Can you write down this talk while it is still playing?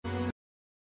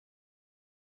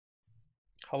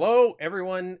Hello,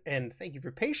 everyone, and thank you for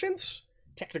patience.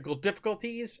 Technical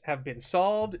difficulties have been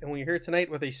solved, and we're here tonight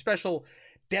with a special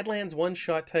Deadlands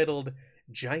one-shot titled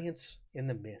Giants in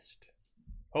the Mist.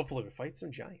 Hopefully we fight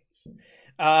some giants.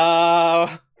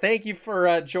 Thank you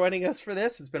for joining us for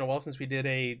this. It's been a while since we did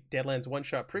a Deadlands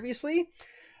one-shot previously.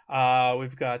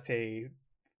 We've got a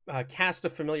cast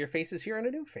of familiar faces here and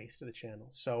a new face to the channel.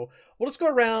 So we'll just go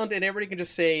around and everybody can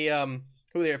just say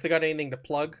who they are. If they got anything to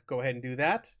plug, go ahead and do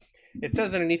that. It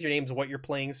says underneath your names what you're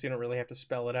playing, so you don't really have to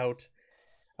spell it out.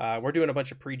 We're doing a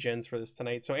bunch of pre-gens for this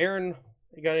tonight. So Aaron,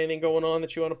 you got anything going on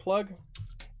that you want to plug?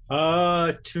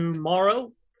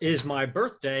 Tomorrow is my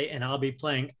birthday, and I'll be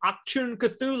playing Achun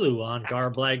Cthulhu on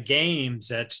Garblag Games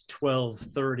at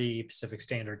 12:30 Pacific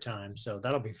Standard Time. So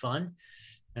that'll be fun.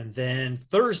 And then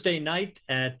Thursday night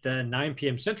at 9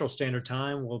 p.m. Central Standard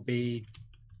Time, we'll be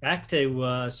back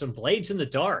to some Blades in the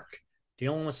Dark,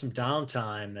 dealing with some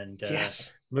downtime and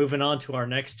Yes. moving on to our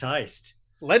next heist.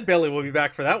 Leadbelly will be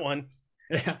back for that one.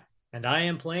 Yeah. And I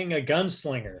am playing a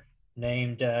gunslinger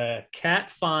named Kat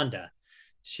Fonda.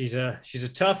 She's a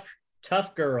tough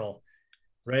girl,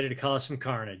 ready to cause some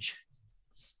carnage.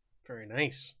 Very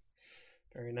nice.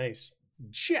 Very nice.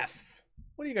 Jeff,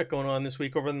 what do you got going on this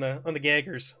week over on the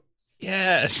Gaggers?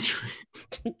 Yeah,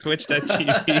 twitch.tv/the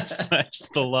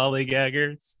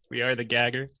lollygaggers. We are the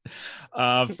gaggers.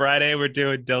 Friday, we're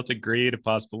doing Delta Greed, A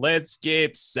Possible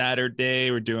Landscape.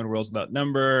 Saturday, we're doing Worlds Without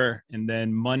Number. And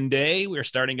then Monday, we're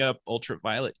starting up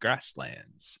Ultraviolet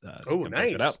Grasslands. So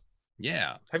nice. It out.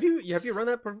 Yeah. Have you run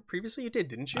that previously? You did,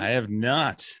 didn't you? I have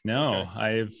not. No,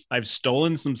 okay. I've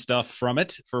stolen some stuff from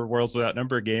it for Worlds Without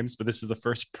Number games, but this is the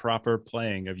first proper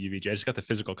playing of UVG. I just got the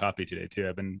physical copy today too.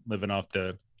 I've been living off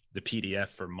the PDF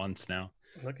for months now.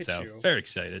 Look at you. Very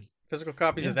excited. Physical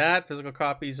copies of that, physical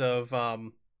copies of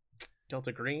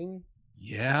Delta Green.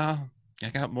 Yeah. I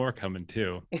got more coming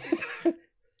too.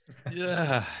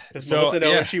 Yeah. Does Melissa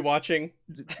know? Is she watching?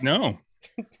 No.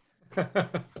 Who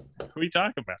are you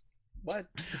talking about? What?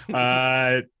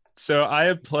 So I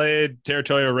have played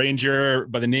Territorial Ranger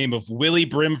by the name of Willie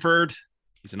Brimford.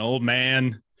 He's an old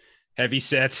man, heavy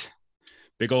set,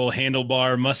 big old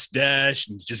handlebar mustache,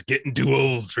 and just getting too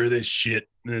old for this shit.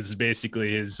 This is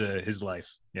basically his life.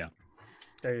 Yeah.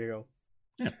 There you go.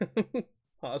 Yeah.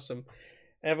 Awesome.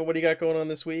 Evan, what do you got going on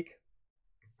this week?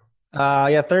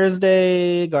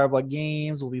 Thursday, Garblag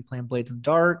Games. We'll be playing Blades in the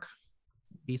Dark.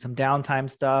 Be some downtime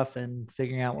stuff and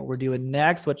figuring out what we're doing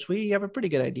next, which we have a pretty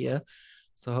good idea.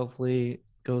 So hopefully it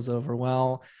goes over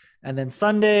well. And then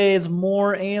Sunday is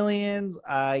more aliens.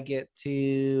 I get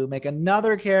to make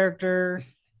another character.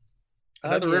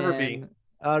 Another River Bee.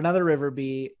 Another River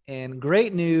Bee. And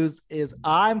great news is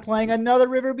I'm playing another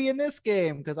River Bee in this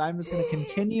game because I'm just going to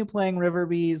continue playing River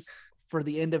Bees for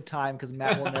the end of time because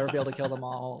Matt will never be able to kill them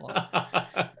all.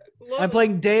 I'm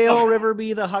playing Dale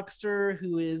Riverbee, the huckster,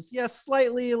 who is,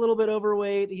 slightly a little bit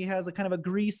overweight. He has a kind of a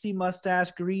greasy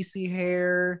mustache, greasy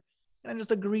hair, and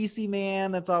just a greasy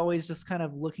man that's always just kind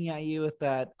of looking at you with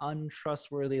that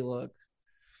untrustworthy look.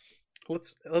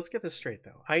 Let's get this straight,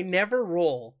 though. I never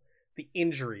roll the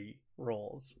injury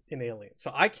rolls in Alien,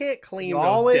 so I can't claim you those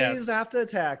always deaths. Have to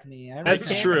attack me.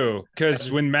 That's true, because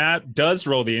when Matt does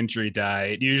roll the injury die,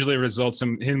 it usually results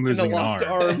in him losing an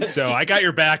arm. So I got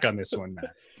your back on this one,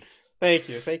 Matt. Thank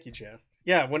you, Jeff.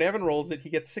 Yeah, when Evan rolls it,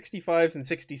 he gets 65s and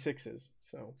 66s.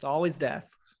 So it's always death.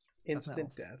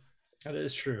 Instant death. That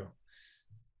is true.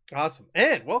 Awesome.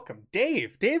 And welcome,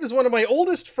 Dave. Dave is one of my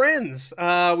oldest friends.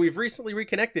 We've recently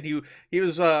reconnected. He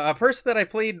was a person that I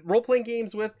played role-playing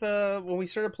games with when we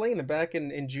started playing them back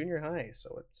in junior high.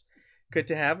 So it's good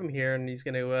to have him here, and he's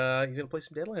gonna play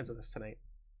some Deadlands with us tonight.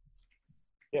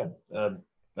 Yeah,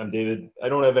 I'm David. I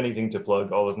don't have anything to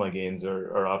plug. All of my games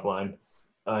are offline.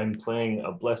 I'm playing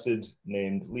a blessed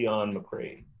named Leon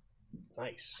McRae.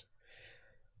 Nice.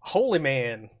 Holy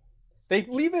man. They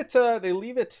leave it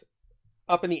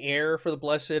up in the air for the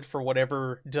blessed for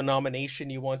whatever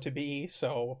denomination you want to be.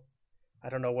 So I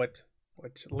don't know what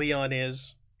Leon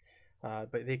is.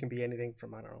 But they can be anything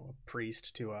from, I don't know, a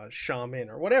priest to a shaman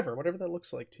or whatever that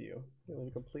looks like to you.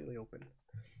 They're completely open.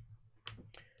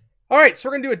 All right, so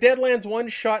we're going to do a Deadlands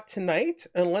one-shot tonight,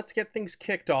 and let's get things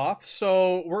kicked off.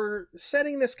 So we're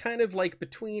setting this kind of like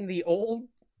between the old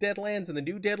Deadlands and the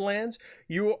new Deadlands.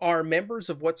 You are members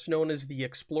of what's known as the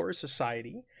Explorer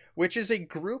Society, which is a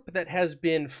group that has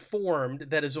been formed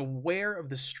that is aware of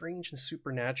the strange and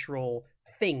supernatural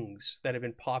things that have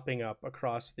been popping up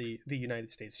across the United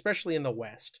States, especially in the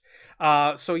West.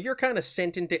 So you're kind of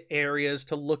sent into areas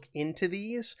to look into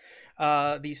these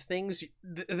things.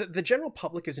 The general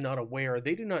public is not aware.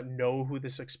 They do not know who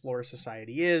this Explorer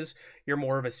Society is. You're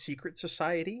more of a secret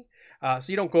society.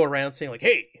 So you don't go around saying like,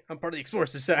 hey, I'm part of the Explorer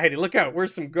Society. Look out, we're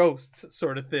some ghosts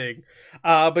sort of thing.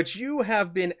 But you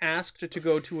have been asked to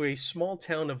go to a small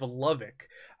town of Lubbock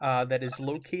that is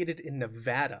located in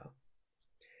Nevada.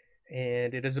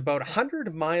 And it is about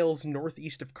 100 miles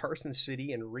northeast of Carson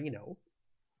City and Reno.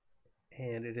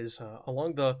 And it is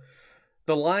along the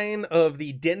line of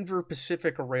the Denver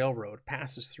Pacific Railroad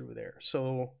passes through there.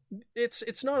 So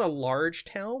it's not a large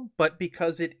town, but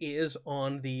because it is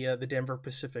on the Denver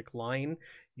Pacific line,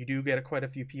 you do get quite a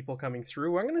few people coming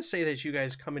through. I'm going to say that you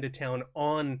guys come into town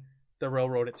on the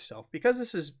railroad itself, because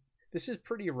this is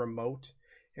pretty remote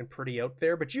and pretty out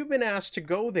there. But you've been asked to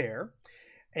go there,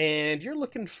 and you're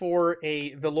looking for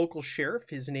the local sheriff.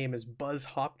 His name is Buzz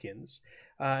Hopkins.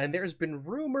 And there's been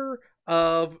rumor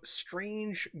of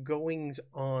strange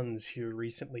goings-ons here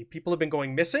recently. People have been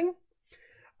going missing.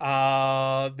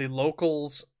 The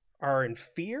locals are in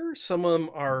fear. Some of them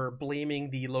are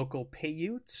blaming the local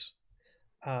Paiutes,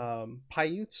 the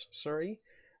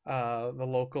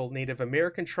local Native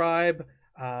American tribe.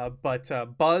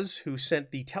 But Buzz, who sent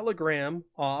the telegram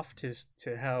off to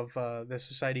have the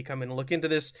society come and look into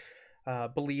this,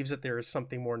 believes that there is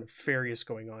something more nefarious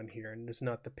going on here, and it's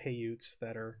not the Paiutes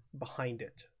that are behind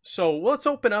it. So let's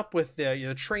open up with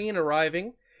the train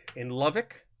arriving in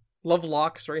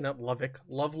Lovelock,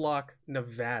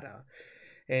 Nevada.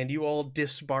 And you all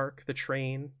disembark the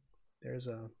train. There's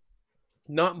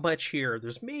not much here.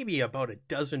 There's maybe about a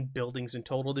dozen buildings in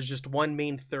total. There's just one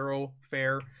main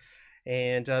thoroughfare.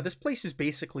 And this place is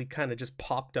basically kind of just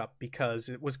popped up because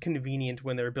it was convenient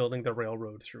when they were building the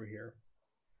railroad through here.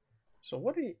 So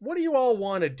what do you all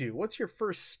want to do? What's your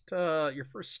first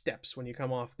steps when you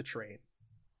come off the train?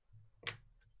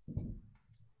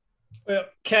 Well,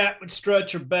 Kat would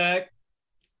stretch her back,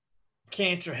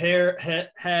 cant her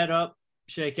hat up,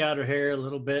 shake out her hair a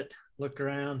little bit, look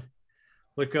around,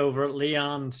 look over at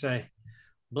Leon and say,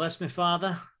 "Bless me,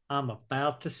 Father, I'm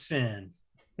about to sin."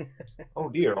 Oh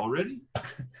dear, already?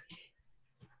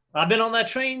 I've been on that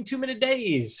train too many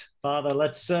days, Father.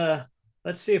 Let's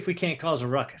see if we can't cause a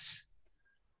ruckus.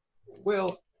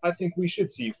 Well, I think we should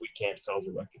see if we can't cause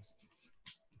a ruckus.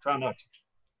 Try not to.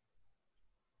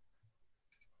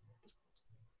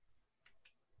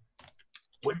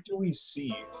 What do we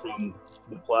see from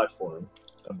the platform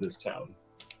of this town?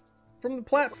 From the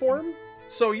platform?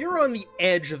 So you're on the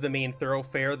edge of the main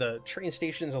thoroughfare. The train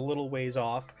station's a little ways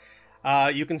off.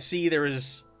 You can see there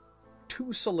is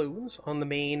 2 saloons on the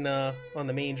main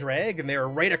drag, and they're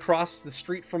right across the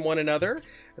street from one another.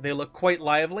 They look quite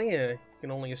lively. You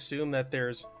can only assume that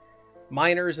there's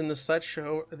miners and the such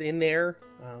in there,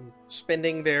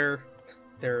 spending their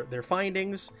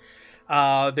findings.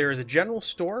 There is a general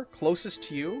store closest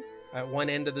to you at one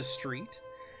end of the street.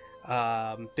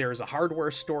 There's a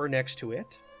hardware store next to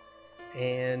it,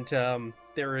 and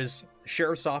there is a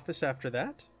sheriff's office after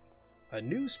that, a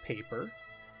newspaper,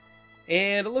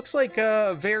 and it looks like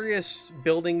various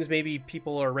buildings. Maybe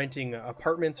people are renting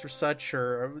apartments or such,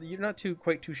 or you're not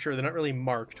quite too sure. They're not really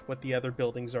marked what the other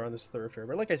buildings are on this thoroughfare.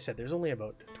 But like I said, there's only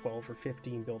about 12 or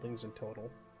 15 buildings in total.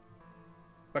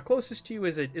 But closest to you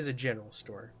is a general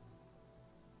store.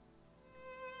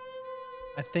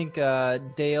 I think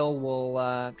Dale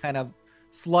will kind of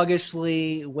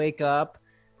sluggishly wake up,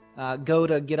 go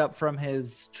to get up from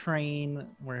his train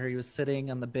where he was sitting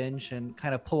on the bench and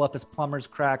kind of pull up his plumber's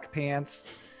crack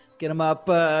pants, get him up,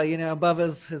 above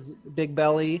his big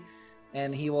belly,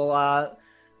 and he will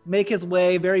make his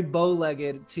way very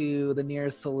bow-legged to the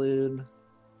nearest saloon.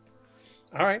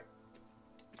 All right,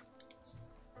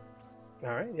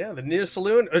 yeah, the nearest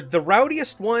saloon. The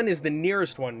rowdiest one is the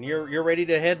nearest one. You're ready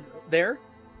to head there?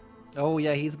 Oh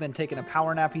yeah, he's been taking a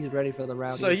power nap. He's ready for the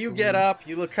rowdiest. So you get up,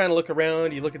 you look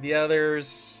around, you look at the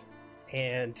others,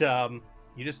 and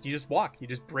you just walk. You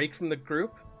just break from the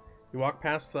group. You walk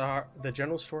past the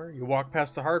general store. You walk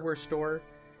past the hardware store.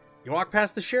 You walk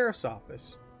past the sheriff's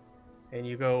office, and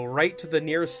you go right to the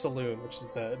nearest saloon, which is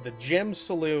the Gem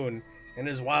Saloon. And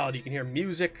it is wild. You can hear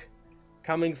music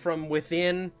coming from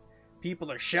within.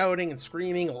 People are shouting and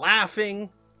screaming, laughing.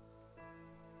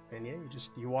 And yeah,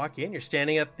 you walk in. You're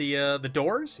standing at the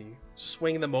doors. You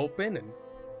swing them open, and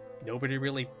nobody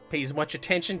really pays much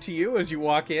attention to you as you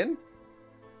walk in.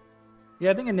 Yeah,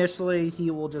 I think initially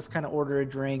he will just kind of order a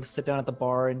drink, sit down at the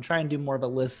bar, and try and do more of a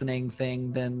listening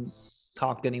thing than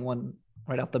talk to anyone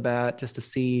right off the bat, just to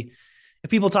see if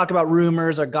people talk about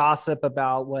rumors or gossip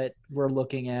about what we're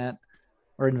looking at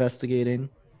or investigating.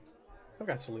 I've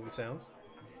got saloon sounds.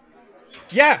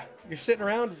 Yeah, you're sitting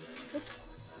around. Let's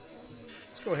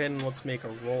go ahead and let's make a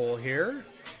roll here.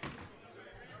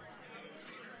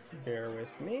 Bear with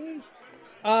me.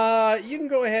 You can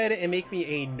go ahead and make me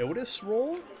a notice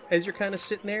roll as you're kind of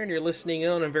sitting there and you're listening in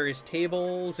on various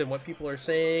tables and what people are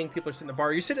saying. People are sitting in the bar.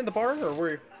 Are you sitting in the bar,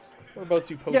 or whereabouts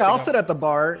you posting? Yeah, I'll up? sit at the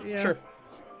bar. Yeah. Sure.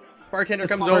 Bartender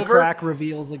This comes bar over. crack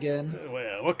reveals again.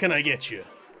 Well, what can I get you?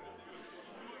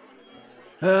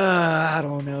 I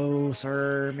don't know,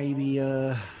 sir. Maybe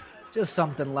just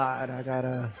something light. I got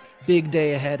a big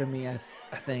day ahead of me, I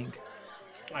think.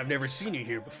 I've never seen you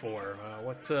here before.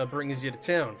 What brings you to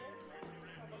town?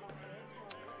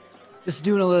 Just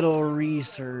doing a little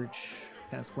research.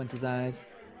 Kind of squints his eyes.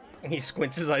 He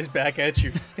squints his eyes back at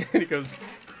you and he goes,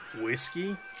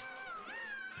 "Whiskey?"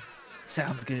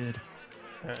 Sounds good.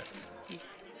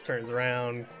 Turns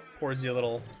around, pours you a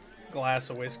little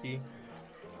glass of whiskey,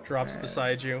 drops it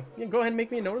beside you. You can go ahead and make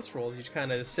me a notice roll as you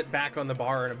kind of sit back on the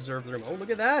bar and observe the room. Oh,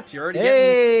 look at that. You're already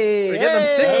getting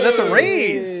them six. That's a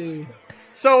raise.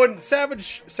 So in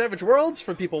Savage Worlds,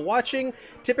 for people watching,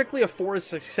 typically a 4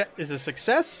 is a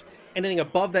success. Anything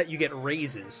above that, you get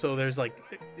raises. So there's like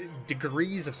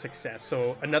degrees of success.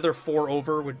 So another 4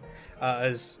 over would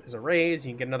is a raise.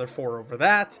 You can get another 4 over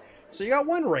that. So you got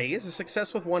 1 raise, a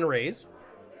success with 1 raise.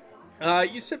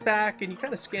 You sit back and you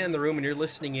kind of scan the room and you're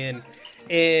listening in,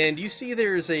 and you see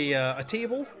there's a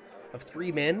table of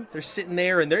 3 men. They're sitting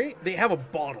there and they have a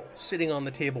bottle sitting on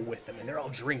the table with them, and they're all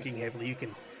drinking heavily. You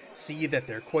can see that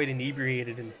they're quite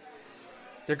inebriated, and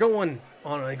they're going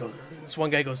on. And this one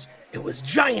guy goes, "It was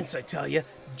giants, I tell you,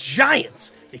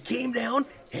 giants. They came down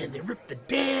and they ripped the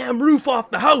damn roof off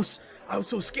the house. I was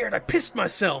so scared I pissed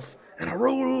myself, and I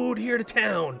rode here to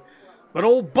town. But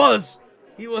old Buzz,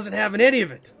 he wasn't having any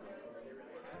of it."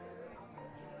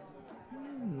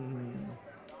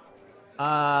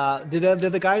 Do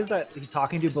the guys that he's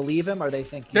talking to believe him, or they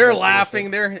think he's They're like, laughing.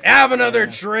 bullshit? They're have another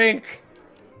drink.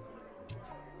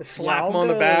 They slap Yeah, him on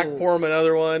the I'll back, go. pour him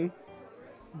another one.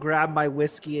 Grab my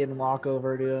whiskey and walk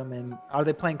over to him. And are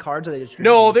they playing cards, or are they just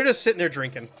No, drinking? they're just sitting there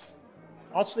drinking.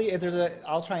 I'll see if there's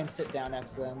I'll try and sit down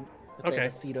next to them if they Okay.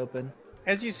 have a seat open.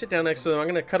 As you sit down next to them, I'm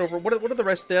going to cut over. What are the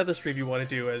rest of the other 3 of you want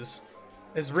to do as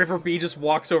River B just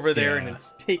walks over there and Yeah.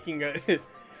 is taking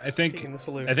taking the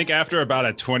salute? I think after about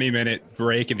a 20-minute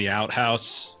break in the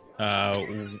outhouse,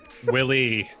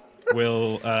 Willie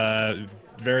will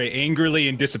very angrily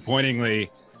and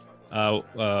disappointingly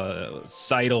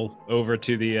sidle over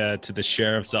to the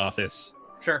sheriff's office,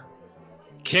 Sure.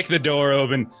 kick the door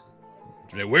open.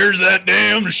 "Where's that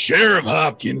damn sheriff,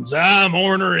 Hopkins? I'm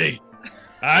ornery.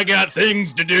 I got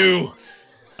things to do.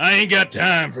 I ain't got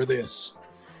time for this."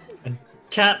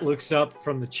 Cat looks up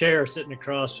from the chair sitting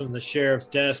across from the sheriff's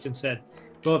desk and said,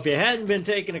 "Well, if you hadn't been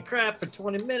taking a crap for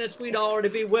 20 minutes, we'd already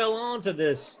be well on to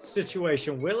this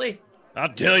situation, Willie."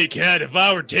 I'll tell you, Cat, if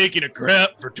I were taking a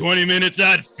crap for 20 minutes,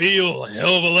 I'd feel a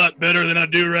hell of a lot better than I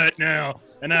do right now,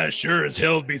 and I sure as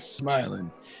hell be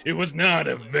smiling. It was not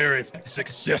a very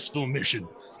successful mission.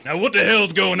 Now, what the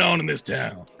hell's going on in this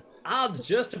town? I was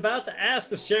just about to ask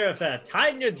the sheriff that.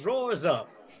 Tighten your drawers up.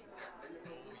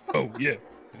 Oh, yeah.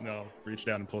 And I'll reach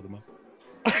down and pull them up.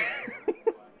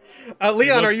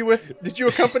 Leon, are you did you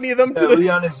accompany them to the...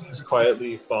 Leon is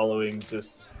quietly following,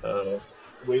 just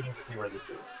waiting to see where this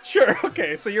goes. Sure,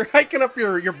 okay, so you're hiking up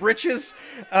your britches,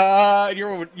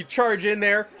 you charge in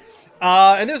there,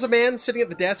 and there's a man sitting at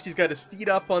the desk. He's got his feet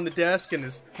up on the desk and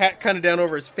his hat kind of down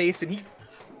over his face, and he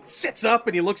sits up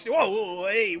and he looks, whoa,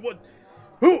 hey, what,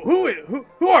 who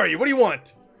are you? What do you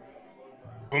want?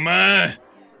 Who am I?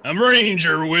 I'm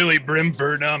Ranger Willie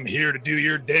Brimford. I'm here to do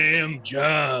your damn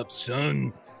job,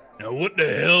 son. Now, what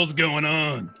the hell's going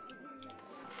on?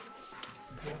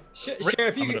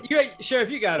 Sheriff,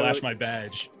 you got Flash my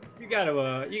badge. You got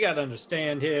to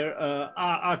understand here.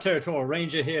 Our territorial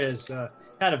ranger here has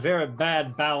had a very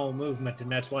bad bowel movement,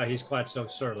 and that's why he's quite so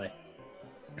surly.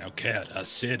 Now, Cat, I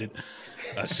said it.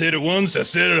 I said it once. I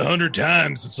said it 100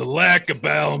 times. It's a lack of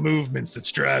bowel movements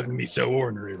that's driving me so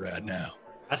ornery right now.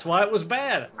 That's why it was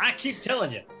bad. I keep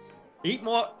telling you, eat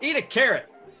a carrot.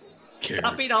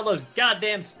 Stop eating all those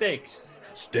goddamn steaks.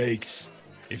 Steaks.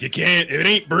 If it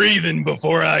ain't breathing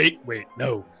before I eat. Wait,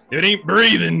 no. If it ain't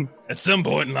breathing at some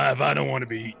point in life, I don't want to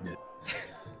be eating it.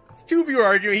 It's 2 of you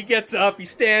arguing. He gets up, he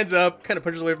stands up, kind of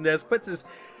pushes away from the desk, puts his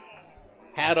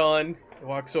hat on,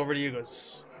 walks over to you,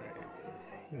 goes,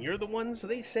 "You're the ones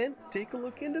they sent? Take a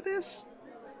look into this?"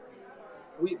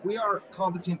 We are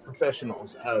competent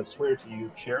professionals, I swear to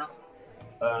you, Sheriff.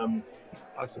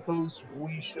 I suppose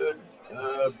we should,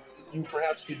 you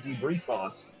perhaps should debrief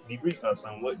us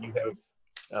on what you have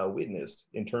witnessed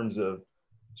in terms of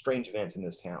strange events in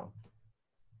this town?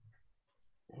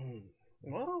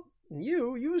 Well,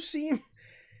 you seem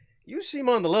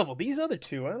on the level. These other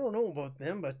two, I don't know about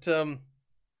them, but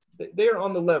They are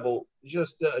on the level,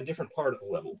 just a different part of the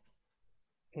level.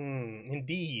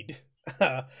 indeed.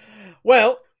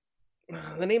 Well,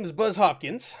 the name is Buzz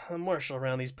Hopkins. I'm marshal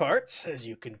around these parts, as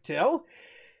you can tell.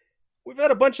 We've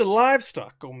had a bunch of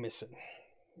livestock go missing.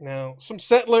 Now, some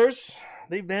settlers,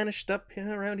 they vanished up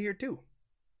around here too.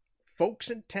 Folks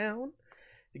in town,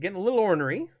 they're getting a little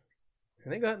ornery,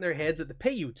 and they got in their heads that the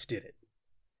Paiutes did it.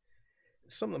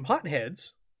 Some of them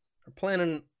hotheads are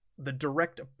planning the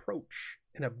direct approach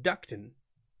and abducting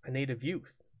a native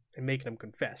youth and making him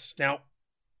confess. Now,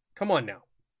 come on now.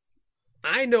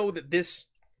 I know that this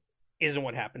isn't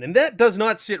what happened, and that does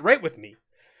not sit right with me.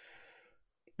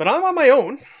 But I'm on my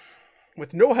own,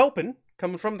 with no helping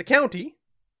coming from the county,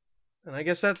 and I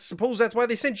guess suppose that's why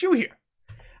they sent you here.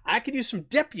 I could use some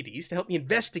deputies to help me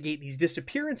investigate these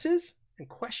disappearances and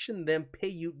question them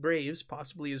Paiute braves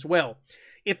possibly as well.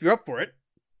 If you're up for it,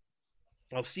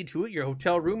 I'll see to it your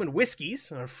hotel room and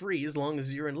whiskeys are free as long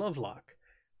as you're in Lovelock.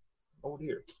 Oh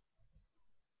dear.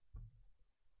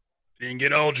 Didn't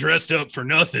get all dressed up for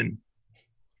nothing.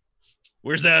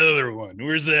 Where's that other one?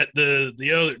 Where's that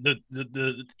the other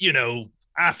the you know,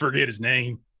 I forget his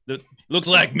name. Looks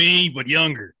like me but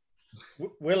younger.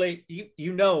 Willie,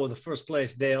 you know the first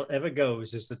place Dale ever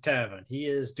goes is the tavern. He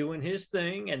is doing his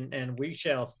thing, and we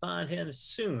shall find him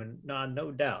soon,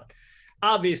 no doubt.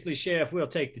 Obviously, Sheriff, we'll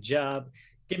take the job.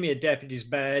 Give me a deputy's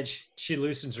badge. She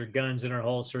loosens her guns in her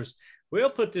holsters. We'll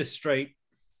put this straight.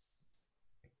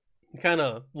 He kind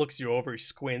of looks you over, he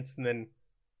squints, and then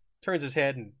turns his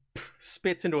head and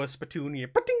spits into a spittoon here,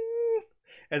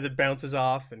 as it bounces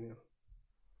off. And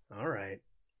all right,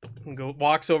 and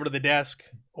walks over to the desk,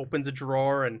 opens a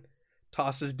drawer, and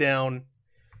tosses down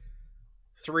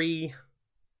 3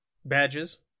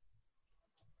 badges.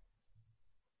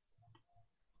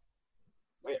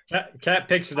 Cat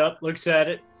picks it up, looks at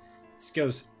it, just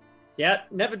goes, "Yeah,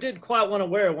 never did quite want to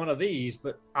wear one of these,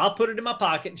 but I'll put it in my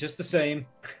pocket just the same."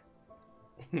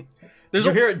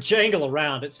 You hear it jangle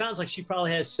around. It sounds like she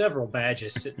probably has several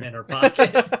badges sitting in her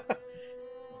pocket.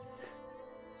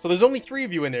 So there's only 3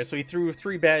 of you in there, so he threw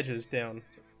 3 badges down.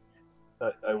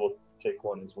 I will take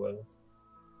one as well.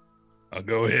 I'll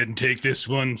go ahead and take this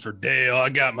one for Dale. I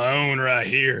got my own right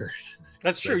here.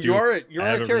 That's So true. I do- You are I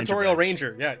have a a territorial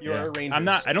ranger ranger. Yeah, you are a ranger.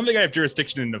 I don't think I have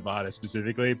jurisdiction in Nevada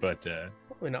specifically, but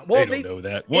Probably not. they Well, don't know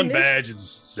that. One this- badge is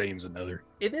the same as another.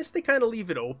 in this they kind of leave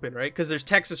it open, right? Because there's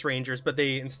Texas Rangers, but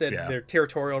they're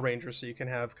territorial rangers, so you can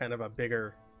have kind of a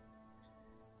bigger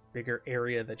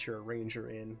area that you're a ranger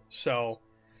in. So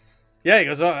yeah, he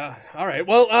goes, all right,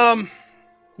 well,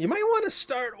 you might want to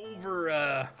start over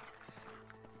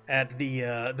at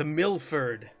the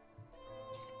Milford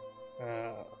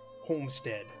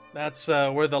homestead. That's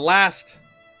where the last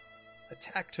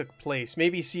attack took place.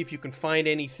 Maybe see if you can find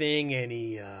anything,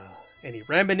 any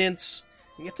remnants,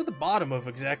 and get to the bottom of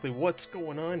exactly what's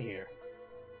going on here.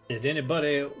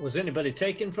 Was anybody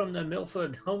taken from the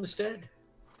Milford homestead?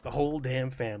 The whole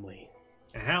damn family.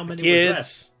 And how many was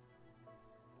Kids,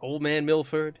 old man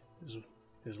Milford,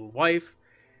 his wife,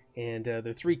 and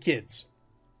their 3 kids.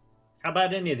 left? How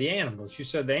about any of the animals? You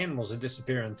said the animals are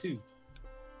disappearing too.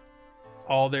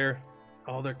 All their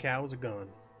cows are gone.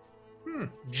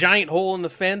 Giant hole in the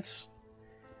fence.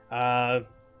 Like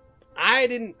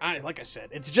I said,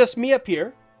 it's just me up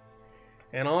here,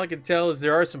 and all I can tell is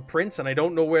there are some prints, and I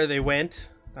don't know where they went.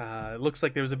 It looks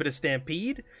like there was a bit of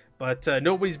stampede, but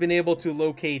nobody's been able to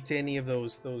locate any of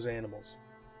those animals.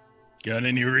 Got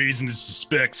any reason to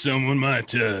suspect someone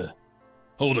might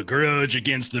hold a grudge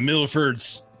against the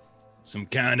Milfords? Some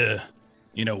kind of,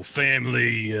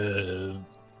 family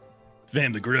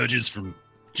grudges from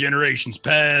generations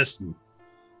past, and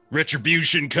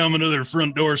retribution coming to their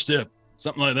front doorstep,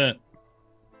 something like that.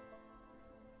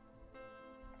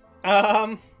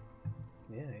 Yeah.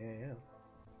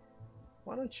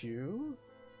 Why don't you?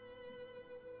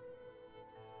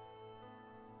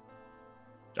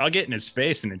 I'll get in his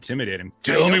face and intimidate him.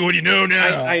 Tell me what you know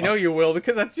now. I know you will,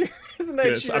 because that's your. Isn't that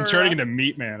Yes, I'm your, turning into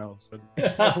Meat Man all of a sudden.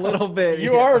 A little bit.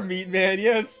 You are a meat man,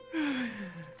 yes.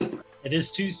 It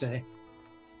is Tuesday.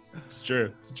 It's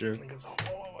true. It's true. He goes,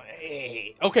 "Oh,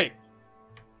 hey." Okay.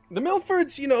 The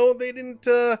Milfords, they didn't.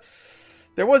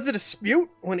 There was a dispute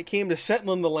when it came to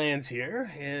settling the lands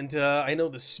here, and I know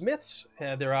the Smiths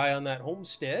had their eye on that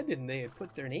homestead, and they had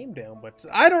put their name down. But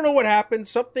I don't know what happened.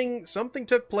 Something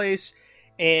took place,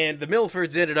 and the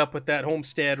Milfords ended up with that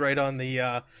homestead right on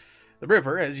the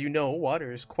river. As you know,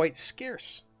 water is quite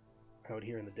scarce out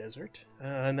here in the desert,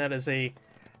 and that is a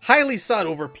highly sought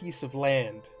over piece of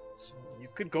land. So you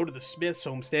could go to the Smith's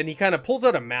homestead. And he kind of pulls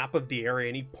out a map of the area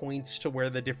and he points to where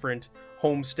the different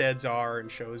homesteads are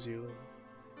and shows you.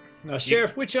 Now,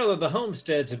 Sheriff, which other of the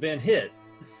homesteads have been hit?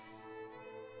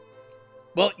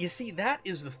 Well, you see, that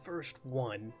is the first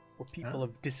one where people Oh.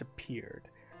 have disappeared.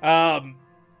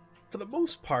 For the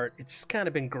most part, it's just kind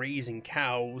of been grazing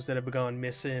cows that have gone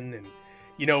missing,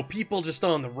 and people just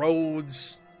on the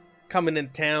roads, coming in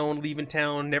town, leaving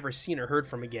town, never seen or heard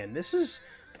from again. This is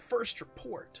the first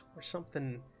report where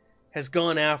something has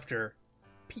gone after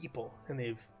people and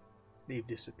they've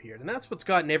disappeared, and that's what's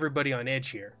gotten everybody on edge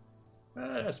here.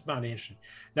 That's mighty interesting.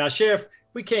 Now, Sheriff,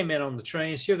 we came in on the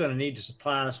train, so you're going to need to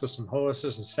supply us with some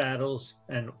horses and saddles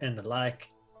and the like.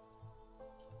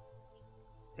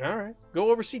 All right,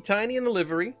 go over see Tiny in the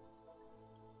livery.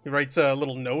 He writes a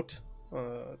little note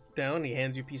down. He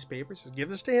hands you a piece of paper. Says, "Give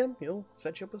this to him. He'll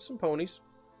set you up with some ponies."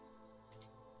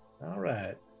 All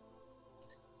right.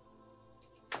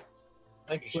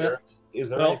 Thank you, Well- Sheriff. Is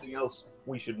there well- anything else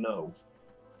we should know?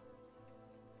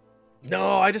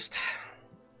 No, I just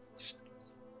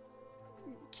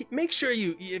make sure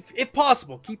you, if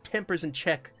possible, keep tempers in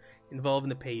check involving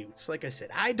the Paiutes. Like I said,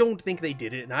 I don't think they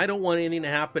did it, and I don't want anything to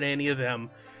happen to any of them.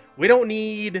 We don't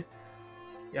need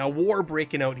a war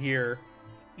breaking out here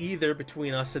either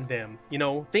between us and them.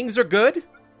 Things are good.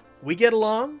 We get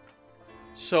along.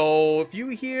 So if you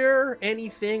hear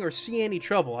anything or see any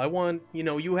trouble, I want,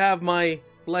 you have my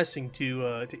blessing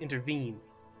to intervene.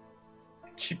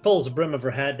 She pulls the brim of her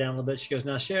hat down a little bit. She goes,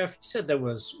 "Now, Sheriff, you said there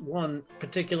was one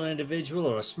particular individual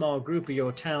or a small group of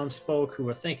your townsfolk who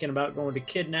were thinking about going to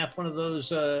kidnap one of those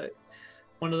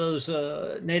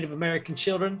Native American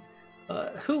children.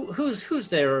 Who's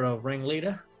their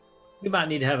ringleader? We might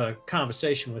need to have a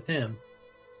conversation with him."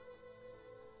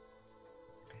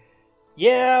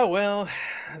 Yeah, well,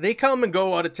 they come and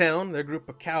go out of town. They're a group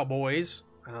of cowboys.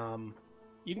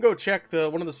 You can go check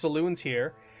one of the saloons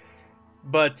here,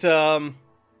 but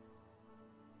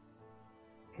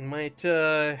you might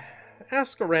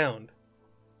ask around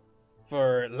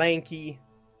for Lanky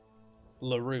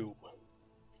LaRue.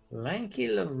 Lanky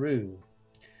LaRue.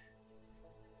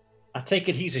 I take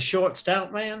it he's a short,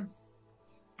 stout man?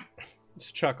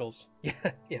 Just chuckles.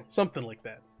 Yeah, something like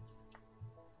that.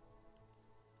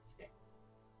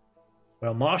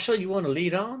 Well, Marshal, you want to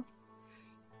lead on?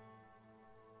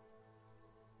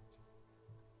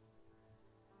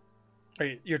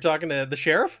 You're talking to the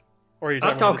sheriff, or are you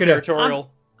I'm talking to talking the to-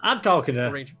 territorial I'm talking to,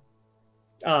 ranger?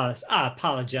 I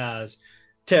apologize,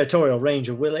 Territorial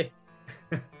Ranger Willie.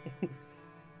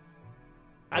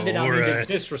 I did not All mean to right.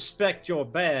 disrespect your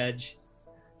badge.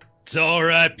 It's all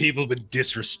right. People have been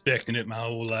disrespecting it my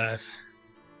whole life.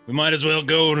 We might as well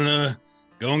go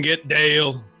and get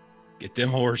Dale, get them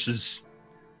horses.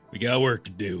 We got work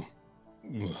to do.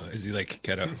 As he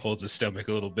kind of holds his stomach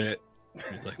a little bit,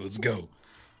 he's like, "Let's go."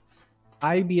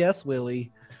 IBS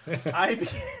Willie.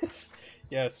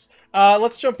 Yes.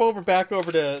 Let's jump back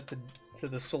over to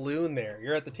the saloon there.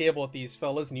 You're at the table with these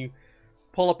fellas, and you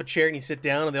pull up a chair and you sit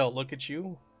down, and they all look at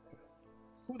you.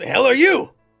 Who the hell are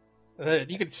you?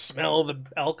 You can smell the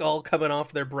alcohol coming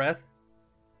off their breath.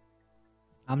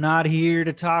 I'm not here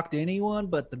to talk to anyone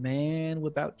but the man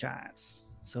without giants.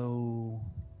 So,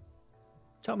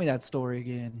 tell me that story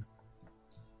again.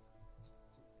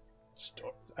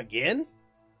 Again?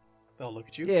 They'll look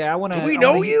at you. Yeah, I want to. Do we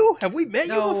know you? Have we met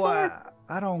you No, before?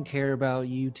 I don't care about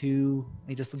you two.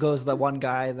 He just goes to that one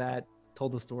guy that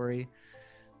told the story.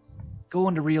 Go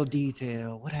into real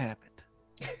detail. What happened?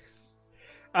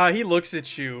 He looks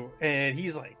at you, and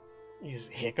he's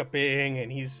hiccuping,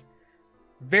 and he's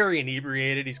very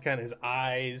inebriated. He's his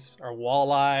eyes are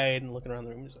wall-eyed and looking around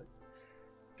the room. He's like,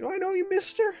 "Do I know you,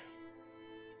 mister?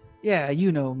 Yeah,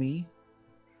 you know me.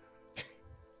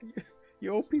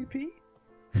 You OPP?"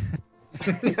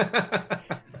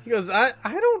 He goes, I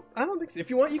don't think so. If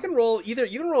you want, you can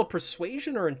roll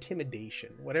persuasion or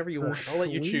intimidation, whatever you want. I'll let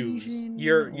you choose. Persuasion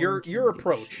Your or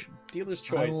approach. Dealer's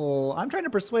choice. I'm trying to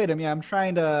persuade him. Yeah, I'm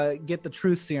trying to get the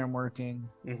truth serum working.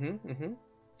 Do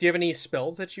you have any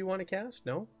spells that you want to cast?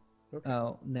 No?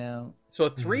 Oh, no. So a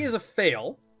 3 is a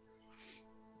fail.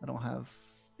 I don't have.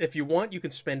 If you want, you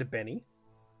can spend a Benny.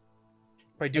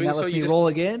 By And doing that so, lets you me just roll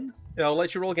again? I'll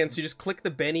let you roll again. So you just click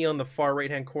the Benny on the far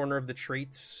right-hand corner of the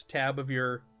traits tab of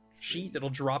your sheet. It'll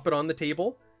drop it on the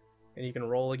table, and you can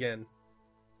roll again.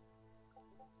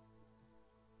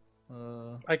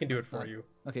 I can do it for you.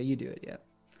 Okay, you do it, yeah.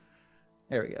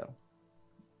 There we go.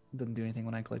 Didn't do anything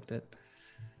when I clicked it.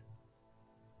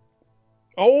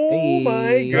 Oh my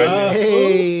Hey. goodness!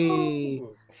 Hey.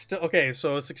 Still okay.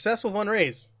 So a success with one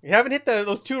raise. You haven't hit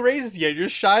those 2 raises yet. You're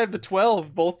shy of the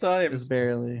 12 both times. Just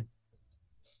barely.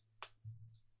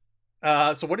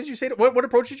 So what did you say? What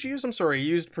approach did you use? I'm sorry. You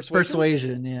used persuasion.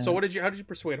 Persuasion, yeah. So how did you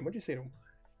persuade him? What did you say to him?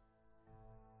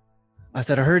 I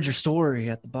said, I heard your story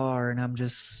at the bar, and I'm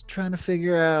just trying to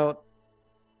figure out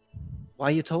why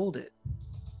you told it.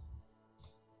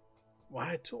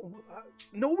 Why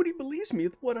nobody believes me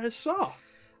with what I saw.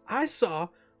 I saw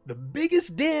the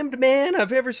biggest damned man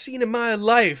I've ever seen in my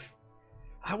life.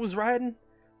 I was riding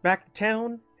back to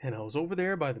town, and I was over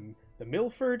there by the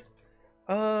Milford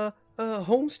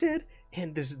homestead,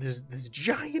 and this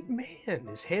giant man.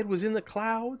 His head was in the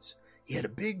clouds. He had a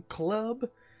big club.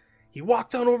 He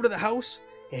walked on over to the house,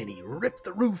 and he ripped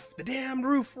the damned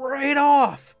roof right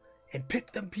off, and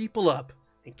picked them people up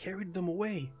and carried them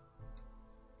away.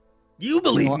 You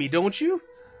believe me, don't you?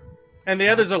 And the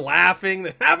others are laughing.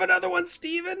 They have another one,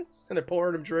 Steven? And they're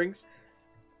pouring him drinks.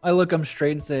 I look him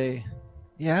straight and say,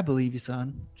 yeah, I believe you,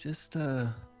 son. Just,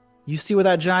 you see where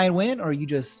that giant went, or you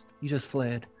just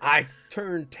fled? I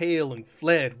turned tail and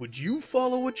fled. Would you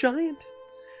follow a giant?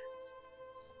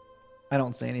 I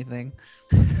don't say anything.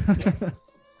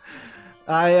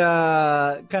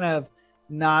 I kind of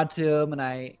nod to him, and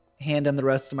I hand him the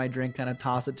rest of my drink, kind of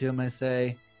toss it to him, and I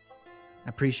say, I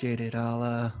appreciate it.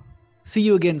 I'll see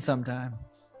you again sometime.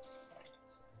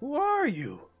 Who are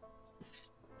you?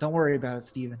 Don't worry about it,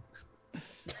 Steven.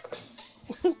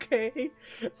 Okay.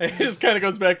 And he just kind of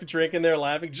goes back to drinking. They're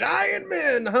laughing. Giant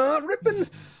men, huh? Ripping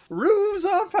roofs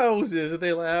off houses. And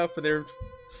they laugh, and they're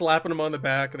slapping him on the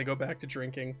back, and they go back to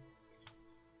drinking.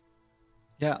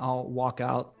 Yeah, I'll walk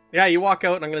out. Yeah, you walk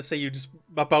out, and I'm going to say you just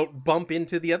about bump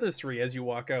into the other 3 as you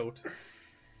walk out.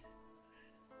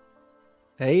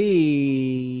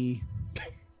 Hey.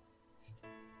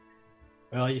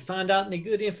 Well, you find out any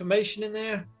good information in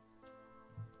there?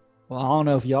 Well, I don't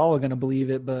know if y'all are going to believe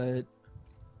it, but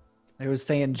they were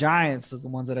saying giants was the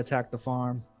ones that attacked the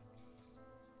farm.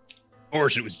 Of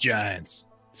course it was giants.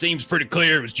 Seems pretty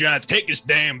clear it was giants. Take this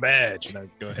damn badge. And I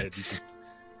go ahead. You just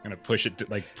gonna push it,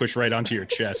 push right onto your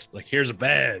chest. Like, here's a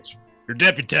badge. You're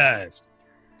deputized.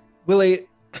 Willie,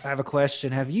 I have a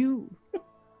question.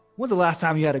 When's the last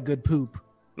time you had a good poop?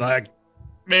 Like,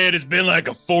 man, it's been like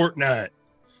a fortnight.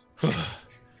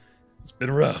 It's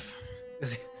been rough.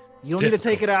 You don't need to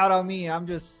take it out on me. I'm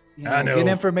just, I know. getting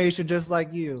information just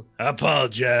like you. I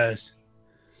apologize.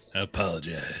 You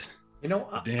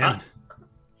know, Damn.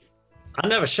 I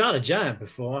never shot a giant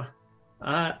before.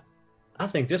 I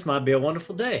think this might be a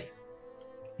wonderful day.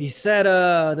 He said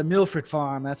the Milford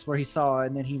farm, that's where he saw it,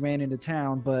 and then he ran into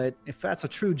town. But if that's a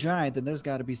true giant, then there's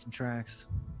got to be some tracks.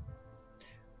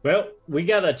 Well, we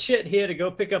got a chit here to go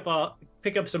pick up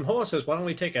some horses. Why don't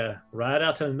we take a ride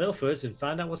out to the Milfords and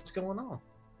find out what's going on?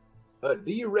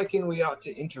 Do you reckon we ought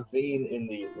to intervene in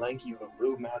the Lanky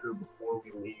LaRue matter before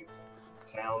we leave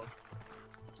town?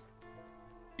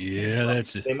 Yeah,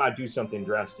 They might do something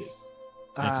drastic.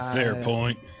 that's a fair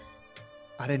point.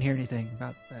 I didn't hear anything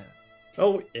about that.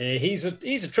 Oh, he's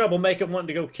a troublemaker wanting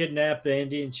to go kidnap the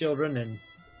Indian children and,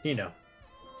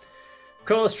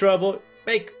 cause trouble.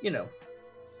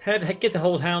 Had to get the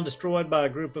whole town destroyed by a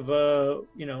group of,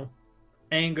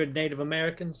 angered Native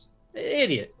Americans.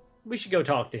 Idiot. We should go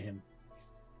talk to him.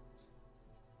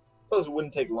 Suppose it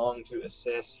wouldn't take long to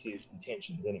assess his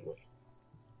intentions anyway.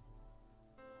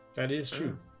 That is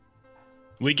true.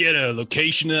 We get a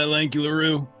location of that Lanky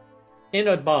LaRue? In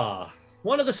a bar.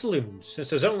 One of the saloons.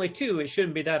 Since there's only 2, it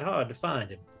shouldn't be that hard to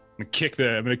find him. I'm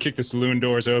gonna kick the saloon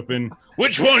doors open.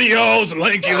 Which one of y'all's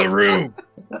Lanky LaRue?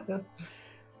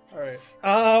 All right.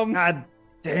 God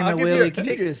damn I'll it, give Willie. you Can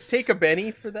you just take a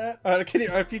Benny for that? I don't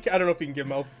know if you can give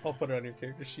him. I'll put it on your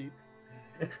character sheet.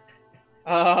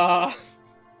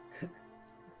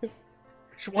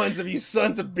 Which ones of you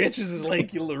sons of bitches is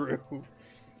Lanky LaRue?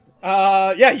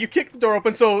 Yeah, you kick the door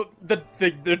open. So the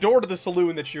door to the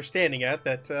saloon that you're standing at,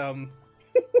 that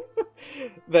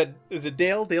that is it.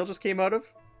 Dale just came out of.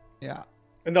 Yeah.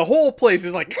 And the whole place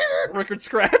is like record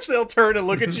scratch. They'll turn and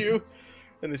look at you,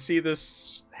 and they see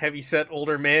this heavy-set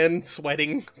older man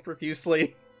sweating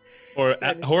profusely. Or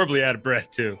horribly out of breath,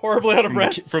 too. Horribly out of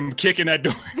breath. From kicking that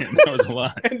door in. That was a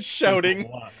lot. And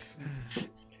shouting.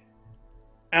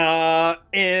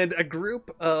 And a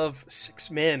group of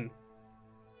 6 men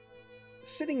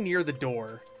sitting near the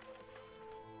door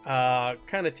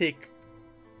kind of take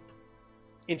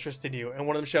interest in you. And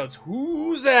one of them shouts,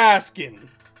 "Who's asking?"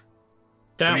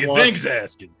 Who do you think's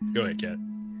asking? Go ahead,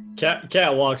 Kat.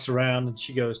 Kat walks around and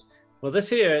she goes, "Well, this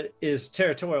here is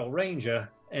Territorial Ranger,"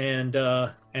 and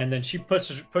then she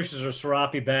pushes her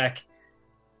serape back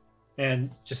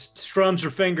and just strums her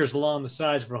fingers along the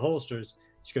sides of her holsters.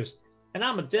 She goes, and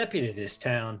I'm a deputy of this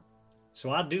town.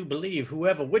 So I do believe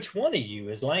which one of you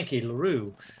is Lanky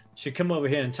LaRue should come over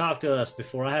here and talk to us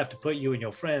before I have to put you and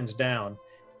your friends down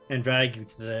and drag you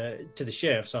to the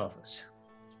sheriff's office.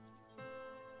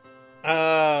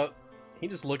 He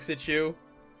just looks at you.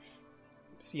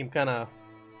 See him kind of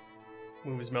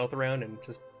move his mouth around and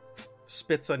just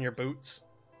spits on your boots.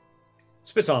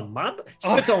 Spits on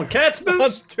Cat's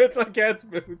boots? Spits on Cat's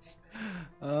boots.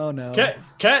 Oh no.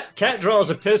 Cat draws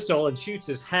a pistol and shoots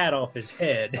his hat off his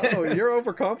head. Oh, you're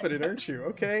overconfident, aren't you?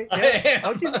 Okay. Yeah,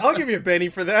 I'll give you a Benny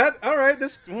for that. All right.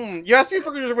 You asked me if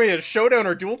we're going to be a showdown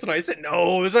or duel tonight. I said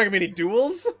no. There's not going to be any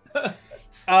duels.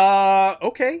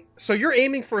 Okay. So you're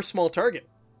aiming for a small target.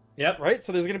 Yep. Right.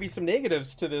 So there's going to be some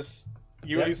negatives to this.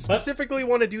 You specifically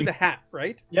want to do the hat,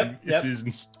 right? Yep. This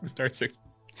is start 6.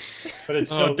 But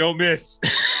it's don't miss.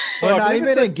 We're I not believe even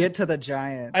it's gonna get to the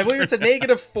giant. I believe it's a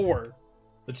 -4.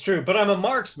 It's true, but I'm a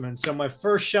marksman, so my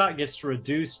first shot gets to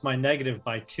reduce my negative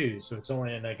by 2, so it's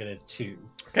only a -2.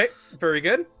 Okay. Very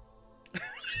good.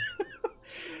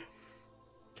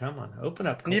 Come on, open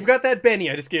up. And you've got that Benny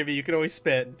I just gave you. You can always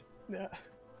spend. Yeah.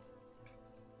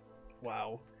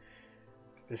 Wow.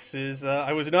 This is.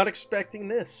 I was not expecting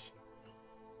this.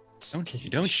 You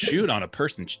don't shoot on a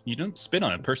person. You don't spit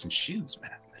on a person's shoes,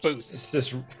 man. Boots. It's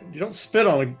just you don't spit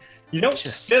on a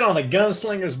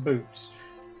gunslinger's boots.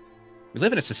 We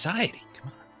live in a society.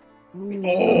 Come on.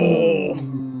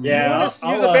 Oh. Yeah, Use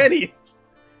a Benny.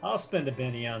 I'll spend a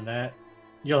Benny on that.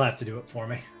 You'll have to do it for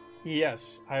me.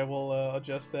 Yes, I will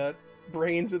adjust that.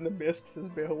 Brains in the mist, says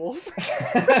Beowulf.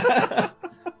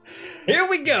 Here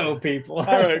we go, people. All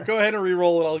right, go ahead and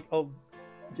re-roll, and I'll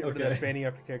get rid of that Okay. Benny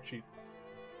up kick sheet.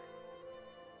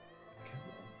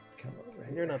 Come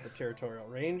on, You're not the Territorial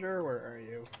Ranger. Where are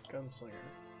you? Gunslinger.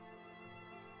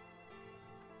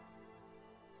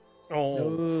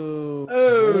 Oh.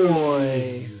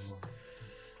 Boy.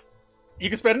 You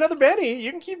can spend another Benny.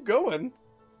 You can keep going.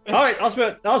 All right,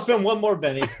 I'll spend one more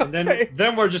Benny, and Okay.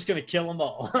 then we're just gonna kill them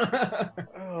all.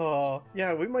 Oh,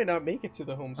 yeah, we might not make it to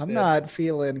the homestead. I'm not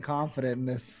feeling confident in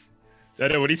this. I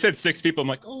know when he said 6 people, I'm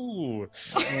like, oh.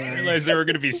 I realized there were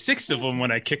going to be 6 of them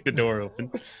when I kicked the door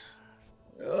open.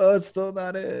 Oh, it's still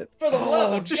not it. For the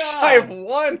love Oh, of just God. shy of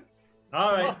 1.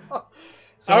 All right,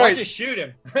 so All I'll right. just shoot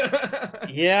him.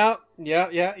 Yeah.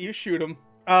 You shoot him.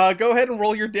 Go ahead and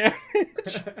roll your damage.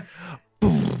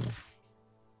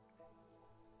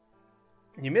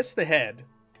 You miss the head,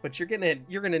 but you're gonna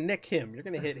nick him. You're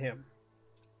gonna hit him.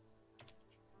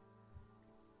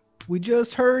 We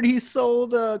just heard he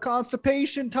sold a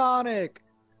constipation tonic.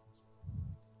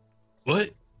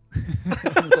 What?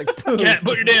 It's like, boom. Cat,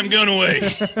 put your damn gun away.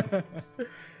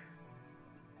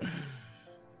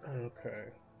 Okay.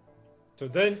 So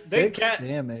then 6 Cat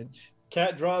damage.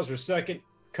 draws her second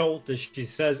Colt as she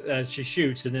says as she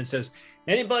shoots, and then says,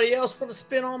 "Anybody else want to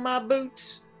spin on my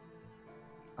boots?"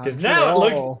 Because I'm now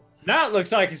sure it all-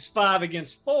 looks like it's 5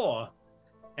 against 4,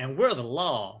 and we're the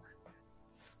law.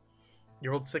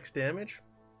 You rolled 6 damage.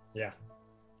 Yeah.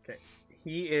 Okay.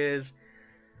 He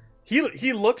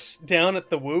looks down at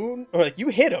the wound, or like you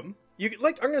hit him.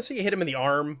 I'm gonna say you hit him in the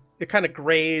arm. It kind of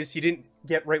grazed. You didn't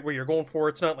get right where you're going for.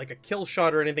 It's not like a kill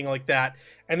shot or anything like that.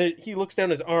 And then he looks down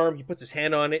his arm. He puts his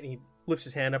hand on it, and he lifts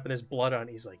his hand up, and there's blood on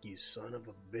it. He's like, "You son of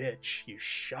a bitch! You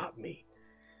shot me."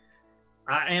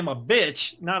 I am a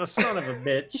bitch, not a son of a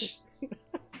bitch.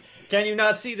 Can you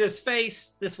not see this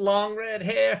face, this long red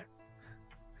hair?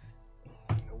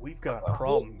 We've got a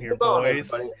problem here, Hold on,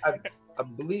 boys. everybody. I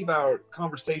believe our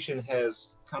conversation has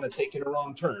kind of taken a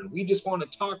wrong turn. We just want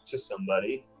to talk to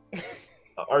somebody.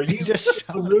 Are you Just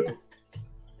shot LaRue?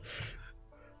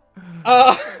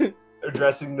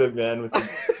 Addressing the man with the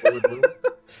forward move?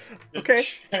 Okay.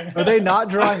 Are they not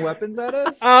drawing weapons at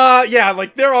us? Yeah,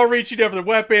 like they're all reaching over their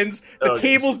weapons. The Oh,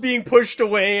 table's being pushed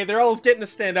away. They're all getting to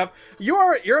stand up.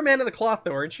 You're a man of the cloth,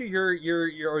 though, aren't you? Are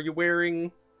you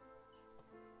wearing?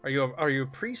 Are you a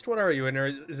priest? What are you? And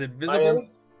is it visible?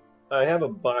 I have a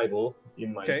Bible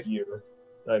in my Okay. gear.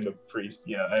 I'm a priest.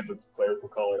 Yeah, I have a clerical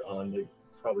collar on. They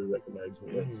probably recognize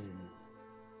me.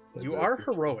 You are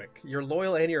heroic. You're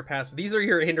loyal and you're passive. These are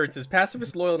your hindrances: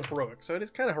 pacifist, loyal, and heroic. So it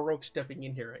is kind of heroic stepping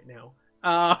in here right now.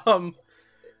 And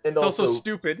It's also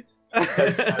stupid.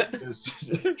 is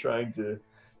trying to.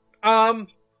 Do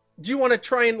you want to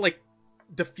try and like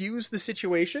diffuse the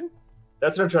situation?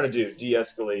 That's what I'm trying to do.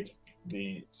 De-escalate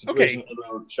the situation.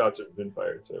 Although shots have been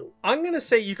fired, so I'm gonna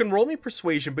say you can roll me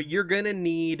persuasion, but you're gonna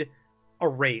need a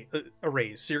raise.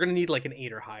 So you're gonna need like an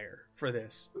 8 or higher for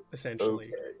this, essentially.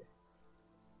 okay.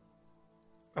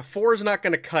 A 4 is not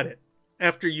gonna cut it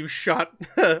after you shot,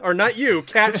 or not you,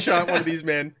 Cat shot one of these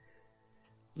men.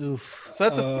 Oof. So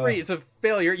that's a 3. It's a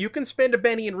failure. You can spend a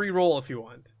Benny and re-roll if you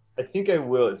want. I think I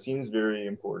will. It seems very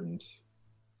important.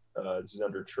 This is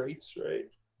under traits, right?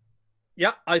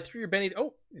 Yeah, I threw your Benny.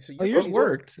 Oh, so Oh, yours Benny's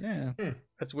worked. Yeah.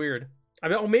 That's weird. I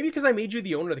mean, maybe because I made you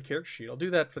the owner of the character sheet. I'll do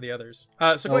that for the others.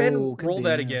 So go ahead and could roll be,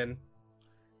 that yeah. again.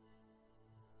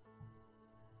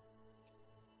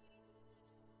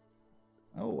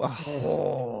 Oh, wow.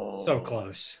 Oh, So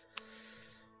close.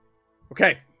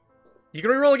 Okay, you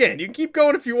can re-roll again. You can keep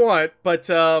going if you want, but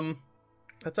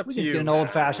that's up We to just you. get an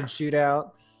old-fashioned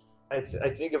shootout. I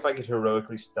think if I could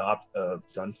heroically stop a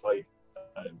gunfight,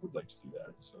 I would like to do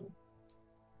that. So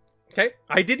Okay,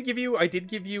 I did give you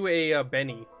a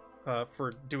Benny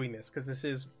for doing this because this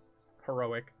is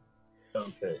heroic.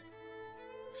 okay.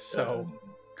 So Um,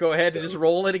 go ahead and so- just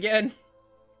roll it again.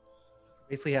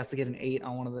 Basically has to get an 8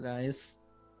 on one of the dice.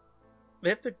 They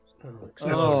have to.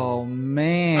 Oh,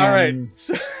 man. All right.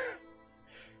 So,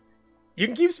 you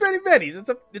can keep spending bennies.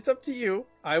 It's up to you.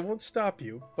 I won't stop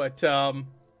you. But at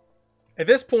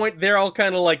this point, they're all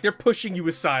kind of like they're pushing you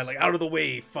aside, like out of the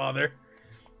way, father.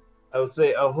 I'll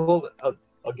say I'll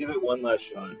give it one last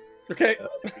shot. Okay.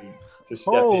 To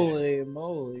step in. Holy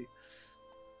moly.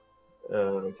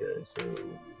 Okay, so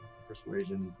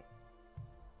persuasion.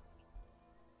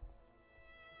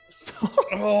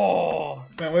 Oh,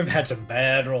 Man, we've had some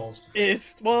bad rolls.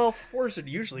 fours are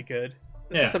usually good.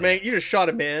 This Yeah. is a man. You just shot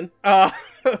a man.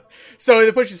 So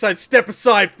they push you aside. Step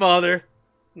aside, father.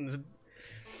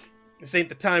 This ain't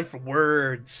the time for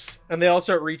words. And they all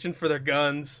start reaching for their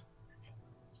guns.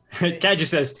 Cat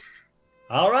just says,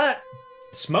 "All right,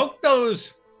 smoke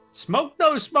those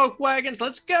smoke wagons.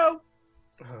 Let's go."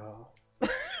 Oh.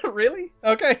 Really?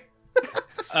 Okay.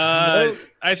 I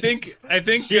think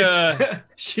She's,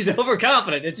 she's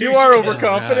overconfident. It's You who are she is.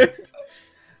 overconfident.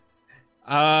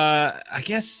 I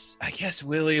guess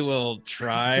Willie will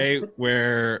try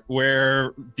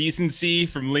where decency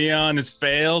from Leon has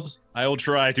failed. I will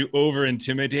try to over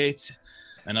intimidate,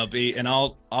 and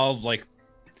I'll like,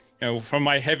 from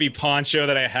my heavy poncho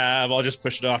that I have, I'll just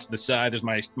push it off to the side. There's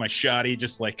my shotty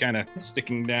just like kind of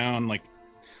sticking down like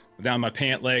down my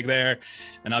pant leg there,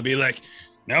 and I'll be like,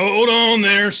 "Now hold on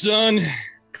there, son.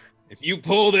 If you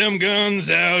pull them guns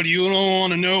out, you don't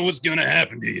want to know what's gonna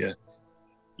happen to you.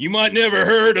 You might never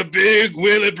heard of Big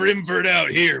Willie Brimford out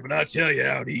here, but I tell you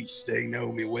out east, they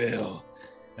know me well.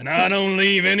 And I don't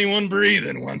leave anyone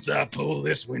breathing once I pull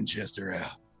this Winchester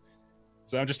out."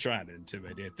 So I'm just trying to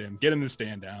intimidate them, get them to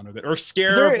stand down a bit, or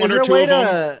scare one or two of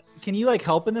them. Can you like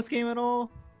help in this game at all?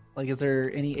 Like, is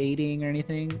there any aiding or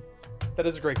anything? That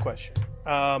is a great question.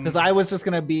 Because I would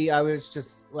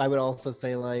also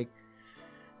say like,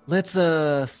 let's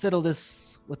settle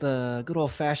this with a good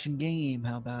old fashioned game.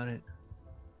 How about it?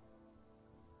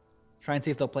 Try and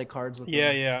see if they'll play cards with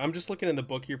Yeah, me. yeah. I'm just looking in the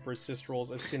book here for assist rolls.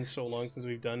 It's been so long since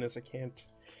we've done this. I can't.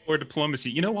 Or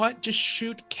diplomacy. You know what? Just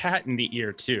shoot Cat in the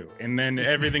ear too, and then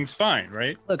everything's fine,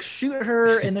 right? Look, shoot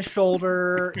her in the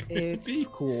shoulder. Be- It's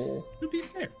cool. It'll be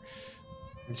fair.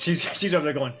 She's over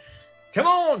there going, "Come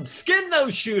on, skin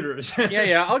those shooters." Yeah,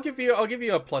 yeah. I'll give you a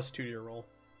 +2 to your roll.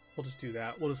 We'll just do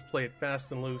that. We'll just play it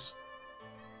fast and loose.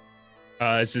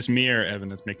 Is this me or Evan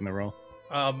that's making the roll?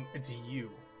 It's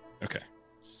you. Okay.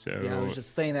 So Yeah, I was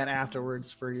just saying that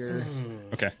afterwards for your.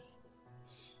 okay.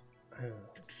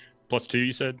 +2,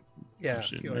 you said? Yeah. Oh,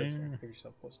 shit, Give us- man. give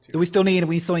yourself +2. Do we still need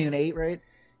an 8, right?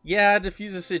 Yeah,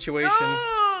 diffuse the situation.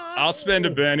 I'll spend a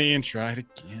Benny and try it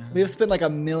again. We have spent like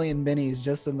 1,000,000 bennies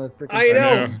just in the freaking. I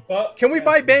know. Well, Can we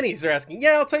buy bennies? They're asking.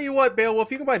 Yeah, I'll tell you what,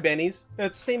 Beowulf. You can buy bennies.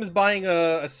 It's the same as buying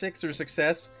a 6 or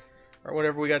success or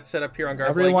whatever we got set up here on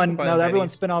Garblade. Everyone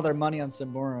spent all their money on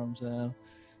Symborum, so.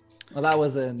 Well, that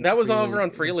was That was Free over League.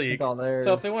 on Free We League. spent all theirs.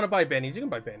 So if they want to buy bennies, you can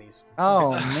buy bennies. Oh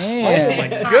Oh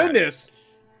man! my goodness,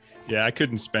 Yeah, I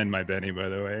couldn't spend my Benny, by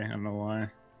the way. I don't know why.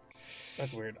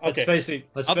 that's weird. let's Okay. face it.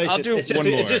 Let's I'll face it. do It's just,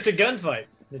 one it's more. just a gunfight.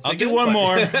 It's I'll a do one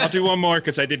more. gunfight. I'll do one more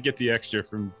because I did get the extra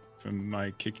from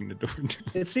my kicking the door down.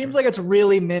 It seems like it's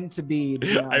really meant to be. to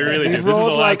be I honest. really We've did. This is the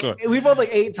rolled last like, one. We've rolled like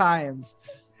 8 times.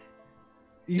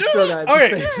 You still got it's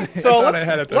the Okay, same thing. so thought I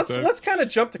had it that time. let's kind of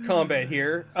jump to combat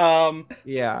here.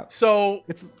 Yeah, So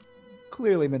it's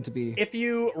clearly meant to be. if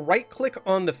you right-click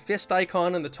on the fist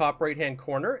icon in the top right-hand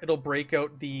corner, it'll break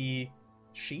out the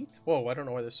sheet. Whoa, I don't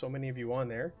know why there's so many of you on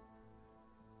there.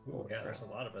 Oh, yeah, there's a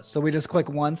lot of us. So we just click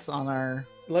once on our.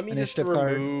 Let me just Initiative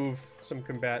card. remove some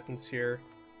combatants here.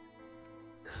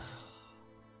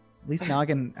 At least now I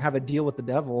can have a deal with the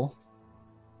devil.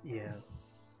 Yeah.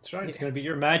 That's right. It's going to be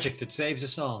your magic that saves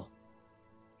us all.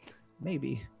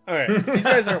 Maybe. All right, these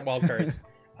guys aren't wild cards.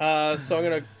 So I'm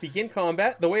gonna begin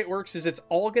combat. The way it works is it's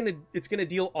gonna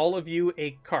deal all of you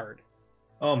a card.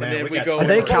 Oh man, then we got go Are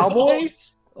they reverse.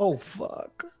 cowboys? Oh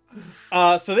fuck.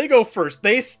 So they go first.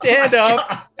 They stand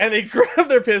up and they grab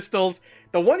their pistols.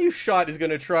 The one you shot is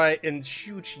going to try and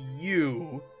shoot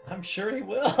you, I'm sure he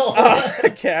will.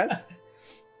 Cat.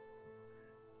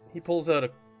 He pulls out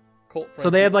a Colt. So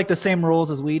they have like the same rules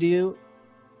as we do.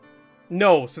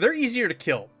 No, so they're easier to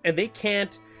kill, and they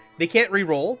can't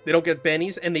re-roll. They don't get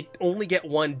bennies, and they only get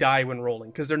one die when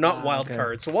rolling because they're not wild okay.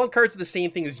 cards. So wild cards are the same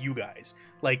thing as you guys.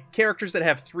 Like characters that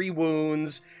have 3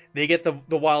 wounds, they get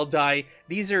the wild die.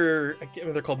 These are, I can't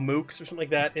remember, they're called mooks or something like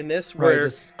that in this, Right, where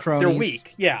just cronies. they're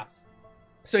weak. Yeah.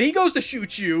 So he goes to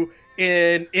shoot you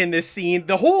in this scene.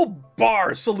 The whole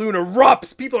bar saloon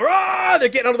erupts. People are they're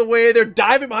getting out of the way. They're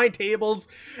diving behind tables,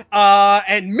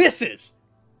 and misses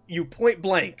you point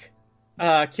blank,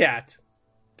 Cat.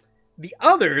 The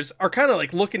others are kind of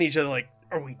like looking at each other like,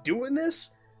 "Are we doing this?"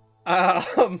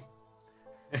 Cat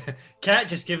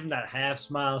just give him that half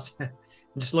smile, and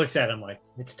just looks at him like,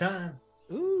 "It's time."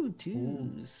 Ooh,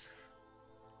 twos.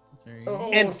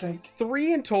 And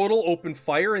 3 in total open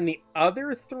fire, and the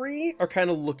other 3 are kind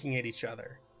of looking at each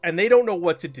other, and they don't know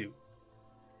what to do.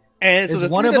 And so Is the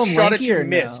one 3 of that them shot at lanky you or no?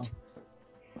 missed.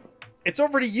 It's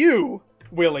over to you,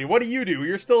 Willie. What do?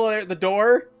 You're still at the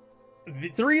door.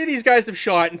 3 of these guys have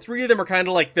shot, and 3 of them are kind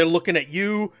of like, they're looking at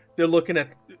you. They're looking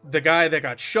at the guy that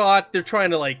got shot. They're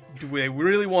trying to like, do they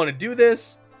really want to do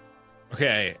this?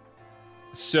 Okay,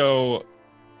 so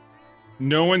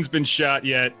no one's been shot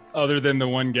yet, other than the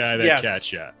one guy that Yes. Cat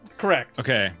shot. Correct.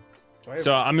 Okay, Do I-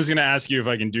 so I'm just gonna ask you if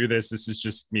I can do this. This is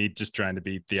just me, just trying to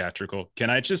be theatrical. Can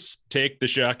I just take the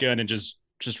shotgun and just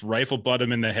rifle butt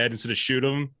him in the head instead of shoot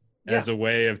him as a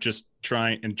way of just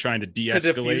trying to to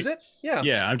de-escalate? defuse it? Yeah.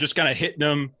 Yeah, I'm just kind of hitting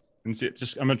him and see.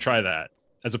 I'm gonna try that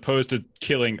as opposed to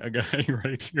killing a guy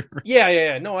right here.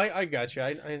 Yeah. No, I got you.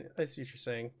 I see what you're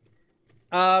saying.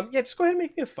 Yeah, just go ahead and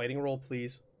make me a fighting roll,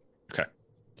 please. Okay.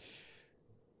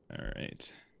 All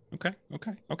right.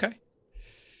 Okay.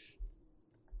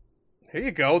 Here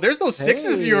you go. There's those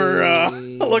 6s you're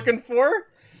Hey. looking for.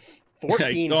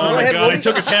 14. Oh So go my ahead, god! roll I me-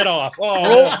 took his head off.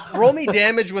 Oh. roll me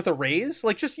damage with a raise.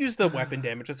 Like, just use the weapon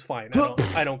damage. It's fine.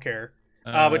 I don't care.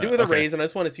 But do it with a okay. raise, and I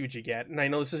just want to see what you get. And I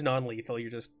know this is non-lethal.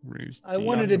 You're just... Raise I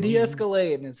wanted to damage.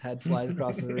 de-escalate, and his head flies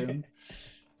across the room.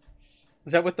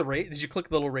 Is that with the raise? Did you click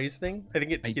the little raise thing? I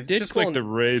think it I gives... did just click roll, the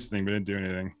raise thing, but it didn't do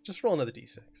anything. Just roll another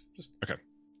d6. Okay.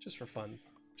 Just for fun.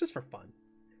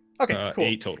 Okay, cool.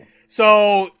 8 total.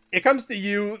 So it comes to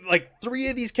you. Like 3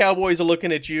 of these cowboys are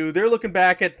looking at you. They're looking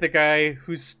back at the guy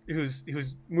who's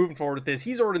moving forward with this.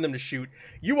 He's ordering them to shoot.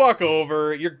 You walk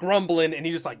over. You're grumbling, and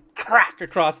you just like crack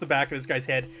across the back of this guy's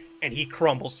head, and he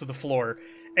crumbles to the floor.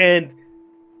 And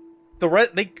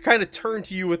they kind of turn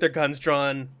to you with their guns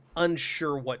drawn,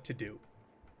 unsure what to do.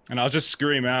 And I'll just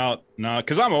scream out, no,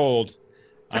 because I'm old.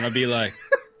 I'm gonna be like,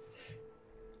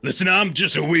 listen, I'm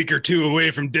just a week or 2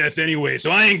 away from death anyway,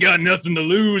 so I ain't got nothing to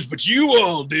lose, but you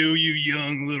all do, you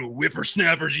young little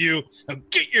whippersnappers, you. Now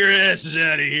get your asses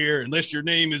out of here, unless your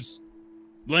name is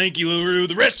Lanky LaRue.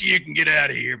 The rest of you can get out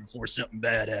of here before something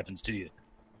bad happens to you.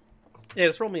 Yeah,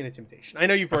 just roll me an intimidation. I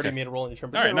know you've already Okay. made a roll in your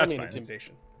turn, but All right, roll that's me an fine.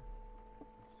 intimidation.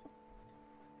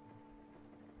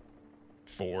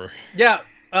 4. Yeah,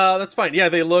 that's fine. Yeah,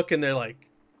 they look and they're like,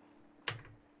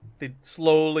 they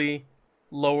slowly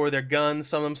lower their guns.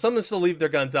 Some of them still leave their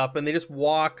guns up, and they just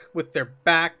walk with their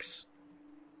backs.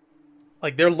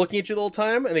 Like they're looking at you the whole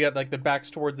time, and they got like their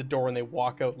backs towards the door, and they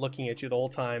walk out looking at you the whole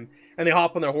time. And they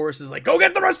hop on their horses, like, "Go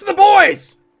get the rest of the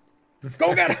boys!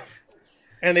 Go get them!"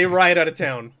 And they ride out of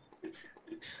town.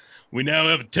 We now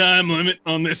have a time limit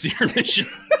on this here mission.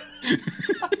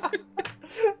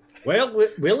 Well,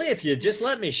 Willie, if you just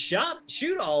let me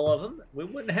shoot all of them, we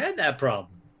wouldn't have had that problem.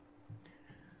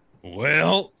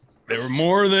 Well, there were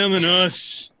more of them than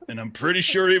us, and I'm pretty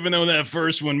sure even though that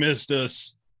first one missed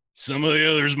us, some of the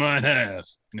others might have.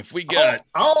 And if we got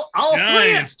all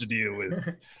giants to deal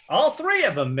with, all 3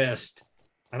 of them missed,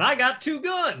 and I got 2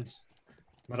 guns.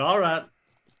 But all right,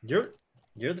 you're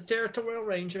the territorial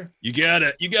ranger. you got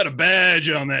a badge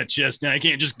on that chest now. You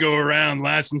can't just go around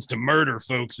licensed to murder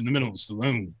folks in the middle of the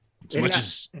saloon, as Isn't much that-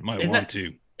 as I might isn't want that-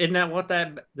 to. Isn't that what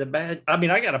the badge? I mean,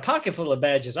 I got a pocket full of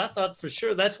badges. I thought for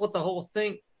sure that's what the whole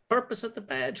purpose of the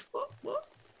badge. What?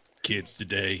 Kids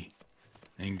today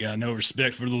ain't got no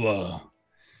respect for the law.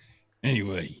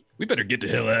 Anyway, we better get the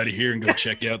hell out of here and go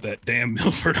check out that damn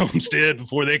Milford homestead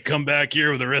before they come back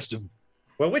here with the rest of them.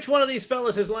 Well, which one of these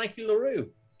fellas is Lanky LaRue?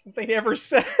 They never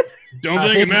said. Don't I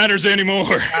think it think- matters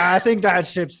anymore. I think that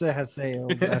ship has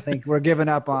sailed. I think we're giving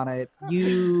up on it.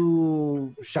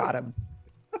 You shot him.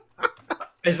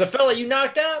 Is the fella you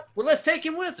knocked out? Well, let's take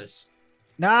him with us.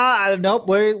 Nah, nope.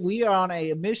 We are on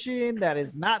a mission that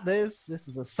is not this. This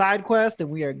is a side quest, and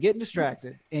we are getting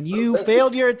distracted. And you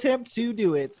failed your attempt to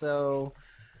do it. So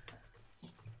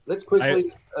Let's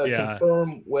quickly yeah.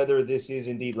 confirm whether this is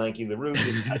indeed Lanky LaRue.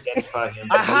 Just identify him.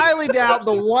 I highly doubt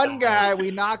the one guy we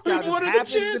knocked out What just are the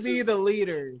happens to be chances? the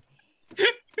leader.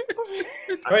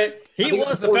 Right. I think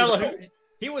it's important.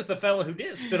 He was the fellow who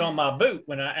did spit on my boot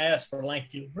when I asked for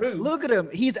Lanky LaRue. Look at him.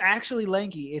 He's actually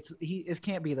lanky. It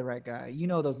can't be the right guy. You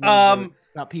know those names are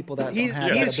about people that He's don't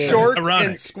have that ability. short Ironic.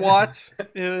 and squat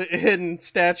in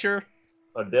stature.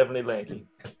 Definitely Lanky.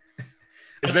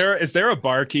 Is there a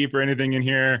barkeep or anything in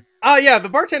here? Oh yeah, the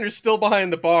bartender's still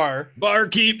behind the bar.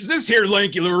 Barkeep, is this here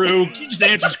Lanky LaRue? Can you just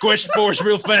answer this question for us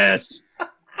real fast?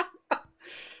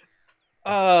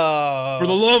 For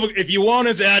the love of, if you want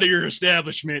us out of your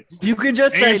establishment, You can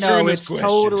just say Answering no. this It's question.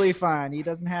 totally fine. He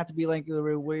doesn't have to be Lanky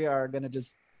LaRue. We are gonna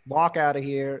just walk out of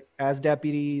here as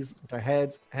deputies with our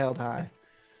heads held high.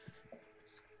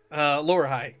 Lower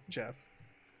high, Jeff.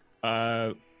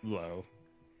 low.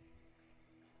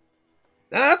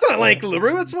 Nah, that's not Lanky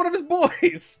LaRue. That's one of his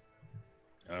boys.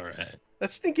 All right.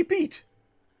 That's Stinky Pete.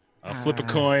 I'll flip a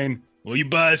coin. Will you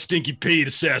buy Stinky Pete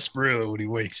a sarsaparilla when he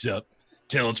wakes up?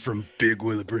 Tell it's from Big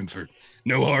Willie Brimford.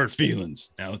 No hard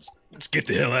feelings. Now let's get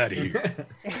the hell out of here.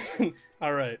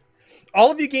 All right. All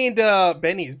of you gained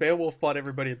Benny's. Beowulf fought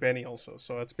everybody at Benny also,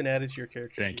 so it's been added to your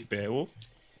character Thank you, sheets. Beowulf.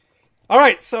 All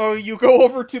right, so you go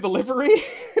over to the livery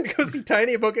and go see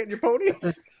Tiny about getting your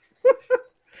ponies.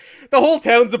 The whole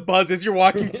town's abuzz as you're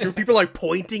walking through. People are like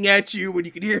pointing at you when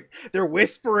you can hear they're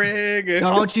whispering. And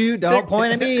Don't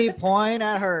point at me. Point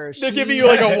at her. they're She giving you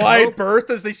like a has wide no- berth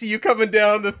as they see you coming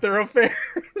down the thoroughfare.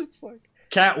 It's like,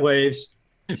 Cat waves.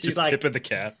 Just like- tipping the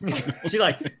cap. She's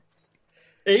like,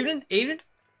 evening.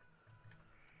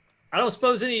 I don't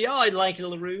suppose any of y'all ain't Lanky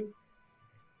LaRue.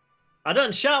 I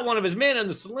done shot one of his men in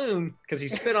the saloon because he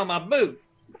spit on my boot.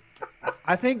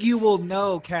 I think you will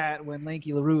know, Kat, when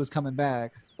Lanky LaRue is coming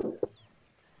back.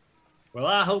 Well,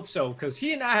 I hope so, because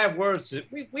he and I have words.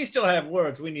 We still have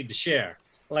words we need to share,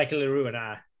 Lanky LaRue and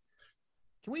I.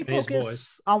 Can we And his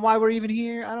focus on why we're even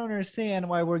here? I don't understand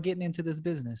why we're getting into this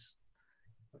business.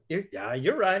 You're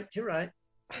right. You're right.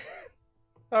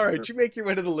 all right, you make your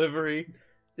way to the livery.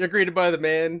 You're greeted by the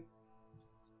man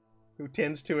who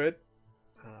tends to it.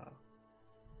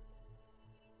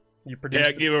 You produce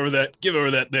Yeah, give over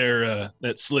that there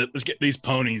that slip. Let's get these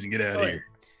ponies and get out of here.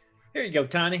 Here you go,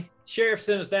 Tiny. Sheriff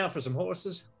sent us down for some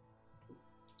horses.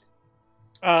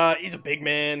 He's a big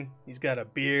man. He's got a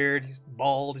beard. He's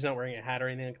bald. He's not wearing a hat or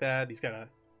anything like that. He's got a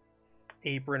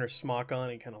apron or smock on.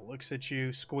 He kind of looks at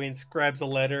you, squints, grabs a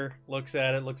letter, looks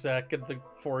at it, get the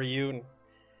for you, and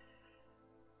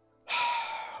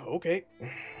okay,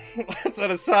 lets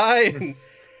out a sigh and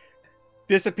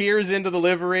disappears into the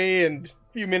livery. And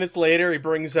a few minutes later, he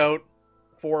brings out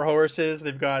 4 horses.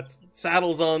 They've got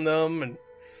saddles on them, and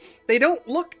they don't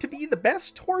look to be the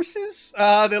best horses.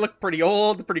 They look pretty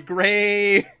old, pretty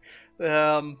gray.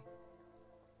 Rode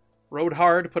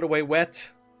hard, put away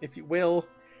wet, if you will.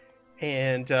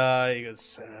 And he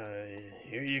goes,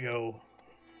 here you go.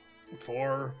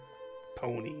 4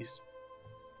 ponies.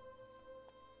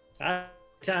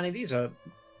 Tiny, these are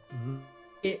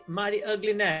mighty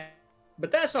ugly now.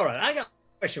 But that's all right. I got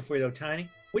a question for you, though, Tiny.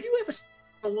 Would you ever steal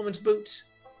a woman's boots?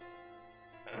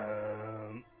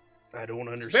 I don't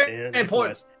very understand. the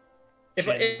important.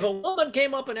 question. If a woman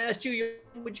came up and asked you,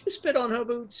 would you spit on her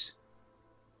boots?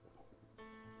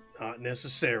 Not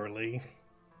necessarily.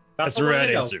 That's the right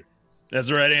answer. That's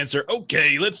the right answer.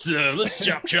 Okay, let's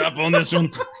chop on this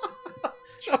one.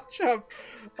 Chop.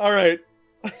 All right.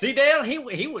 See, Dale, he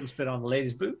wouldn't spit on the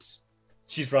lady's boots.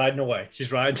 She's riding away.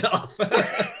 She's riding off.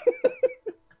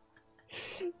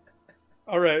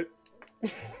 All right.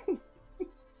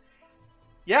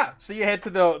 Yeah, so you head to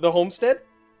the homestead.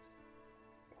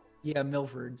 Yeah,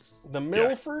 Milford's. The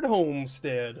Milford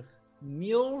homestead.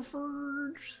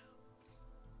 Milford.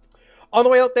 On the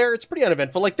way out there, it's pretty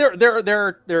uneventful. Like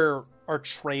there are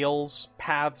trails,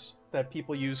 paths that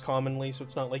people use commonly, so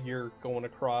it's not like you're going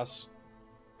across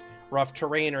rough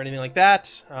terrain or anything like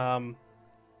that.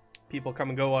 People come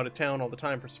and go out of town all the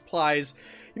time for supplies.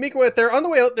 You make your way out there. On the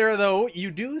way out there, though,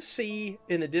 you do see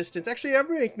in the distance. Actually,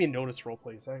 everybody make me a notice roll,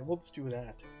 please. We'll just do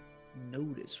that.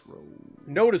 Notice roll.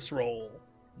 Notice roll.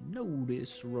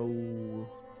 Notice roll.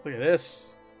 Look at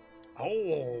this.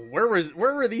 Oh, where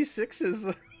were these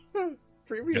 6s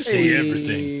previously? see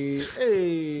everything.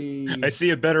 Hey. I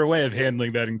see a better way of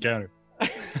handling that encounter.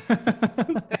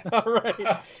 All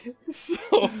right.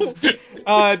 So,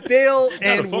 Dale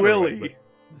and funner Willie,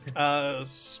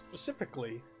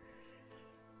 specifically,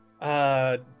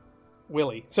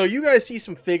 Willie. So you guys see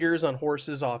some figures on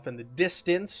horses off in the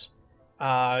distance.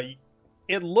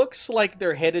 It looks like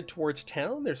they're headed towards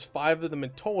town. There's 5 of them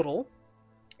in total.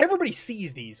 Everybody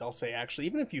sees these, I'll say, actually,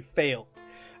 even if you fail.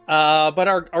 But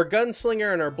our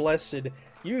gunslinger and our blessed,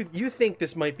 you think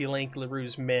this might be Lank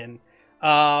LaRue's men.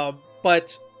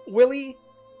 But Willie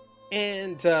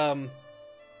and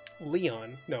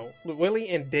Willie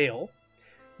and Dale,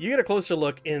 you get a closer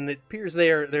look, and it appears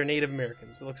they're Native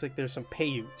Americans. It looks like there's some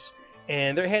Paiutes,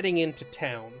 and they're heading into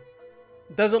town.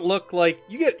 Doesn't look like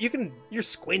you're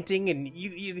squinting, and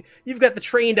you've got the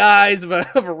trained eyes of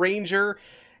a ranger.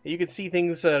 You can see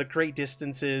things at great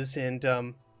distances, and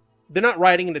they're not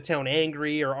riding into town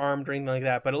angry or armed or anything like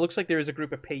that. But it looks like there is a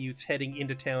group of Paiutes heading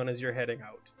into town as you're heading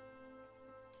out.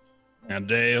 Now,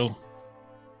 Dale,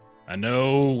 I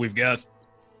know we've got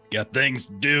things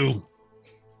to do,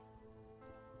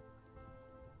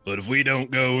 but if we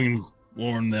don't go and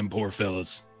warn them poor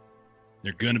fellas,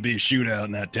 there's going to be a shootout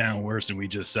in that town worse than we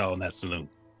just saw in that saloon.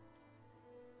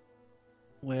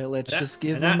 Well, let's just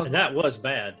give and them that was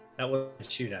bad. That was a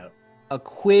shootout. a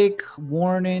quick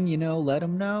warning, let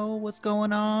them know what's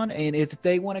going on. And if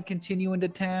they want to continue into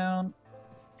town,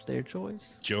 it's their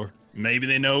choice. Sure. Maybe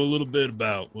they know a little bit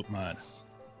about what might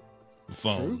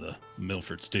follow the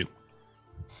Milfords, too.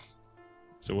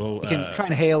 So we'll... You can try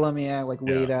and hail them,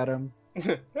 wave at them.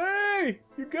 Hey,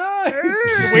 you guys!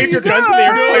 You wave your guns in the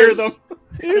air and fire them.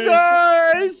 You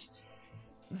guys!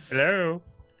 Hello.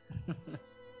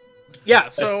 Yeah,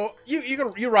 so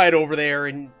you ride over there,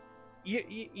 and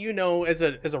you know, as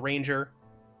a ranger,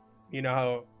 you know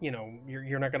how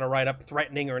you're not gonna ride up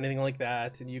threatening or anything like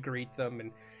that, and you greet them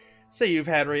and say you've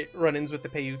had run-ins with the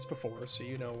Paiutes before, so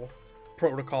you know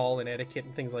protocol and etiquette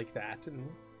and things like that. And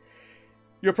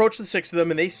you approach the 6 of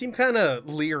them, and they seem kind of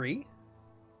leery,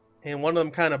 and one of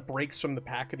them kind of breaks from the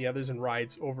pack of the others and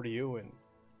rides over to you and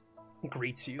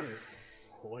greets you.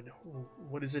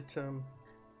 What is it?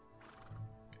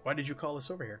 Why did you call us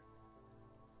over here?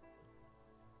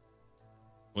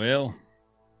 Well,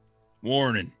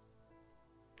 warning.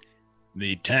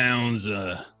 The town's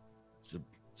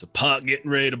it's a pot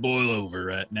getting ready to boil over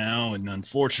right now, and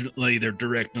unfortunately they're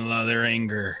directing a lot of their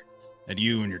anger at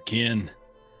you and your kin.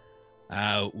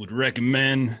 I would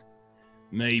recommend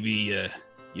maybe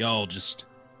y'all just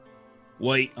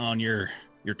wait on your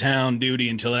town duty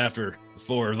until after the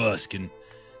 4 of us can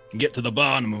get to the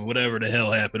bottom of whatever the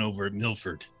hell happened over at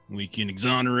Milford. We can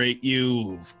exonerate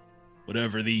you of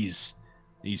whatever these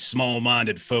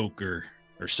small-minded folk are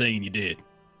saying you did.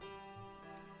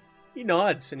 He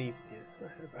nods, and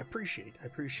I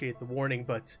appreciate the warning,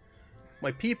 but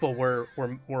my people were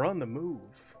on the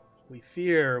move. We've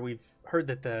heard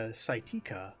that the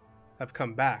Saitika have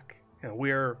come back, and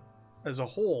we're, as a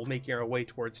whole, making our way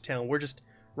towards town. We're just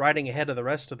riding ahead of the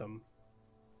rest of them.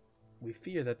 We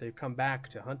fear that they've come back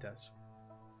to hunt us.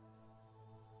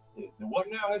 What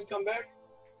now has come back?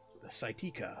 The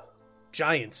Saitika,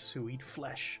 giants who eat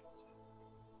flesh.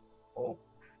 Oh.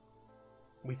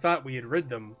 We thought we had rid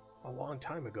them a long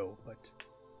time ago, but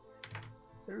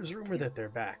there's rumor that they're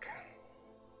back.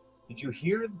 Did you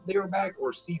hear they were back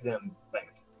or see them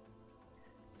back?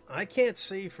 I can't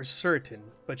say for certain,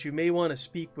 but you may want to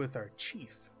speak with our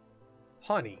chief,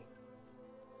 Hani.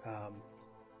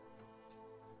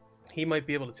 He might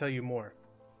be able to tell you more.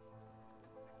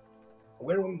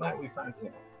 Where might we find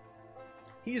him?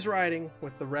 He's riding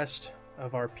with the rest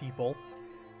of our people,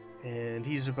 and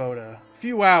he's about a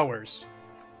few hours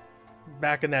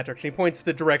back in that direction. He points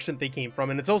the direction they came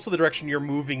from, and it's also the direction you're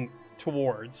moving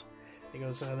towards. He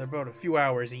goes, they're about a few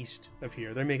hours east of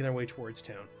here. They're making their way towards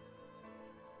town.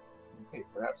 Okay,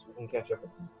 perhaps we can catch up with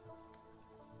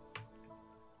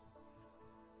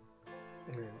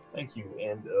them. Thank you,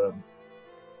 and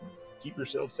keep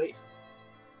yourself safe.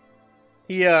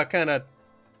 He kind of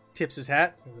tips his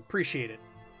hat. Appreciate it.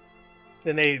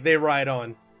 And they ride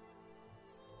on.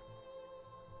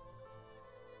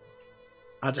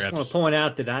 I just want to point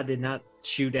out that I did not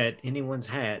shoot at anyone's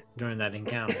hat during that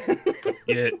encounter.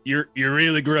 Yeah, you're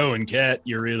really growing, Cat.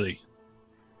 You're really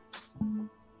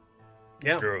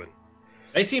growing.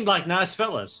 They seemed like nice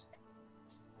fellas.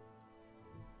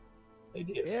 They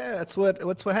did. Yeah, that's what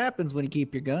happens when you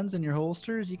keep your guns in your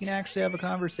holsters. You can actually have a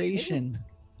conversation.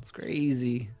 It's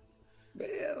crazy.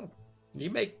 Well, you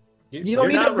don't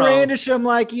need to brandish them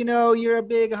like you're a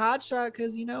big hotshot,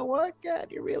 because you know what, God,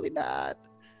 you're really not.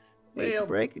 Well,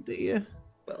 break it to you.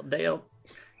 Well, Dale,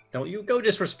 don't you go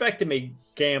disrespecting me,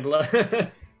 gambler.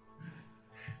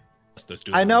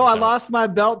 I know I lost my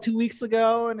belt 2 weeks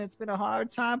ago, and it's been a hard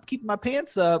time keeping my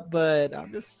pants up, but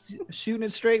I'm just shooting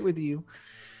it straight with you.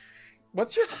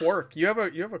 What's your quirk? You have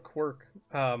a quirk.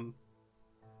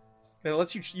 And it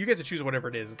lets you get to choose whatever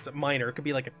it is. It's a minor. It could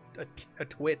be like a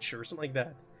twitch or something like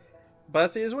that.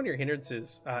 But that is one of your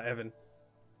hindrances, Evan.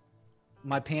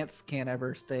 My pants can't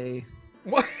ever stay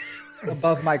What?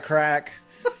 above my crack.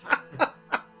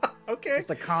 Okay. It's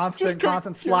a constant go-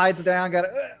 slides down. Got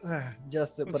to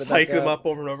just to put Just it back hike them up. up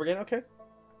over and over again. Okay.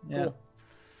 Yeah. Cool.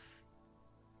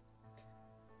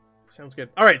 Sounds good.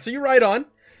 All right, so you ride on.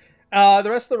 The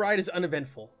rest of the ride is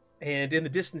uneventful, and in the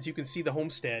distance you can see the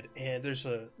homestead. And there's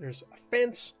a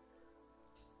fence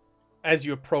as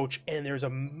you approach, and there's a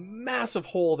massive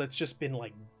hole that's just been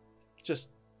just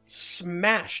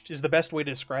smashed. Is the best way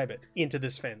to describe it into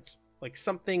this fence. Like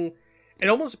something. It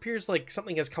almost appears like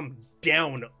something has come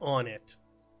down on it,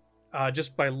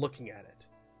 just by looking at it.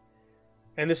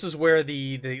 And this is where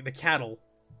the cattle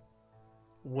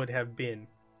would have been.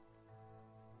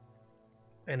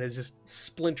 And it's just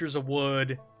splinters of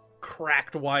wood,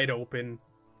 cracked wide open.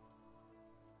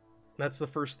 That's the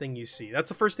first thing you see. That's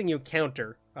the first thing you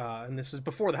encounter. And this is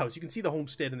before the house. You can see the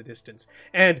homestead in the distance.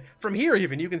 And from here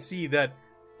even, you can see that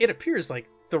it appears like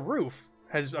the roof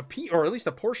has, or at least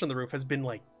a portion of the roof has been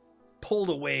like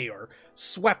pulled away or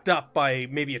swept up by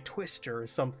maybe a twister or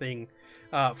something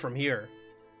from here.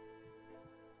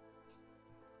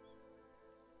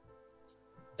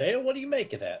 Dale, what do you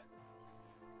make of that?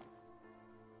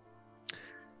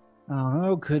 I don't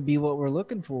know. Could be what we're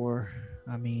looking for.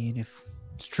 I mean, if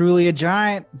it's truly a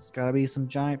giant, it's got to be some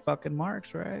giant fucking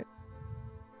marks, right?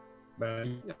 But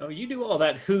you do all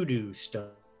that hoodoo stuff.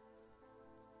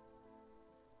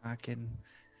 I can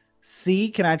see.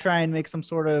 Can I try and make some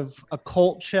sort of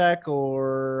occult check,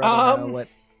 or I don't know what?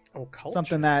 Occult?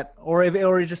 Something that, or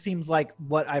it just seems like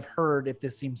what I've heard. If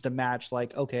this seems to match,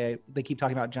 like, okay, they keep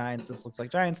talking about giants. This looks like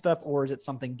giant stuff, or is it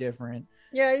something different?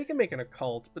 Yeah, you can make an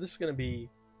occult, but this is going to be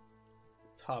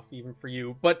tough even for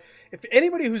you. But if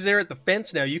anybody who's there at the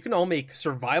fence now, you can all make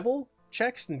survival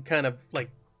checks and kind of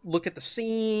like look at the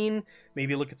scene,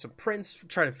 maybe look at some prints,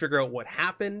 try to figure out what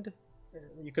happened.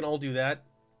 You can all do that.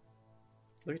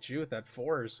 Look at you with that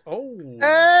 4s. Oh.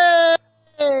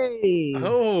 Hey!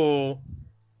 Oh.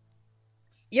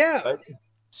 Yeah.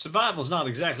 Survival's not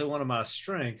exactly one of my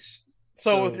strengths.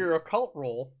 So with your occult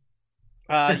roll,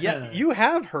 yeah, you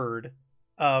have heard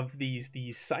of these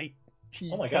Saitika.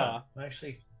 Oh my god!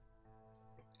 Actually,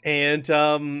 and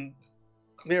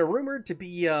they're rumored to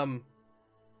be a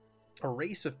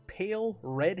race of pale,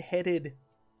 red-headed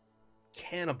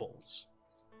cannibals,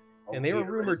 and they were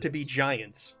rumored to be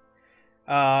giants.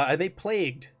 And they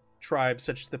plagued tribes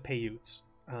such as the Paiutes.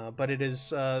 But it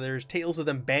is there's tales of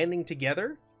them banding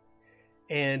together,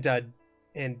 and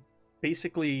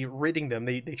basically ridding them.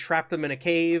 They trapped them in a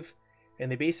cave, and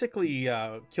they basically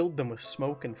killed them with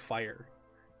smoke and fire.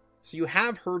 So you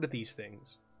have heard of these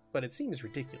things, but it seems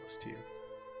ridiculous to you.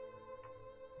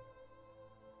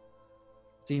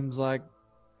 Seems like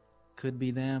could be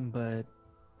them, but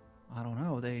I don't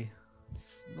know. The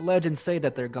legends say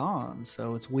that they're gone,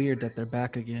 so it's weird that they're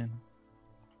back again.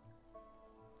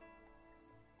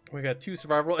 We got 2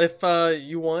 survival. If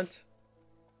you want,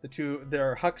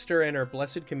 their Huckster and our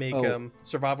Blessed can make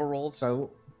survival rolls.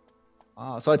 So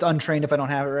it's untrained if I don't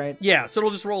have it right. Yeah, so it'll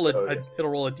just roll yeah.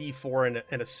 it'll roll a D4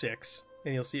 and a 6,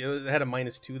 and you'll see it had a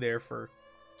 -2 there for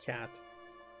Cat.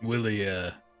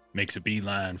 Willie makes a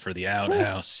beeline for the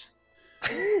outhouse.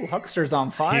 Ooh, Huckster's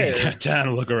on He fire. ain't got time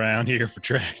to look around here for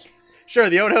tracks. Sure,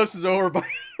 the outhouse is over by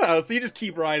so you just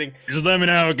keep riding. Just let me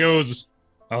know how it goes.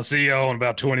 I'll see y'all in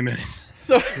about 20 minutes.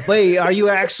 So Wait, are you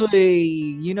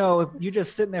actually, if you're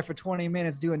just sitting there for 20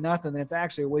 minutes doing nothing, then it's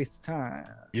actually a waste of time.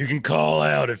 You can call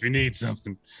out if you need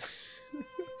something.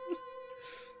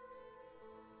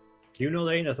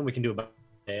 there ain't nothing we can do about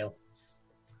it, Dale.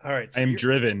 all right, so I am you're-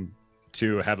 driven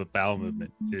to have a bowel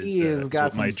movement. He has that's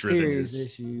got what my some driven serious is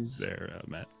issues. there,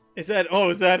 Matt. Is that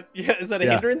a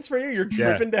Yeah. hindrance for you? You're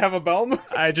driven to have a bowel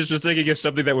movement? I just was thinking of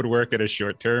something that would work at a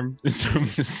short term. So I'm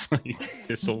just like,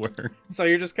 this will work. So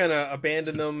you're just kind of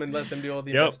abandon them and let them do all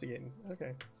the Yep. investigating.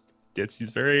 Okay, He's a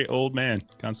very old man,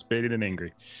 constipated and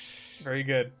angry. very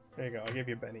good. There you go. I'll give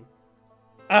you a Benny.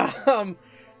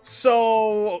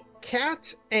 So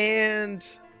Kat and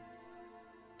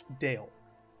Dale,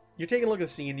 you're taking a look at the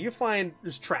scene. You find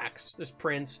there's tracks, there's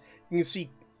prints. You can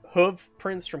see hoof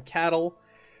prints from cattle,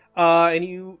 and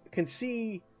you can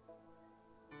see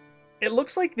it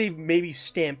looks like they've maybe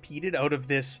stampeded out of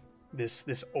this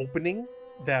opening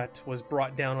that was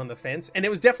brought down on the fence, and it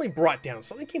was definitely brought down.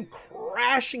 Something came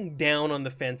crashing down on the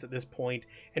fence at this point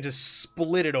and just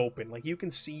split it open. Like you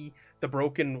can see the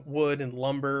broken wood and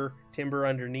timber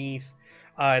underneath,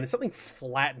 and something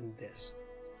flattened this.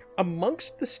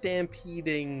 Amongst the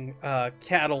stampeding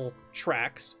cattle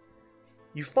tracks,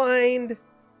 you find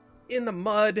in the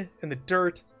mud and the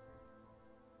dirt,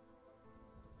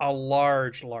 a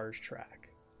large track.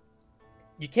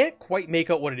 You can't quite make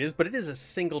out what it is, but it is a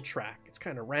single track. It's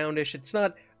kind of roundish. It's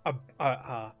not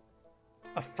a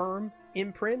firm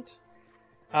imprint,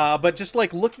 but just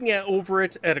like looking at over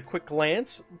it at a quick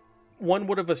glance, one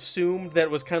would have assumed that it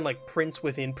was kind of like prints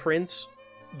within prints,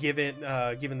 given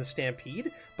the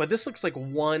stampede. But this looks like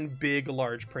one big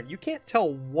large print. You can't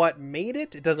tell what made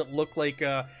it. It doesn't look like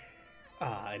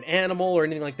an animal or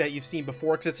anything like that you've seen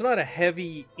before, because it's not a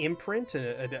heavy imprint,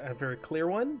 a very clear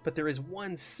one, but there is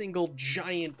one single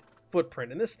giant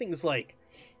footprint, and this thing's like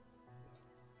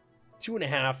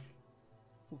 2.5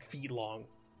 feet long.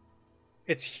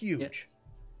 It's huge.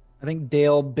 Yeah. I think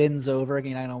Dale bends over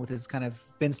again. I know with his kind of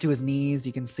bends to his knees.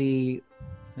 You can see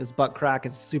his butt crack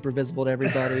is super visible to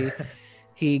everybody.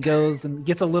 He goes and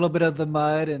gets a little bit of the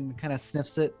mud and kind of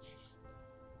sniffs it.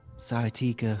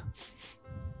 Saitika.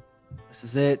 This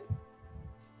is it.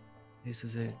 This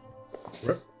is it.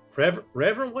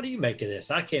 Reverend, what do you make of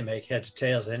this? I can't make heads or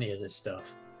tails of any of this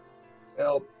stuff.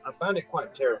 Well, I find it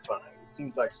quite terrifying. It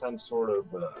seems like some sort of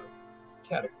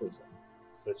cataclysm,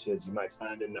 such as you might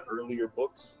find in the earlier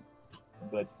books,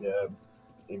 but it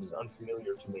is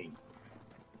unfamiliar to me.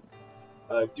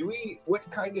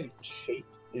 What kind of shape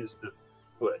is the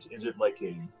foot? Is it like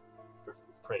a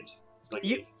print? It's like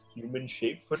a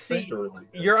human-shaped footprint, See, or like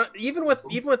you're even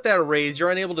with that raise, you're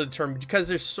unable to determine, because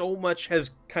there's so much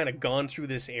has kind of gone through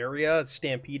this area, it's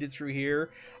stampeded through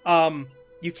here.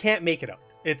 You can't make it out.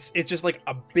 It's just like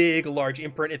a big, large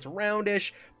imprint. It's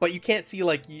roundish, but you can't see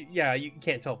you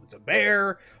can't tell if it's a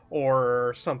bear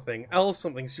or something else,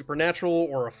 something supernatural,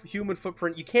 or a human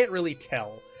footprint. You can't really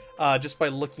tell just by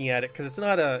looking at it, because it's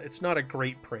not a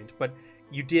great print. But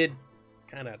you did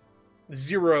kind of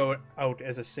zero it out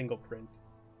as a single print.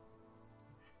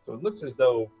 So it looks as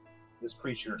though this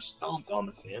creature stomped on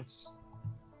the fence,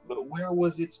 but where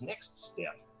was its next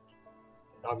step?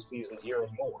 It obviously isn't here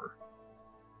anymore.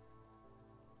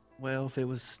 Well, if it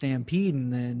was stampeding,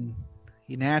 then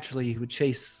he naturally would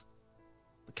chase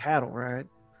the cattle, right?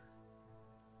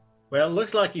 Well, it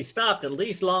looks like he stopped at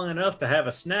least long enough to have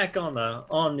a snack on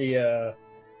the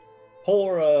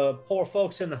poor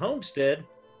folks in the homestead.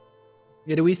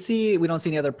 Yeah, we don't see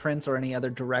any other prints or any other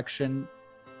direction.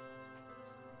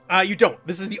 You don't.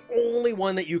 This is the only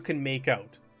one that you can make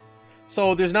out.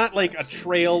 So there's not like a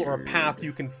trail or a path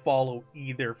you can follow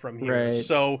either from here. Right.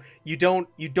 So you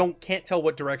can't tell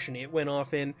what direction it went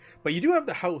off in, but you do have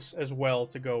the house as well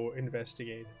to go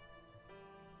investigate.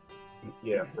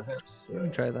 Yeah, perhaps Let me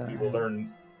try that. you will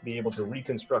be able to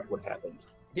reconstruct what happened.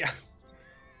 Yeah.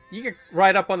 You can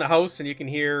ride up on the house and you can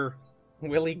hear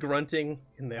Willie grunting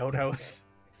in the outhouse.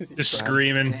 Just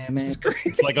screaming. Damn it.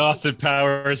 It's like Austin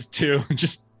Powers too.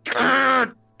 Just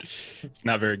it's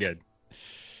not very good.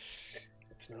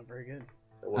 It's not very good.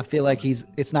 I feel like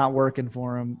it's not working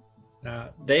for him.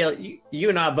 Dale, you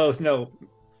and I both know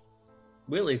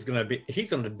Willie's he's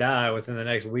gonna die within the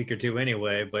next week or two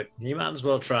anyway, but he might as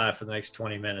well try for the next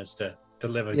 20 minutes to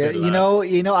live a good life.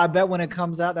 You know, I bet when it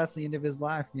comes out, that's the end of his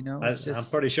life. You know, it's I'm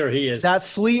just pretty sure he is. that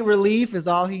sweet relief is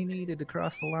all he needed to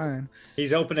cross the line.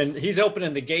 He's opening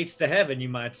the gates to heaven, you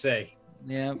might say.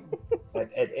 Yeah.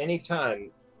 At any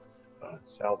time,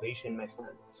 salvation may find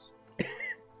us.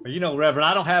 Well, you know, Reverend,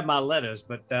 I don't have my letters,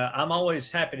 but I'm always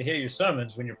happy to hear your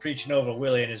sermons when you're preaching over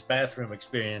Willie and his bathroom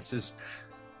experiences.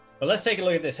 But let's take a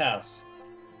look at this house.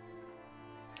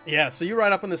 Yeah, so you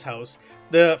ride up on this house.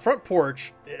 The front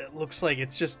porch, it looks like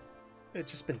it's just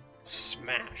been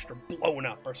smashed or blown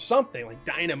up or something. Like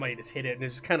dynamite has hit it and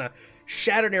it's kind of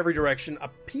shattered in every direction. A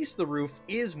piece of the roof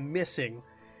is missing.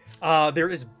 There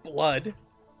is blood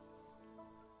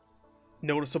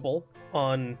noticeable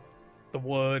on the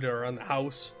wood or on the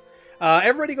house.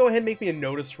 Everybody go ahead and make me a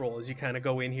notice roll as you kind of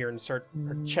go in here and start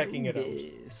checking it out.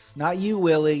 Yes. Not you,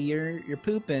 Willie. You're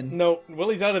pooping. No,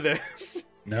 Willie's out of this.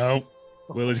 No.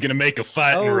 Willie's gonna make a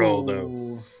fighting roll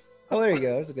though. Oh, there you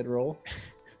go. That's a good roll.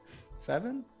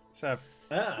 7? So,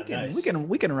 Nice.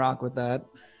 We can rock with that.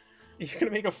 you're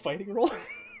gonna make a fighting roll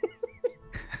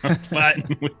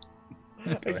Fighting with...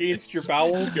 against your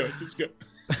bowels? Just go.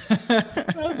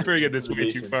 I'm pretty good. This will get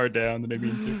too far down than I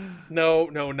mean to.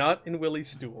 No, not in Willie's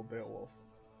stool, Beowulf.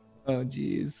 Oh,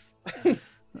 jeez.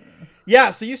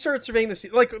 Yeah, so you start surveying the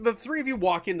scene. Like, the three of you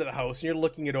walk into the house, and you're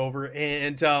looking it over,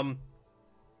 and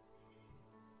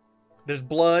there's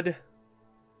blood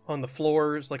on the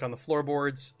floors, like on the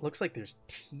floorboards. Looks like there's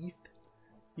teeth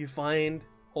you find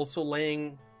also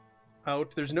laying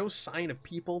out. There's no sign of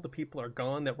people. The people are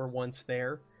gone that were once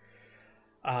there.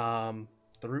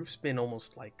 The roof's been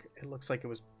almost like, it looks like it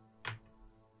was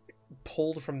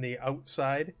pulled from the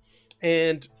outside.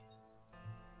 And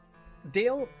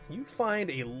Dale, you find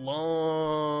a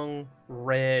long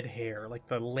red hair, like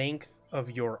the length of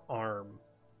your arm.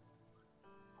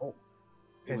 Oh.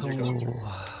 As you're going through.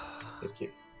 Just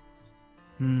kidding.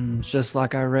 It's just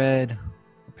like I read.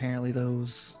 Apparently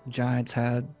those giants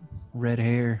had red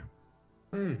hair.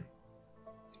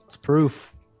 It's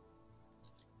proof.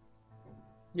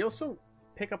 You also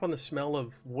pick up on the smell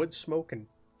of wood smoke and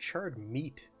charred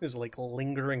meat is like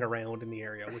lingering around in the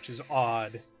area, which is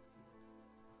odd.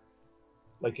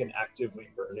 Like an actively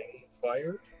burning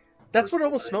fire? That's what it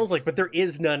almost smells like, but there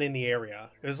is none in the area.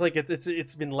 It was like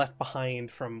it's been left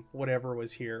behind from whatever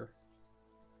was here.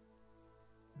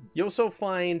 You also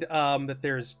find that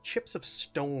there's chips of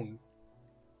stone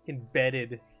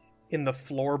embedded in the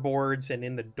floorboards and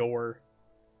in the door.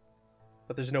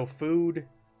 But there's no food,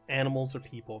 animals, or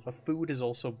people. The food is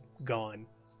also gone.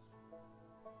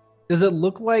 Does it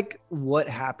look like what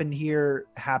happened here?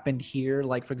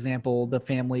 Like, for example, the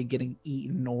family getting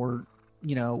eaten or,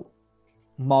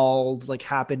 mauled, like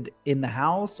happened in the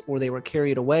house, or they were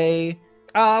carried away?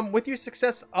 With your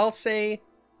success, I'll say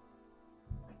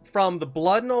from the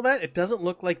blood and all that, it doesn't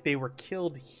look like they were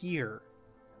killed here,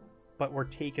 but were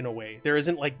taken away. There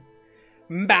isn't like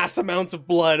mass amounts of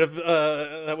blood of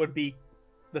that would be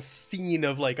the scene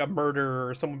of like a murder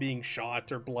or someone being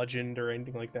shot or bludgeoned or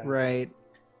anything like that. Right.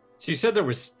 So you said there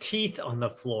was teeth on the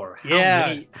floor.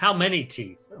 Yeah. How many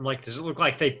teeth? I'm like, does it look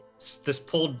like they just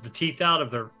pulled the teeth out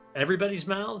of everybody's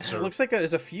mouths? Or? It looks like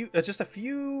there's just a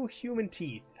few human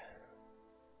teeth,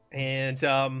 and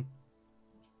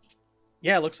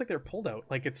yeah, it looks like they're pulled out.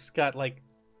 Like it's got like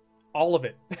all of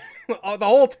it, the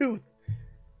whole tooth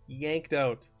yanked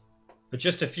out. But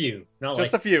just a few, not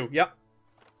just like... a few. Yep.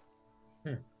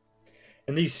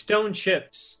 And these stone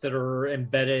chips that are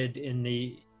embedded in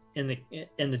the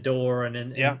door and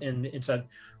in the inside,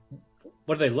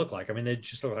 what do they look like? I mean, they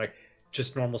just look like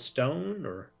just normal stone,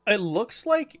 or it looks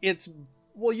like it's.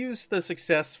 We'll use the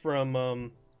success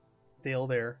from Dale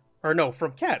there, or no,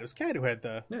 from Cat. It was Cat who had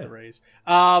the raise.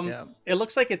 It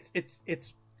looks like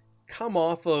it's come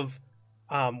off of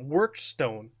worked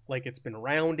stone, like it's been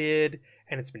rounded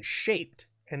and it's been shaped,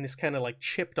 and this kind of like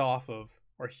chipped off of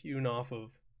or hewn off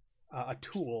of a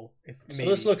tool. So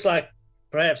this looks like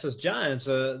perhaps those giants,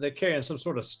 they're carrying some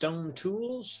sort of stone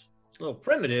tools. It's a little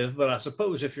primitive, but I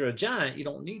suppose if you're a giant, you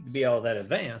don't need to be all that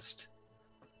advanced.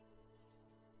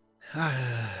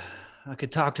 I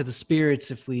could talk to the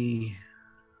spirits if we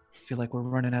feel like we're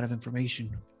running out of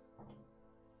information.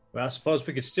 Well, I suppose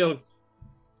we could still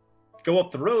go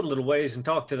up the road a little ways and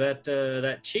talk to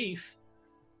that chief.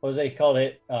 What do they call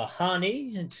it?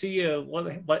 Hani, and see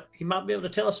what he might be able to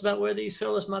tell us about where these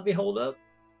fellas might be holed up.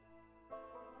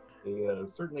 They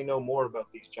certainly know more about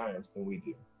these giants than we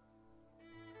do.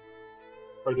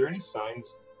 Are there any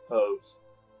signs of,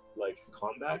 like,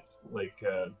 combat? Like,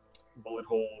 bullet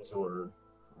holes or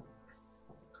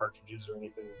cartridges or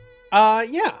anything?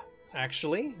 Yeah,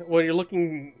 actually. When you're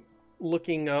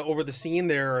looking over the scene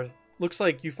there, looks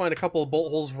like you find a couple of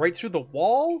bolt holes right through the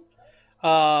wall,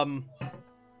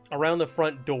 around the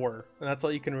front door. And that's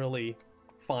all you can really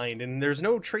find. And there's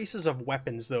no traces of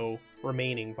weapons, though,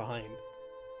 remaining behind.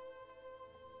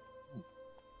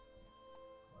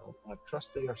 Well, I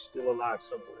trust they are still alive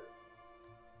somewhere.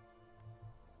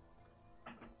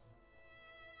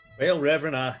 Well,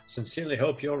 Reverend, I sincerely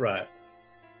hope you're right.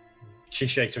 She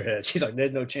shakes her head. She's like,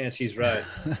 there's no chance he's right.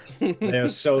 They're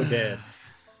so dead.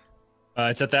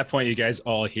 It's at that point you guys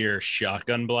all hear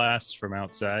shotgun blasts from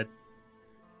outside.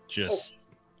 Just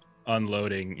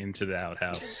unloading into the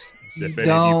outhouse. So if any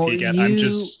of you peek out,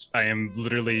 I am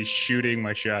literally shooting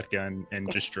my shotgun and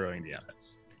destroying the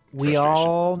outhouse. We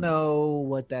all know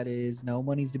what that is. No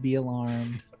one needs to be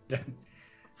alarmed.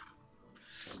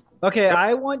 Okay,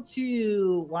 I want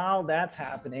to, while that's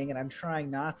happening, and I'm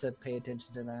trying not to pay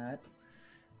attention to that,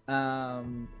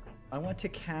 I want to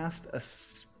cast a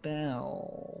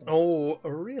spell. Oh,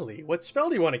 really? What spell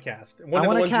do you want to cast? One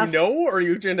of the ones you know, or are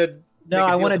you going to... No,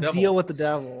 I want to deal with the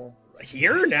devil.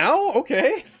 Here now?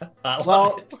 Okay.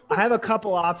 Well, I have a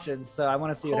couple options, so I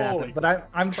want to see what happens. But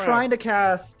I'm trying to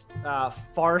cast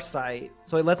Farsight,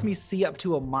 so it lets me see up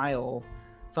to a mile.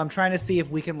 So I'm trying to see if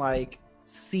we can like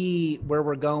see where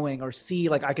we're going, or see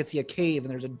like I could see a cave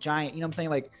and there's a giant. You know what I'm saying?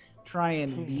 Like try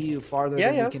and view farther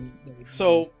than we can.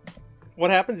 So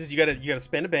what happens is you gotta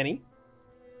spend a Benny.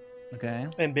 Okay.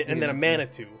 And then a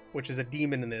Manitou, which is a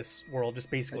demon in this world,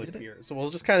 just basically appears. So we'll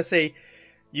just kind of say,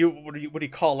 what do you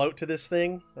call out to this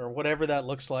thing, or whatever that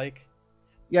looks like?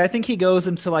 Yeah, I think he goes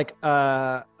into like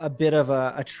a bit of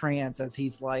a trance as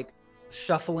he's like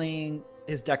shuffling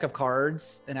his deck of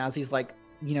cards, and as he's like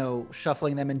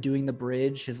shuffling them and doing the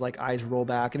bridge, his like eyes roll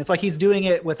back, and it's like he's doing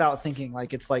it without thinking.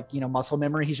 Like it's like muscle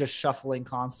memory. He's just shuffling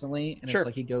constantly, and Sure. it's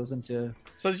like he goes into.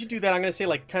 So as you do that, I'm gonna say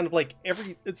like kind of like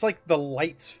it's like the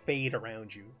lights fade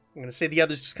around you. I'm gonna say the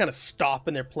others just kind of stop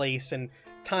in their place, and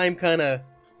time kind of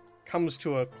comes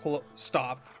to a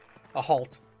stop, a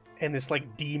halt, and this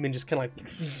like demon just kind of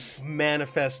like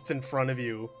manifests in front of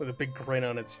you with a big grin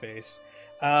on its face.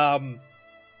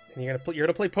 And you're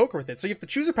gonna play poker with it. So you have to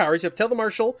choose a power. So you have to tell the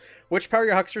marshal which power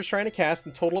your huckster is trying to cast,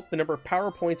 and total up the number of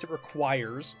power points it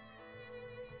requires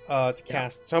to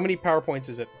cast. So how many power points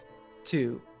is it?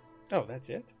 2. Oh, that's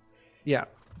it. Yeah.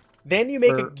 Then you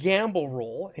make a gamble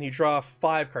roll, and you draw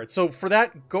 5 cards. So for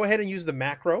that, go ahead and use the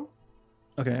macro.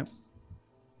 Okay.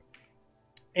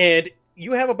 And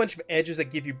you have a bunch of edges that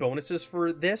give you bonuses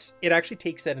for this. It actually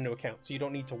takes that into account, so you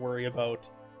don't need to worry about.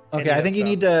 Okay, I think you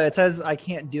need to. It says I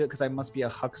can't do it because I must be a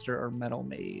huckster or metal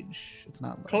mage. It's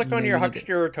not. Click on your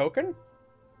huckster token.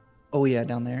 Oh yeah,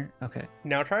 down there. Okay.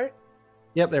 Now try it.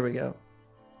 Yep, there we go.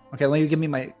 Okay, let me give me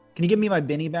my. Can you give me my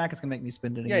Benny back? It's gonna make me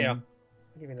spend it again. Yeah.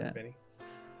 I'll give you another Benny.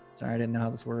 Sorry, I didn't know how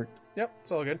this worked. Yep,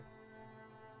 it's all good.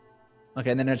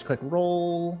 Okay, and then I just click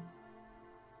roll.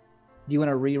 Do you want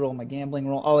to re-roll my gambling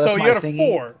roll? Oh, that's so my you got a thingy.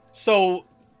 4. So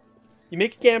you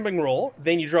make a gambling roll,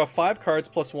 then you draw 5 cards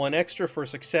plus 1 extra for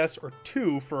success or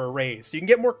 2 for a raise. So you can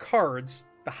get more cards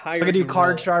the higher. I could do you card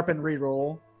roll. sharp and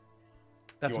re-roll.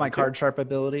 That's my want to? card sharp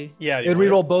ability. Yeah, It would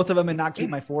re-roll both of them and not keep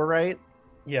my 4 right.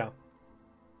 Yeah.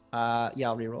 Yeah,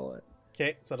 I'll re-roll it.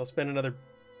 Okay, so that'll spend another.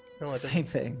 No, that doesn't- Same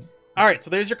thing. All right, so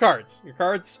there's your cards. Your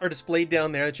cards are displayed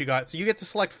down there that you got. So you get to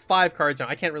select 5 cards now.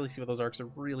 I can't really see what those are because they're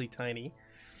really tiny.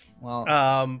 Well,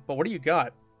 But what do you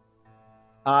got?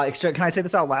 can I say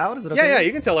this out loud? Is it okay? Yeah,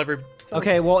 you can tell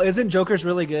Okay, well, isn't Jokers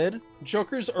really good?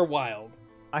 Jokers are wild.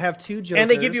 I have 2 Jokers.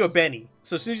 And they give you a Benny.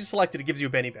 So as soon as you select it, it gives you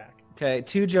a Benny back. Okay,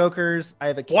 2 Jokers. I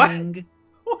have a What? king.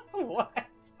 What?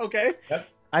 Okay.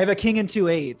 I have a king and 2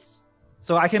 8s.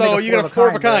 So I can So make a you 4 got a 4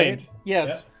 of a kind. right?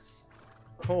 Yes.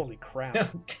 Holy crap.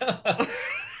 God.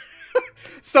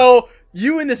 So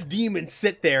you and this demon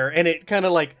sit there, and it kind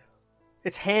of like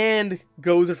its hand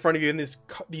goes in front of you, and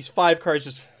these 5 cards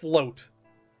just float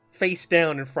face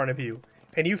down in front of you,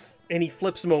 and he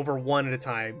flips them over one at a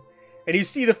time, and you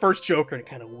see the first Joker, and it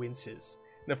kind of winces,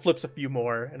 and it flips a few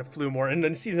more, and a few more, and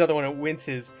then it sees another one, and it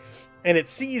winces, and it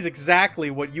sees exactly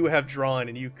what you have drawn,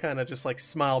 and you kind of just like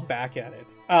smile back at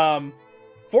it.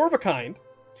 4 of a kind,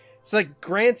 so that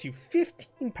grants you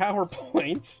 15 power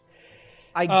points.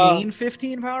 I gain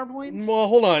 15 power points? Well,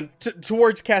 hold on.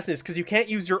 Towards casting this, because you can't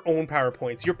use your own power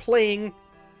points. You're playing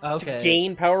to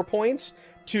gain power points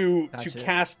to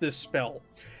cast this spell.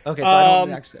 Okay, so I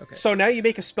don't actually. Okay. So now you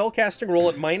make a spell casting roll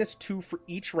at -2 for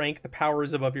each rank the power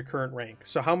is above your current rank.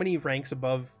 So how many ranks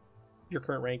above your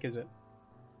current rank is it?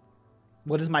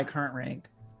 What is my current rank?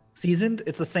 Seasoned?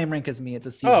 It's the same rank as me. It's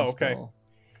a seasoned okay. spell.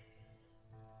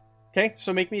 Okay,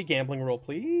 so make me a gambling roll,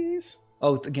 please.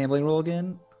 Oh, the gambling roll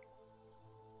again?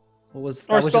 What was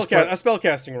Or that? a spell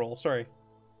casting roll, sorry.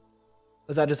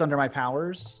 Was that just under my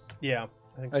powers? Yeah,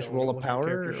 I think I so. should roll a Look at your power?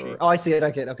 character sheet. Oh, I see it.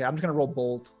 Okay, I'm just gonna roll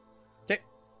bolt.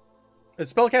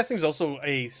 Spellcasting is also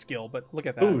a skill, but look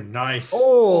at that. Ooh, nice. Oh,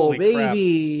 Holy crap.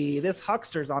 baby, this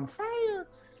huckster's on fire.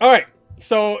 All right.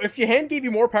 So if your hand gave you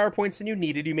more power points than you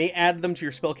needed, you may add them to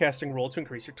your spellcasting roll to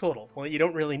increase your total. Well, you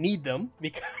don't really need them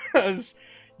because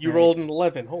you Right. rolled an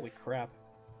 11. Holy crap.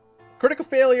 Critical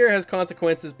failure has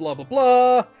consequences, blah, blah,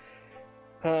 blah.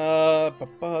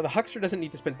 The huckster doesn't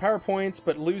need to spend power points,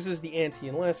 but loses the ante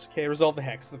unless... Okay, resolve the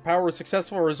hex. The power was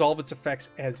successful, resolve its effects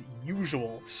as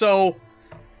usual. So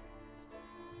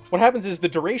what happens is the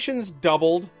duration's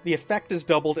doubled, the effect is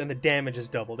doubled, and the damage is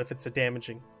doubled if it's a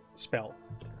damaging spell.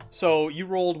 So you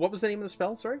rolled... What was the name of the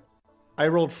spell? Sorry? I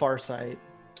rolled Farsight.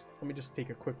 Let me just take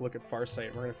a quick look at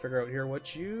Farsight. We're going to figure out here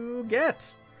what you get.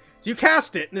 So you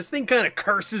cast it, and this thing kind of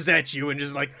curses at you and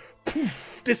just like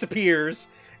poof, disappears.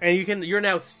 And you're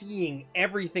now seeing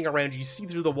everything around you. You see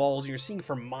through the walls, and you're seeing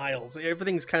for miles.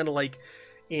 Everything's kind of like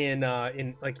in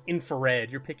like infrared.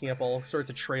 You're picking up all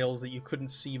sorts of trails that you couldn't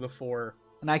see before.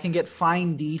 And I can get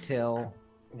fine detail.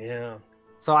 Yeah.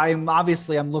 So I'm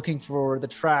looking for the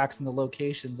tracks and the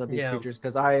locations of these Yeah. creatures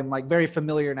because I am like very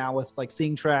familiar now with like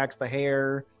seeing tracks, the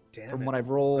hair Damn from it. what I've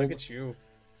rolled. Look at you.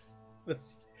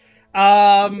 This,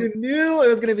 You knew it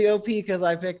was gonna be OP because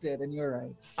I picked it, and you're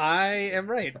right. I am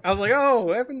right. I was like,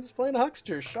 oh, Evan's playing a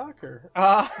huckster. Shocker.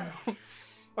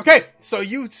 Okay, so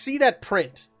you see that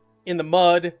print in the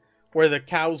mud where the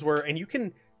cows were, and you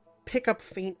can pick up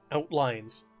faint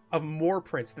outlines of more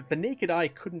prints that the naked eye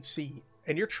couldn't see.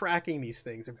 And you're tracking these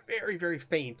things. They're very, very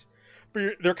faint,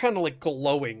 but they're kind of like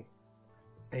glowing.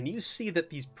 And you see that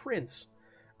these prints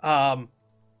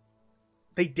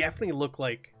They definitely look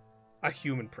like a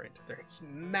human print. They're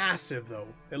massive, though.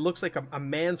 It looks like a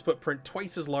man's footprint,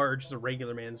 twice as large as a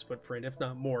regular man's footprint, if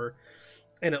not more.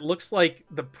 And it looks like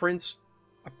the prints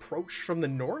approached from the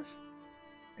north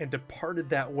and departed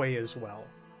that way as well,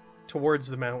 towards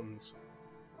the mountains.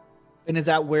 And is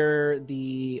that where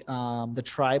the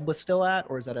tribe was still at,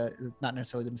 or is that not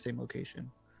necessarily in the same location?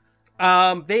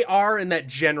 They are in that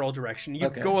general direction. You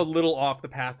Okay. go a little off the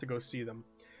path to go see them.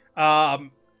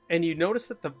 And you notice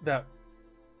that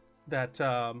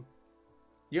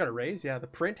you got a raise? Yeah, the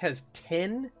print has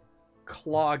 10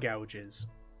 claw gouges.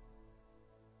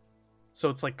 So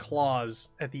it's like claws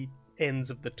at the ends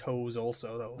of the toes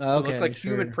also, though. So it Okay, look like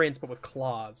human sure. prints, but with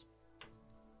claws.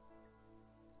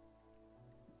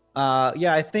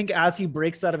 Yeah, I think as he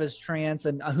breaks out of his trance,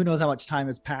 and who knows how much time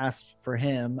has passed for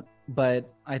him,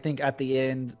 but I think at the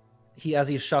end, as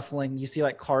he's shuffling, you see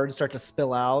like cards start to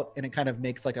spill out, and it kind of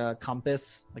makes like a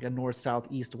compass, like a north, south,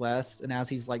 east, west. And as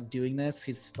he's like doing this,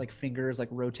 he's like fingers like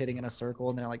rotating in a circle,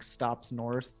 and then it like stops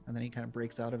north, and then he kind of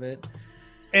breaks out of it.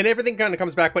 And everything kind of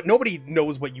comes back, but nobody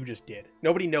knows what you just did.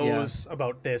 Nobody knows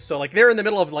about this. So like they're in the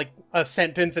middle of like a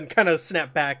sentence and kind of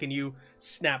snap back, and you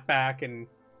snap back, and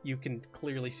you can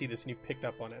clearly see this, and you picked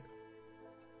up on it.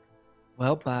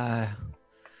 Well, I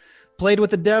played with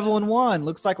the devil and won.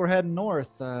 Looks like we're heading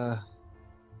north.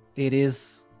 It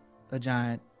is a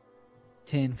giant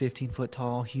 10, 15 foot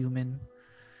tall human,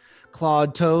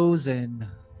 clawed toes, and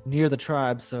near the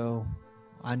tribe. So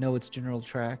I know it's general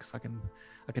tracks. I can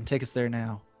take us there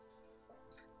now.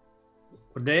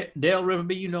 Well, Dale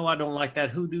Riverby, you know I don't like that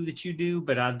hoodoo that you do,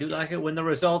 but I do like it when the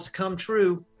results come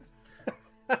true.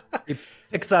 He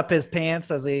picks up his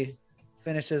pants as he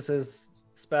finishes his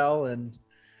spell and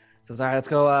says, all right, let's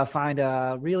go find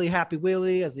a really happy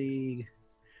Willie, as he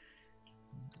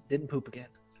didn't poop again.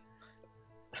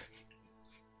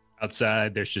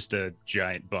 Outside, there's just a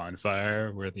giant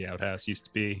bonfire where the outhouse used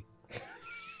to be.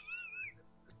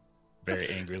 Very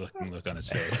angry looking look on his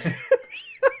face.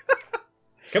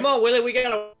 Come on, Willie, we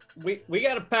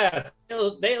got a path.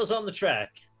 Dale's on the track.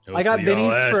 I got Hopefully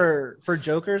all minis that- for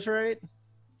jokers, right?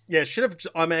 Yeah, should have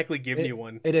automatically given you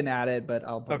one. It didn't add it, but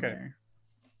I'll put Okay. it there.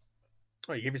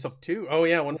 Oh, you gave yourself two? Oh,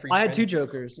 yeah, one for each. I had friend. 2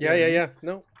 jokers. Yeah.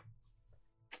 No.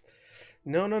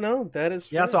 That is.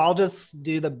 Yeah, fair. so I'll just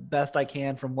do the best I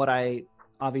can from what I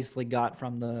obviously got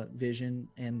from the vision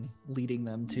and leading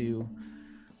them to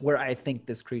where I think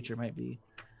this creature might be.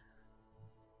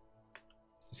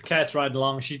 This cat's riding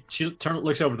along. She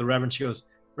looks over at the Reverend. She goes,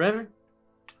 Reverend,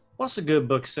 what's a good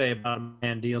book say about a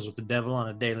man deals with the devil on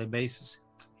a daily basis?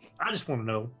 I just want to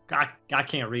know. I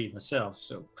can't read myself,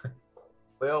 so.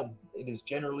 Well, it is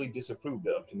generally disapproved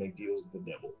of to make deals with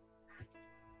the devil.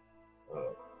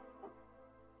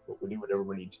 But we do whatever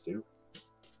we need to do.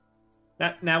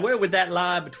 Now, where would that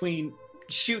lie between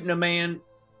shooting a man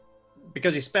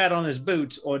because he spat on his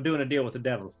boots or doing a deal with the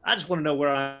devil? I just want to know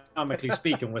where I'm comically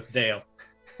speaking with Dale.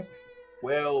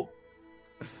 Well,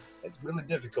 it's really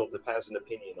difficult to pass an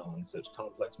opinion on such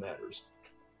complex matters.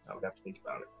 I would have to think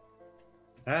about it.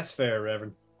 That's fair,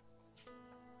 Reverend.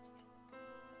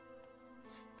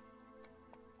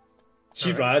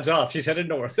 She All right. rides off. She's headed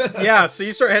north. Yeah, so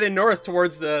you start heading north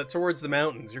towards the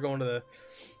mountains. You're going to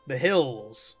the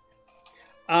hills.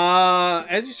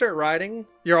 As you start riding,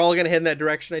 you're all gonna head in that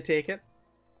direction, I take it.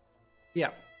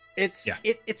 Yeah. It's Yeah.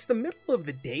 It's the middle of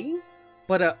the day,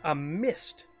 but a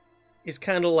mist is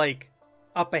kind of like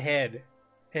up ahead,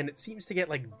 and it seems to get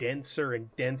like denser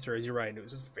and denser as you ride. It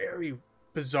was very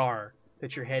bizarre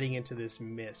that you're heading into this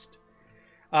mist.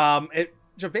 It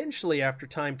eventually, after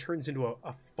time, turns into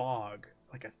a fog,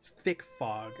 like a thick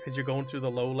fog, as you're going through the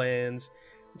lowlands.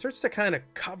 It starts to kind of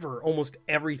cover almost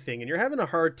everything, and you're having a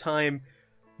hard time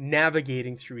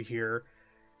navigating through here.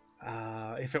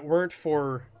 If it weren't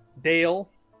for Dale,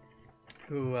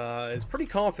 who is pretty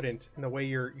confident in the way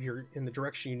you're in the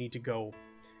direction you need to go,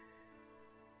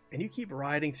 and you keep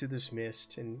riding through this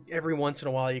mist, and every once in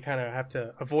a while you kind of have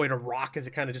to avoid a rock as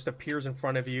it kind of just appears in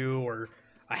front of you, or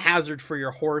a hazard for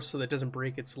your horse so that it doesn't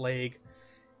break its leg.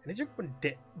 And as you're going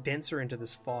denser into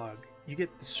this fog, you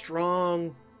get the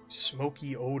strong,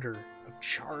 smoky odor of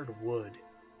charred wood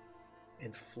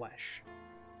and flesh.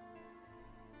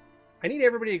 I need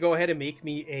everybody to go ahead and make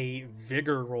me a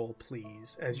vigor roll,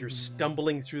 please, as you're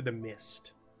stumbling through the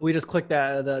mist. We just click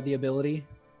that the ability,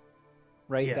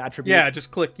 right? Yeah. The attribute. Yeah,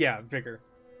 just click, vigor.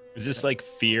 Is this like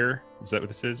fear? Is that what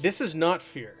this is? This is not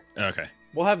fear. Okay.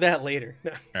 We'll have that later.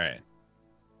 All right.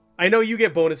 I know you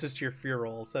get bonuses to your fear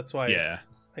rolls. That's why. Yeah.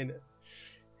 I know.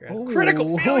 Oh,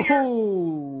 Critical failure.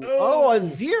 Oh, a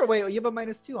 0. Wait, you have a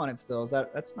 -2 on it still.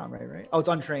 That's not right? Oh, it's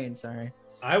untrained. Sorry.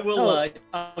 I will. Oh,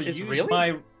 I'll is use really?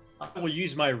 my. I will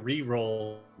use my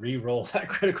reroll. Reroll that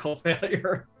critical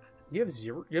failure. You have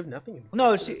zero. You have nothing. In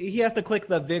No, vigor. he has to click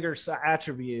the vigor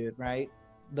attribute, right?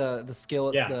 The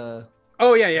skill. Yeah. The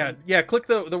Oh yeah. Click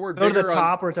the word. go to the vigor on-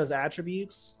 top where it says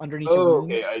attributes underneath Oh, your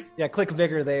wounds. okay, Yeah, click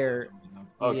vigor there.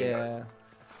 Okay, Yeah.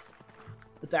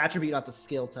 It's the attribute, not the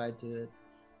skill tied to it.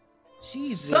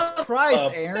 Jesus Son of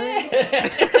Christ, a Aaron.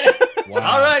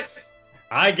 Wow. All right.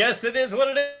 I guess it is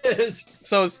what it is.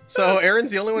 So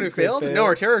Aaron's the only one who It's a good failed. fail. No,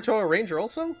 our territorial ranger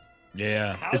also.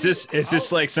 Yeah. How Is do- this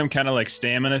how- like some kind of like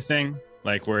stamina thing?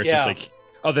 Like where it's Yeah. just like,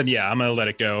 oh, then yeah, I'm gonna let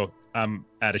it go. I'm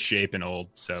out of shape and old.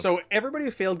 So, So everybody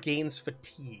who failed gains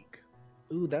fatigue.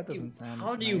 Ooh, that doesn't sound.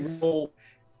 How do you nice. roll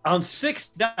on 6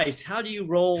 dice? How do you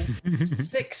roll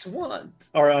 6 ones?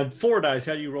 Or on 4 dice,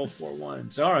 how do you roll 4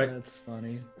 ones? All right. That's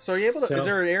funny. So are you able to? So- Is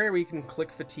there an area where you can click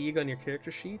fatigue on your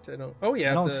character sheet? I don't. Oh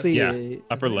yeah. I don't the see Yeah, it.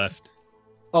 upper Is it- left.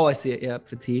 Oh, I see it. Yeah,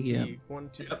 fatigue. Fatigue. 1,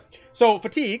 2. Yep. So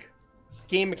fatigue,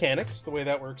 game mechanics. The way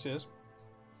that works is,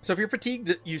 so if you're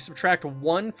fatigued, you subtract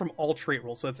 1 from all trait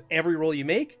rolls. So that's every roll you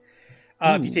make.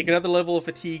 If you Ooh. take another level of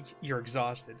fatigue, you're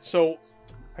exhausted. So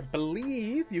I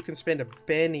believe you can spend a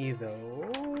Benny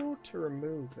though to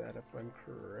remove that, if I'm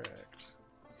correct.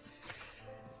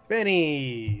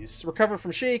 Bennies. Recover from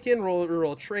shaken,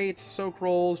 roll a trait, soak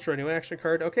rolls, draw a new action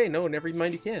card. Okay, no, never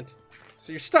mind, you can't.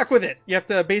 So you're stuck with it. You have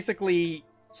to basically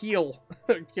heal,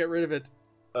 get rid of it.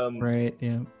 Right.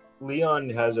 Yeah. Leon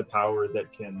has a power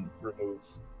that can remove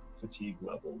fatigue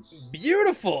levels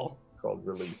Beautiful. called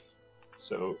relief.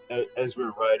 So as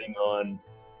we're riding on,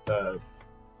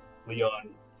 Leon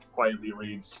quietly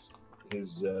reads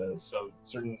his some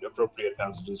certain appropriate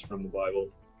passages from the Bible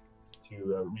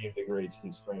to reinvigorate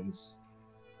his friends.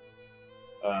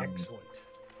 Excellent.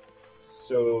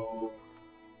 So,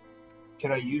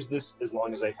 can I use this as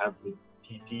long as I have the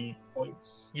PP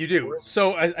points? You do. for it?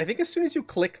 So I think as soon as you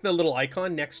click the little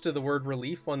icon next to the word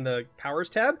relief on the powers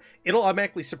tab, it'll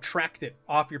automatically subtract it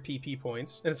off your PP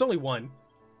points, and it's only 1.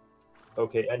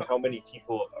 Okay, and how many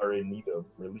people are in need of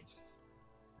relief?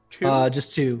 2.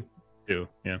 Just 2. Too.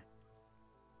 Yeah.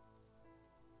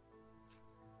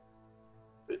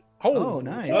 Oh,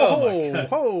 nice. Oh, my Oh, God.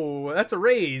 oh, that's a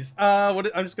raise. I'm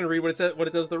just gonna read what it says. What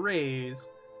it does. The raise.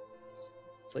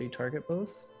 So you target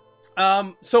both.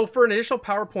 So for an additional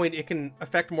PowerPoint, it can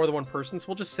affect more than one person. So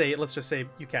we'll just say, let's just say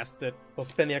you cast it. We'll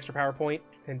spend the extra PowerPoint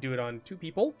and do it on 2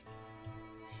 people.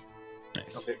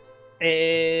 Nice. Okay.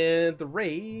 And the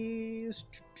raise.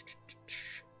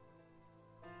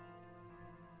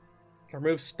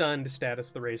 Remove stunned status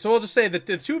of the raise. So we'll just say that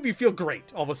the 2 of you feel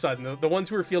great all of a sudden. The ones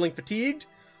who are feeling fatigued,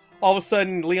 all of a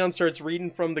sudden Leon starts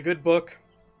reading from the good book,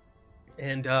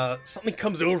 and something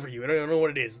comes over you. I don't know what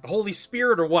it is, the Holy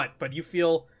Spirit or what, but you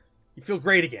feel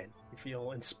great again. You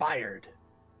feel inspired.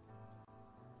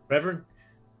 Reverend,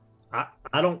 I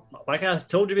don't, like I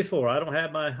told you before, I don't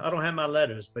have my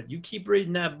letters, but you keep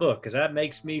reading that book because that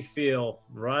makes me feel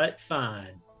right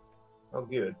fine. Oh,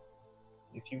 good.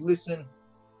 If you listen,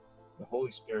 the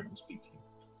Holy Spirit will speak to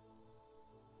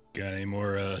you. Got any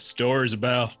more stories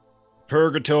about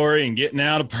purgatory and getting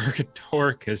out of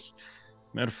purgatory? Because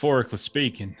metaphorically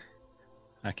speaking,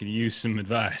 I could use some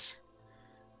advice.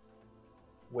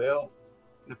 Well,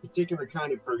 the particular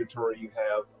kind of purgatory you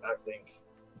have, I think,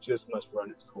 just must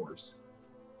run its course.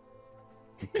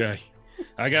 Okay.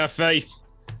 I got faith.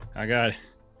 I got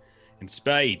in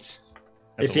spades.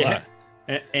 That's If a you lot.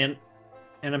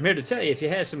 And I'm here to tell you, if you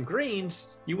had some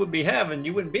greens, you wouldn't be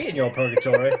in your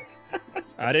purgatory.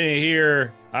 I didn't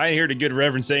hear the good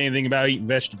reverend say anything about eating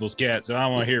vegetables, Cat, so I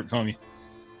want to hear it from you.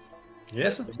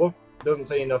 Yes, sir. The book doesn't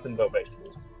say nothing about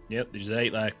vegetables. Yep, they just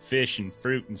ate like fish and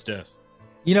fruit and stuff.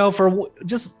 You know, for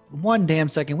just one damn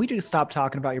second, we just stop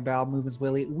talking about your bowel movements,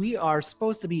 Willie. We are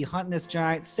supposed to be hunting this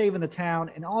giant, saving the town,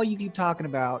 and all you keep talking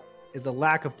about is the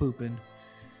lack of pooping.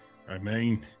 I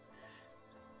mean,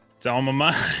 it's on my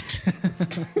mind.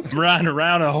 I'm riding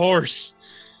around a horse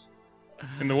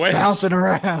in the west. Bouncing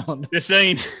around. This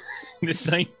ain't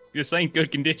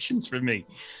good conditions for me.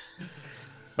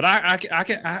 But I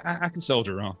can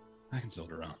soldier on. I can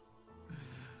soldier on.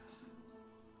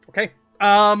 Okay.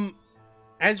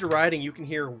 As you're riding, you can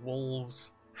hear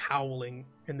wolves howling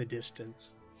in the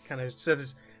distance. Kind of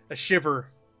sets a shiver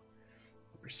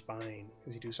up your spine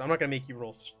as you do so. I'm not gonna make you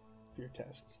roll for your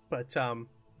tests, but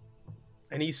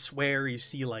and you swear you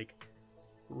see like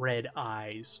red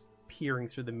eyes peering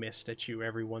through the mist at you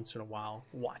every once in a while,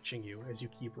 watching you as you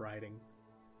keep riding.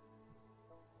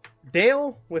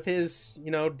 Dale, with his,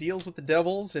 deals with the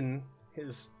devils and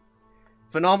his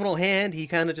phenomenal hand, he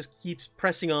kind of just keeps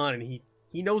pressing on, and he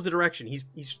knows the direction. He's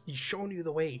showing you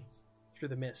the way through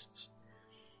the mists.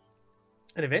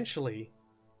 And eventually,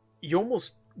 you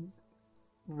almost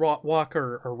walk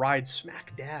or ride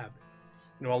smack dab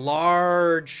a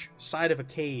large side of a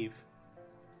cave.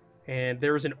 And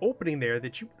there is an opening there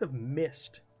that you would have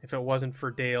missed if it wasn't for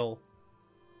Dale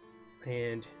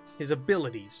and his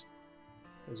abilities,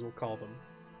 as we'll call them.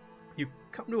 You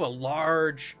come to a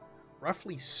large,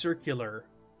 roughly circular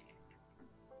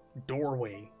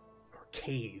doorway or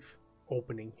cave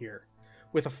opening here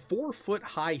with a 4-foot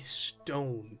high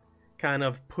stone kind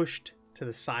of pushed to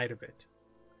the side of it.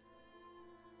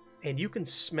 And you can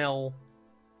smell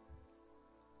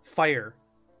fire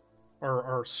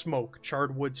or smoke,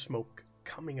 charred wood smoke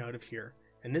coming out of here.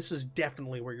 And this is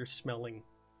definitely where you're smelling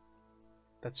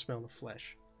that smell of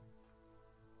flesh,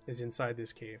 is inside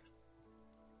this cave.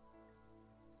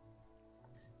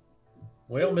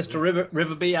 Well, Mr.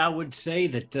 Riverby, I would say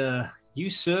that you,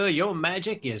 sir, your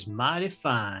magic is mighty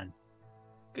fine.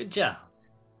 Good job.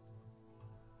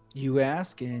 You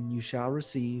ask and you shall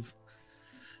receive.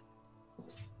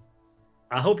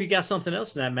 I hope you got something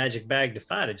else in that magic bag to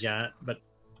fight a giant, but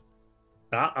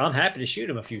I'm happy to shoot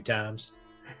him a few times.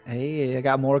 Hey, I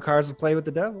got more cards to play with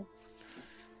the devil.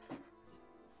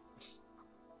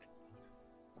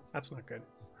 That's not good.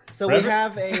 So we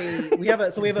have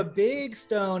a big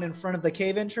stone in front of the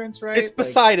cave entrance, right? It's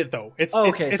beside it though. It's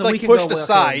okay, it's so we like can pushed go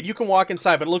aside. okay. You can walk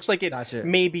inside, but it looks like it Gotcha.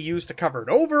 may be used to cover it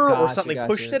over, or Gotcha, something gotcha.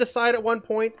 pushed it aside at one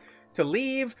point to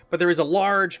leave. But there is a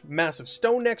large, massive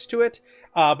stone next to it.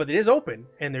 But it is open,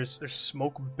 and there's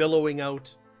smoke billowing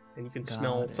out, and you can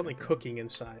smell Got it. something cooking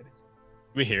inside.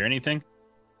 Do we hear anything?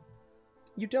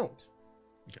 You don't.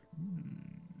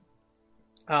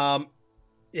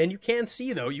 And you can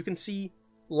see though. You can see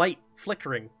light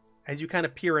flickering as you kind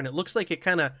of peer in. It looks like it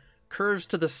kind of curves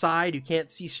to the side. You can't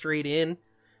see straight in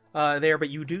there, but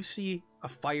you do see a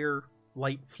fire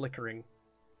light flickering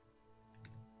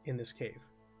in this cave.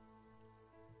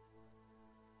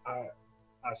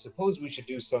 I suppose we should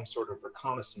do some sort of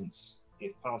reconnaissance,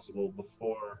 if possible,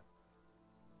 before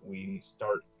we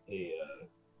start a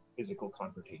physical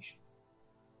confrontation.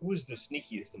 Who is the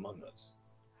sneakiest among us?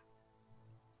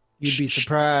 You'd be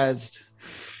surprised.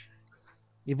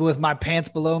 Even with my pants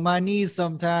below my knees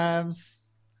sometimes.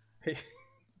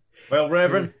 Well,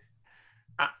 Reverend,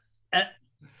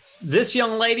 this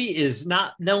young lady is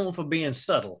not known for being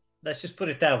subtle. Let's just put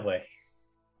it that way.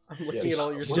 I'm looking Yes. at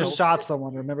all your She stuff. just shot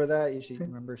someone. Remember that?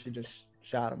 She just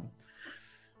shot him.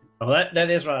 Well, that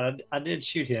is right. I did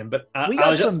shoot him, but We I got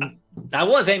was some. I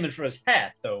was aiming for his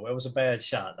hat, though. It was a bad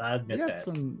shot. I We admit got that.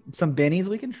 some bennies.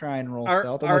 We can try and roll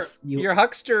stealth. Unless Your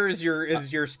huckster is your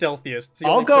stealthiest. It's the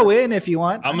I'll only go person- in if you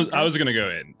want. I was gonna go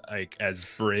in like as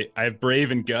brave. I have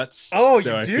brave and guts. Oh, so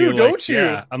you I do, feel don't like, you?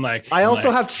 Yeah, I'm I also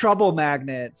like, have trouble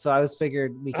magnet, so I was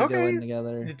figured we could go Okay. in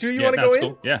together. Do you yeah, want to that's go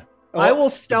in? cool. Yeah. I will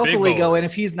stealthily go in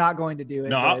boys. if he's not going to do it.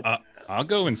 No, but- I'll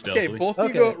go in stealthily. Okay, both of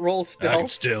Okay. you go roll I can stealth.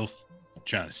 stealth. I'm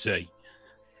trying to say.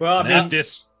 Well, I Been at mean,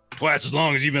 this twice as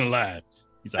long as you've been alive.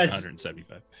 He's like As-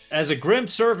 175. as a grim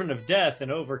servant of death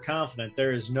and overconfident,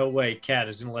 there is no way Kat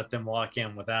is going to let them walk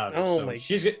in without her. Oh so my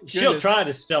she'll goodness. try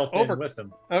to stealth Over- in with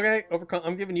them. Okay,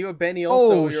 I'm giving you a Benny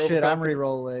also. Oh You're shit! I'm overconfident.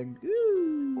 re-rolling.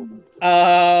 Ooh.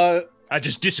 I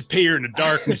just disappear in the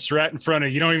darkness right in front of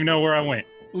you. You don't even know where I went.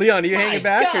 Leon, are you My hanging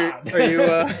back, God. or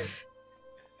are you?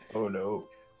 Oh no!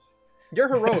 You're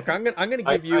heroic. I'm gonna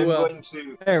give you. I'm going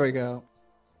to. There we go.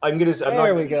 I'm not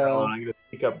There we gonna go. try, I'm gonna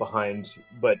sneak up behind,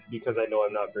 but because I know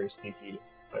I'm not very sneaky,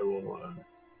 I will.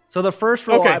 So the first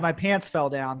roll, Okay. my pants fell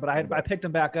down, but I picked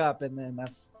them back up, and then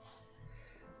that's.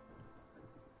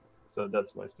 So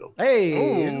that's my stealth. Hey,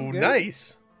 yours is Oh, good.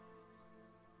 nice.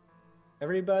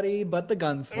 Everybody but the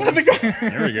gunslinger. But the guy-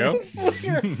 There we go.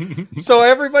 So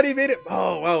everybody made it.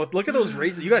 Oh wow! Look at those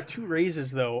raises. You got 2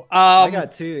 raises though. I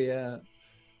got 2, yeah.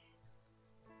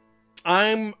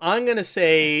 I'm gonna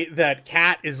say that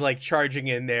Kat is like charging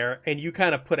in there, and you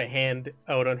kind of put a hand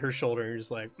out on her shoulder, and you're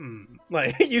just like,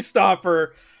 like you stop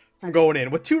her from going in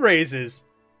with 2 raises.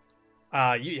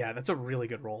 Yeah, that's a really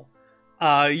good roll.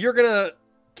 You're gonna,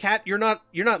 Kat. You're not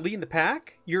leading the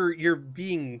pack. You're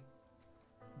being,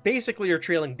 basically you're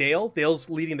trailing Dale.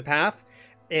 Dale's leading the path,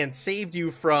 and saved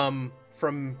you from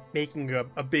making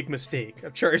a big mistake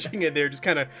of charging in there, just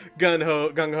kind of gung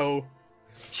ho.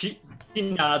 She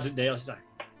nods at Dale. She's like,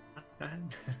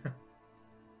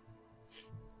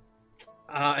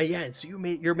 Yeah, so you're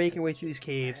making your way through these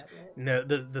caves, and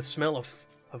the smell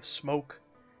of smoke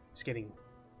is getting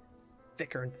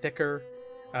thicker and thicker,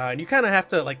 and you kind of have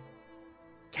to like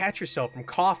catch yourself from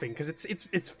coughing because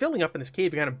it's filling up in this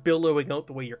cave, kind of billowing out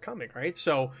the way you're coming, right?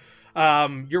 So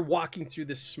you're walking through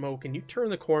this smoke, and you turn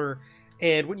the corner,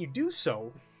 and when you do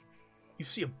so, you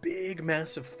see a big,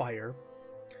 massive fire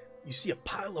you see a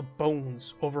pile of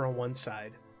bones over on one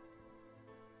side.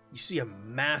 You see a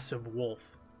massive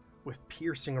wolf with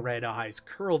piercing red eyes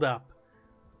curled up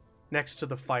next to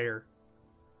the fire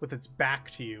with its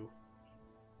back to you.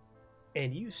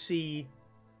 And you see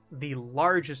the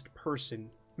largest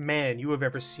man you have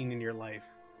ever seen in your life.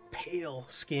 Pale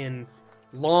skin,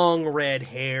 long red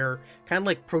hair, kind of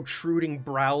like protruding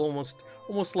brow,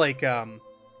 almost like a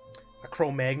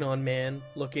Cro-Magnon man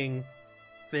looking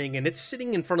thing. And it's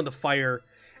sitting in front of the fire,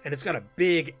 and it's got a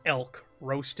big elk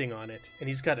roasting on it, and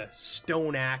he's got a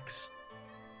stone axe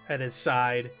at his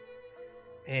side,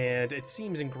 and it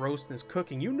seems engrossed in his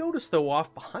cooking. You notice, though,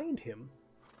 off behind him,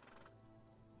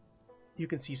 you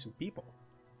can see some people.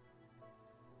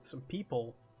 Some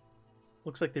people,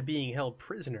 looks like they're being held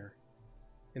prisoner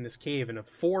in this cave in a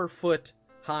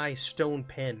 4-foot-high stone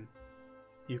pen.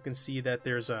 You can see that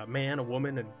there's a man, a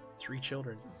woman, and 3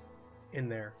 children in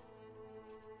there.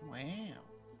 Wow.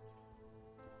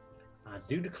 I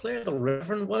do declare the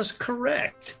Reverend was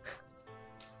correct.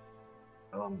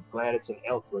 I'm glad it's an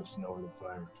elk roasting over the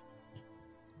fire.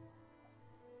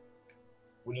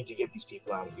 We need to get these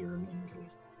people out of here immediately.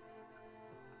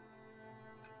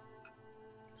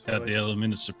 So, Got the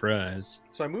element of surprise.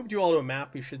 so I moved you all to a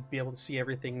map. You should be able to see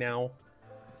everything now.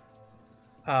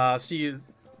 So you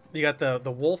got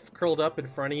the wolf curled up in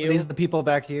front of you. Are these the people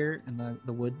back here in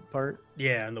the wood part?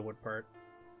 Yeah, in the wood part.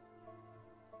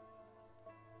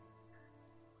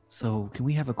 So can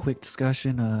we have a quick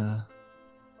discussion?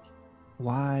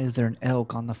 Why is there an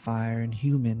elk on the fire and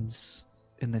humans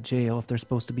in the jail if they're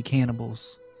supposed to be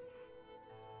cannibals?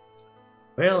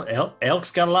 Well, elk's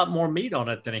got a lot more meat on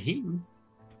it than a human.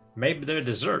 Maybe they're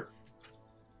dessert.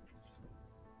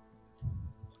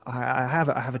 I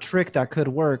have a trick that could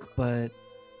work, but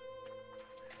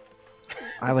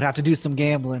I would have to do some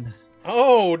gambling.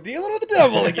 Oh, dealing with the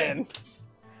devil again.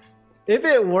 If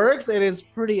it works, it is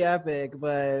pretty epic,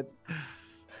 but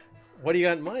What do you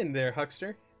got in mind there,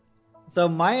 Huckster? so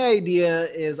my idea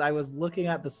is I was looking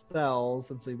at the spells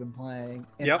since we've been playing,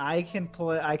 and Yep. I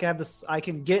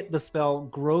can get the spell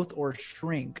growth or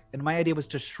shrink, and my idea was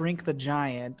to shrink the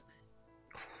giant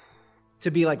to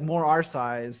be like more our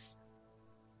size.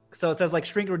 So it says like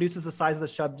shrink reduces the size of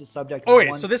the subject. Okay,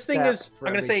 one so this thing step is, for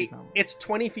I'm going to every say 2 combos. it's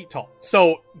 20 feet tall.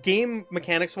 So game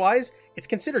mechanics wise, it's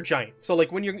considered giant. So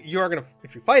like when you are going to,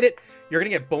 if you fight it, you're going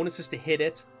to get bonuses to hit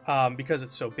it because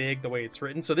it's so big the way it's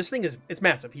written. So this thing it's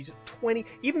massive. He's 20,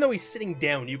 even though he's sitting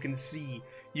down, you can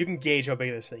gauge how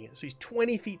big this thing is. So he's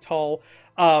 20 feet tall.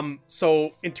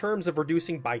 So in terms of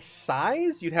reducing by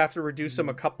size, you'd have to reduce him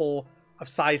a couple of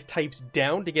size types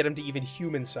down to get him to even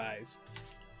human size.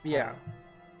 Yeah.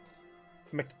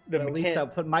 The But at least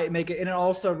mechan- that might make it, and it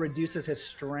also reduces his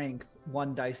strength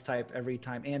 1 dice type every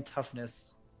time, and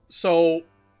toughness. So,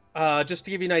 just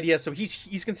to give you an idea, so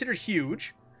he's considered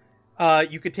huge.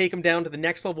 You could take him down to the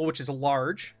next level, which is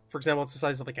large. For example, it's the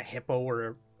size of like a hippo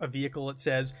or a vehicle, it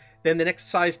says. Then the next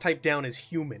size type down is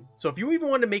human. So if you even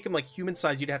wanted to make him like human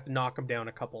size, you'd have to knock him down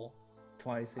a couple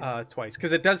Twice. twice.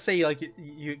 Because it does say like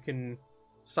you can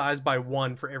size by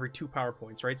 1 for every 2 power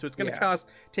points, right? So it's going to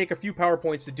take a few power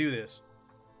points to do this.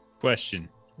 Question.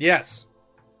 Yes.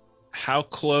 How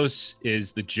close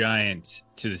is the giant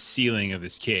to the ceiling of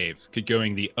this cave? Could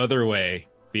going the other way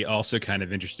be also kind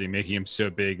of interesting, making him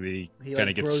so big that he He kind like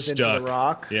of gets grows stuck? into the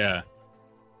rock. Yeah,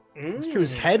 It's true.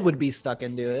 His head would be stuck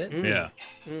into it. yeah.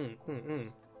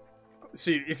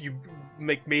 So if you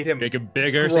made him Make him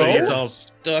bigger so he Grow? gets all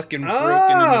stuck and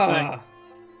broken in the thing.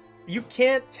 You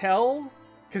can't tell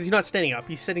because he's not standing up.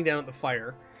 He's sitting down at the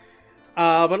fire.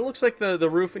 But it looks like the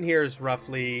roof in here is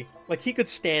roughly like he could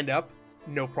stand up,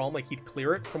 no problem. Like he'd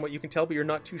clear it from what you can tell, but you're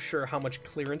not too sure how much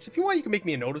clearance. If you want, you can make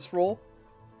me a notice roll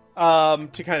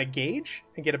to kind of gauge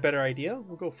and get a better idea.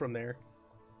 We'll go from there.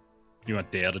 Do you want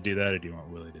Dale to do that, or do you want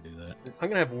Willie to do that? I'm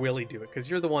gonna have Willie do it because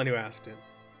you're the one who asked it.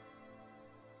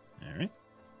 All right.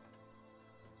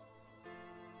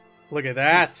 Look at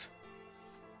that.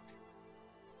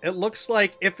 It looks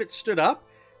like if it stood up,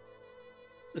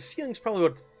 the ceiling's probably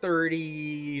about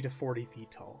 30 to 40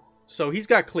 feet tall. So he's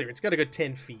got clearance. Got a good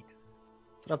 10 feet.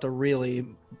 So I'd have to really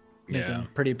make Yeah. him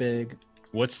pretty big.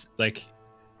 What's like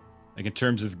in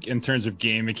terms of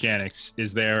game mechanics?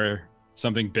 Is there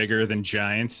something bigger than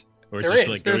giant, or is There it just is.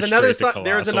 like There's goes another. straight to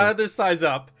There's colossal? another size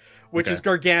up, which Okay. is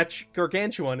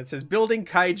gargantuan. It says building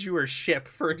kaiju or ship,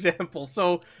 for example.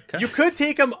 So Okay. you could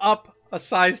take him up a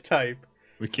size type.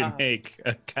 We can make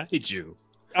a kaiju.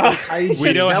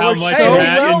 We know That how works much so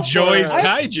Matt well enjoys for us.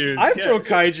 kaijus. I've Yeah. thrown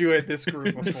kaiju at this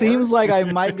group before. Seems like I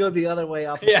might go the other way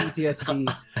off of Yeah. PTSD.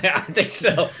 I think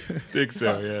so. Think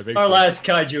so, yeah. I think Our so. last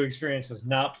kaiju experience was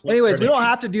not. Anyways, we don't pretty.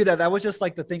 have to do that. That was just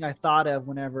like the thing I thought of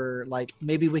whenever, like,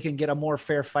 maybe we can get a more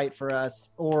fair fight for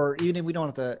us, or even if we don't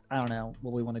have to, I don't know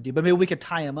what we want to do, but maybe we could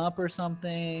tie him up or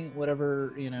something,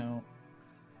 whatever, you know.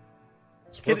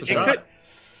 It's worth a It shot. could,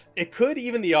 it could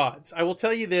even the odds. I will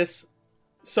tell you this.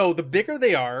 So the bigger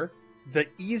they are, the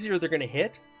easier they're going to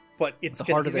hit. But The he's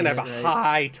harder going to they have a hit, right?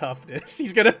 high toughness.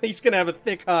 He's gonna have a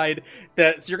thick hide.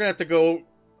 So you're going to have to go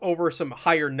over some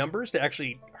higher numbers to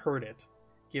actually hurt it,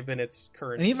 given its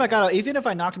current. And even if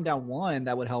I knocked him down one,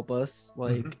 that would help us.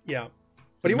 Like, Mhm. Yeah,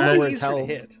 but he Matt- will be Where's easier to health?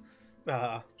 hit.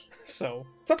 So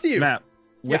it's up to you. Matt,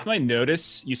 with Yeah. my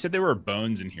notice, you said there were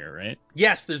bones in here, right?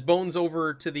 Yes, there's bones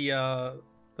over to the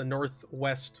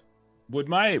northwest. Would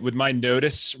my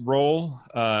notice roll,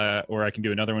 or I can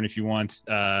do another one if you want.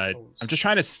 I'm just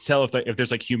trying to tell if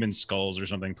there's like human skulls or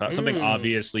something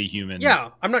obviously human. Yeah,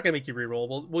 I'm not gonna make you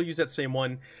re-roll. We'll use that same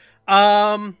one.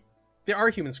 There are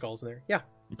human skulls in there. Yeah.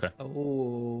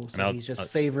 oh, so I'll- he's just I'll-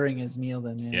 savoring his meal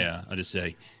then. Yeah. Yeah, I'll just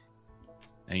say,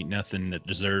 ain't nothing that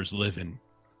deserves living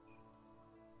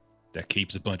that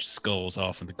keeps a bunch of skulls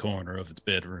off in the corner of its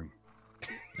bedroom.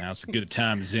 Now's as good a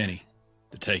time as any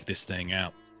to take this thing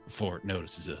out before it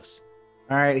notices us.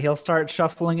 All right, he'll start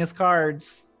shuffling his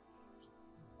cards,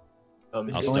 I'll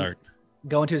In, start.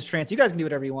 go into his trance. You guys can do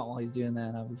whatever you want while he's doing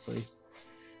that, obviously.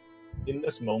 in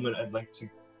this moment, I'd like to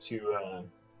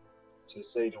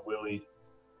say to Willie,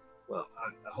 well,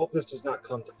 I hope this does not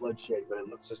come to bloodshed, but it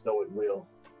looks as though it will.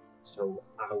 So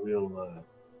I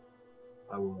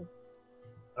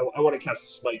want to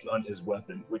cast Smite on his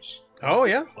weapon, which Oh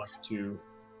yeah. +2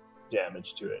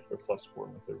 damage to it, or +4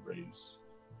 with the raise.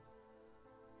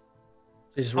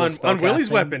 Just roll On Willie's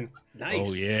spellcasting. weapon. Nice.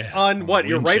 Oh yeah. On what?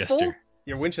 Your rifle? Winchester.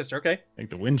 Your Winchester. Okay. I think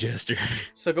the Winchester.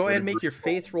 So go ahead and make your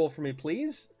faith roll for me,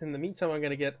 please. In the meantime, I'm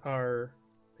going to get our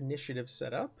initiative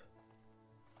set up.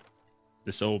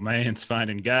 This old man's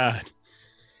finding God.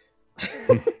 I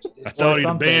thought he'd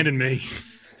something. abandoned me.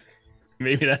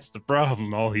 Maybe that's the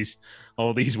problem. All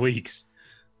these weeks.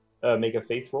 Make a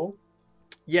faith roll.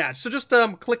 Yeah. So just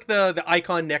click the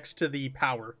icon next to the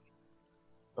power.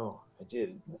 Oh, I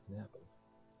did. Nothing happened.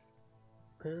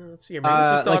 Let's see. Maybe it's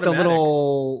just like the automatic.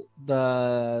 little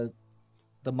the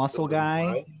muscle guy.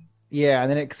 Right? Yeah,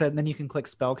 and then you can click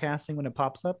spellcasting when it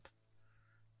pops up.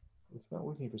 It's not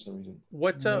working for some reason.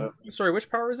 What? No. Sorry. Which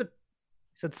power is it?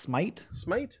 You said smite.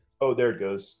 Smite. Oh, there it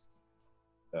goes.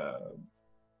 There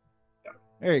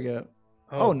you go.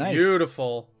 Oh, nice.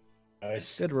 Beautiful.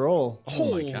 Nice. Good roll. Oh my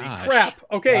Holy gosh. crap.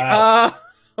 Okay. Wow.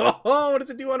 What does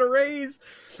it do on a raise?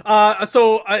 He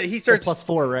So starts.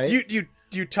 +4, right? Do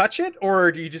you touch it, or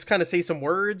do you just kind of say some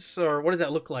words, or what does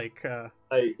that look like?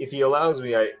 If he allows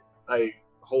me, I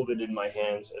hold it in my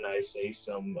hands and I say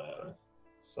some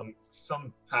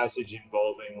passage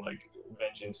involving like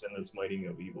vengeance and the smiting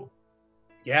of evil.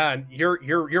 Yeah, and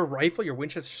your rifle, your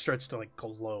Winchester starts to like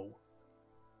glow.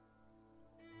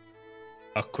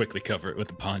 I'll quickly cover it with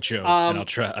the poncho, Um, and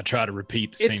I'll try to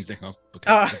repeat the it's- same thing. I'll look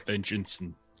uh, at vengeance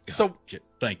and God, so- shit.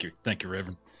 Thank you,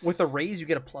 Reverend. With a raise, you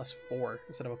get a +4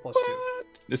 instead of a +2.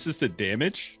 This is the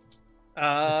damage.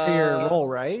 It's to your roll,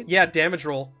 right? Yeah, damage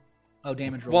roll. Oh,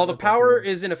 damage roll. While the power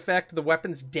is in effect, the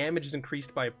weapon's damage is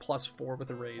increased by a +4 with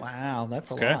a raise. Wow,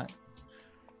 that's a Okay. lot.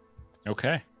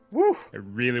 Okay, Woo. I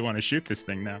really want to shoot this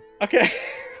thing now. Okay.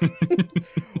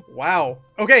 Wow.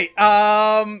 Okay.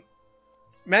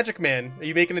 Magic Man, are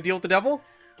you making a deal with the devil?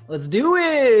 Let's do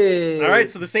it. All right.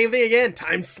 So the same thing again.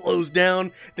 Time slows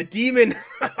down. The demon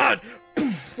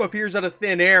poof, appears out of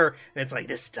thin air, and it's like,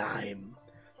 this time,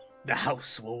 the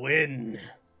house will win.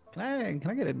 Can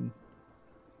I get a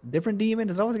different demon?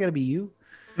 It's always got to be you.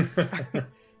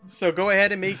 So go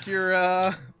ahead and make your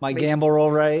My gamble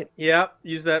roll, right? yeah.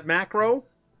 Use that macro.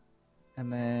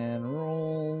 And then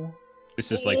roll.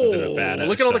 This is like the Nevada.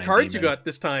 Look at all the Shine cards you Demon. got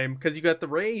this time because you got the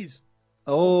raise.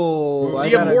 Oh, So I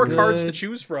you have got a more cards to good-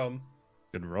 choose from.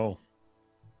 Good roll.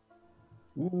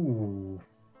 Ooh.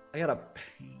 I got a.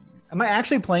 Am I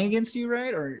actually playing against you,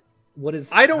 right? Or what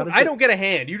is? I how don't. does I it- don't get a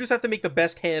hand. You just have to make the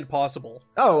best hand possible.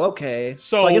 Oh, okay.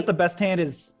 So- I guess the best hand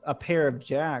is a pair of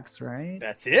jacks, right?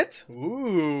 That's it.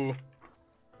 Ooh,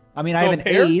 I mean, So I have a an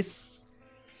pair? ace.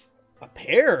 a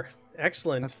pair.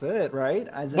 Excellent. That's it, right?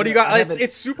 What do you got?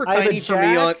 It's super I have a tiny for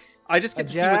me. jack, I just get a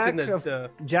to see what's in jack of- the.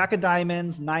 Jack of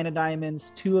diamonds, 9 of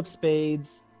diamonds, 2 of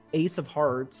spades, ace of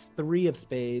hearts, 3 of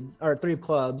spades, or 3 of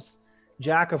clubs,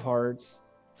 jack of hearts,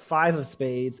 5 of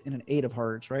spades, and an 8 of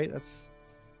hearts, right? I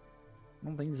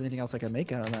don't think there's anything else I can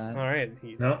make out of that. All right.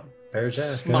 No. Bear's ass,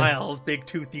 huh? smiles, big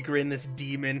toothy grin. This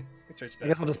demon. It starts I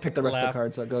guess to I'll just pick the rest of laugh. the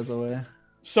cards so it goes away.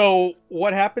 So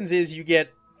what happens is you get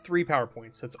 3 power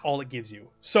points. That's all it gives you.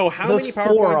 So how There's many power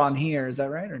 4 points? on here. Is that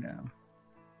right or no?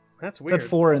 That's It weird. said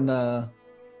 4 in the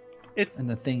It's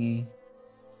thingy.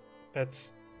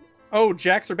 that's. Oh,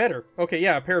 jacks are better. Okay,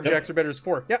 yeah, a pair of Yep. jacks are better is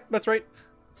 4. Yeah, that's right.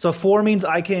 So 4 means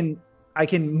I can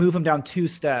move him down 2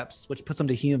 steps, which puts him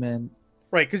to human.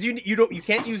 Right, because you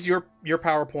can't use your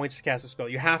power points to cast a spell.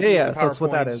 You have to Yeah, use yeah. the So power that's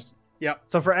what that points. is. Yep.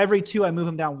 So for every 2, I move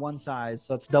him down 1 size.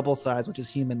 So it's double size, which is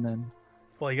human then.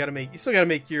 Well, you still gotta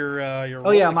make your Oh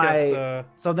roll yeah, to cast my. the-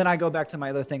 So then I go back to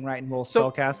my other thing, right, and roll So,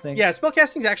 spellcasting. Yeah,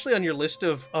 spellcasting's actually on your list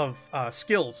of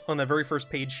skills on the very first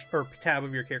page or tab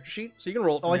of your character sheet, so you can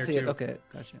roll it from Oh, I there see too. it. Okay,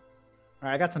 gotcha. All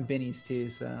right, I got some bennies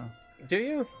too, so Do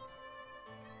you?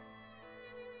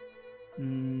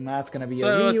 that's gonna be So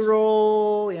a it's-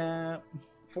 reroll. Yeah.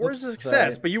 4 is a Oops,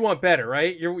 success, sorry. but you want better,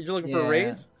 right? You're looking for a Yeah.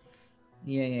 raise.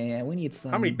 Yeah. We need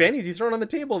some. How many bennies you throwing on the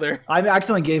table there? I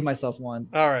accidentally gave myself one.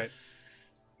 All right.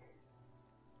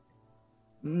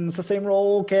 It's the same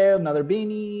roll. Okay, another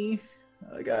beanie.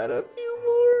 I got a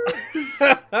few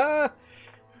more.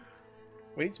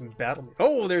 We need some battle.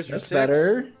 Oh, there's your That's 6.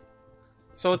 better.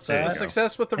 So it's There a you go.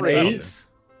 success with the An raise.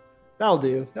 8. That'll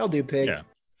do. That'll do, pig. Yeah.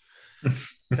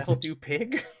 That'll do,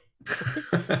 pig.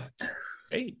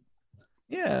 8.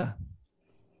 Yeah.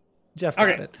 Jeff got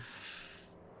Okay. it.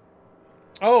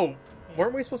 Oh,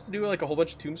 weren't we supposed to do like a whole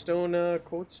bunch of tombstone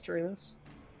quotes during this?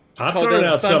 I've Oh, thrown then it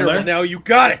out Thunder, somewhere. well, now you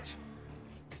got it.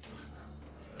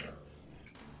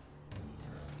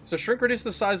 So shrink reduce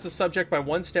the size of the subject by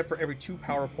 1 step for every 2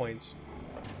 power points.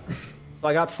 So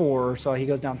I got 4, so he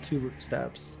goes down 2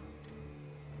 steps.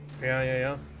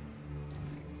 Yeah.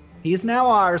 He's now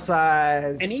our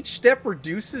size. And each step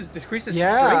decreases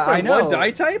Yeah, strength by I know. 1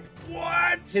 die type.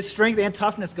 What? his strength and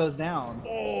toughness goes down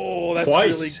Oh, that's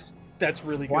Twice.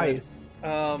 really good. twice.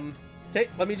 Okay,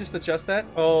 let me just adjust that.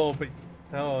 Oh, but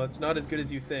no, it's not as good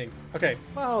as you think. Okay,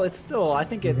 Well, it's still. I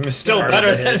think it's It's still Part better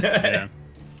of it, than.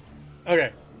 yeah.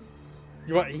 okay.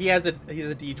 You want? He has a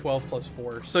D12 plus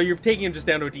 4, so you're taking him just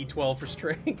down to a D12 for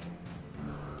strength.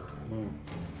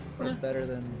 better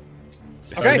than.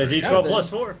 Okay. The D12 plus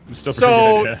 4. It's still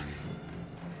So- pretty good. Yeah.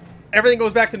 Everything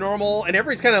goes back to normal, and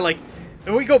everybody's kind of like,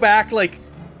 and we go back like,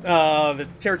 the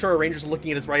Territorial Ranger's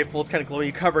looking at his rifle. It's kind of glowing.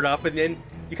 You covered up, and then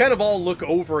you kind of all look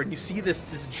over, and you see this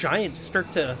giant start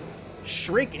to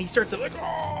shrink, and he starts to like,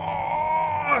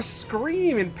 oh,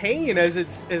 scream in pain as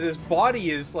his body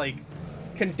is like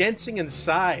condensing in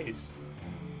size.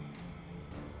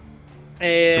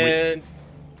 And That's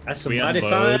Can some we mighty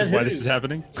unload fine. why this is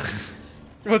happening?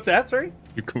 what's that? Sorry.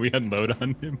 Can we unload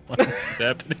on him while this is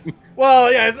happening?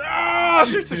 Well, yeah, it's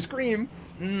starts to scream.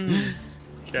 Mm.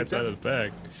 Cat's out of the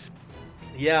bag.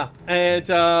 Yeah, and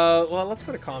well, let's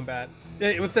go to combat.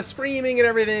 With the screaming and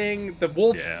everything, the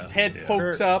wolf's Yeah, head yeah.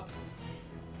 pokes up,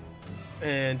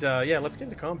 and yeah, let's get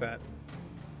into combat.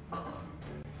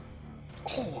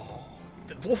 Oh,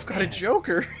 the wolf got a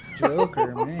Joker.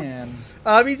 Joker, man.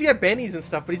 Means he got bennies and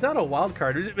stuff, but he's not a wild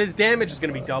card. His damage is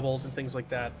going to be doubled and things like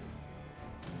that.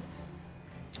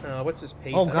 What's his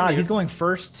pace? Oh I don't god, even- he's going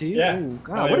first too. Yeah. Oh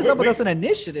god, I mean, what is we- up with we- us in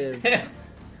initiative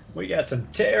We got some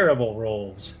terrible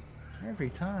rolls. every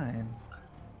time?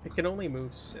 It can only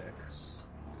move 6.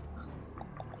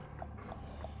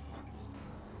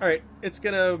 Alright, it's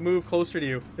gonna move closer to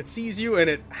you. It sees you and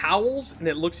it howls and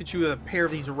it looks at you with a pair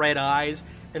of these red eyes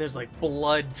and there's like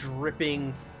blood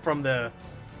dripping from the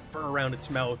fur around its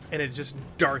mouth and it just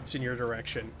darts in your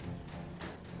direction.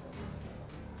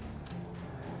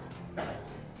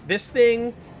 This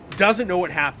thing doesn't know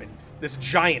what happened. This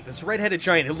giant, this red-headed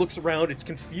giant, it looks around, it's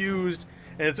confused,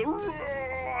 and it's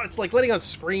like letting out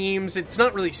screams. It's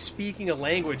not really speaking a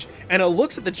language, and it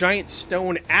looks at the giant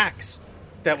stone axe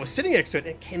that was sitting next to it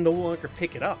and can no longer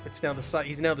pick it up. It's now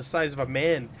he's now the size of a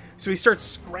man. So he starts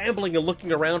scrambling and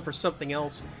looking around for something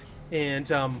else, and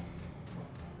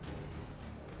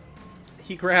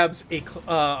he grabs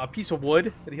a piece of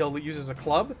wood that he'll use as a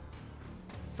club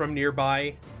from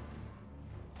nearby,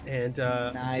 and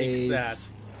takes that.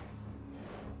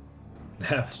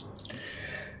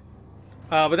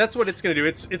 But that's what it's going to do.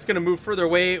 It's going to move further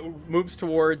away, moves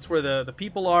towards where the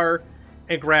people are,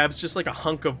 and grabs just like a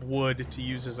hunk of wood to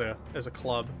use as a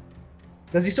club.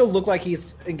 Does he still look like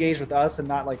he's engaged with us and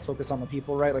not like focused on the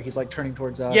people, right? Like he's like turning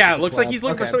towards us. Yeah, with it the looks like club? he's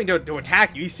looking for Okay, something to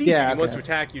attack you. He sees Yeah, you. He wants to okay.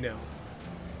 attack you now.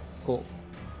 Cool.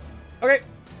 Okay.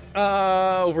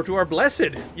 Over to our blessed.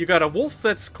 You got a wolf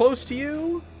that's close to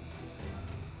you.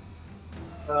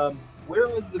 Where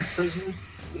are the prisoners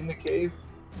in the cave?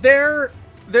 They're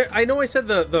I know I said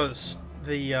the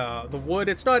wood.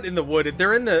 It's not in the wood.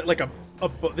 They're in the like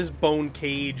this bone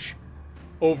cage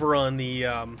over on the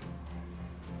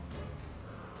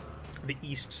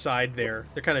east side there.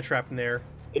 They're kind of trapped in there.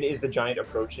 And is the giant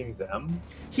approaching them?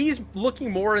 He's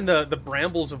looking more in the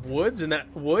brambles of woods and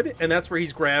that's where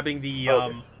he's grabbing the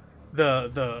Okay.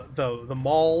 the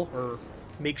maul or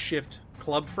makeshift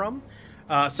club from.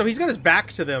 So he's got his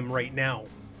back to them right now.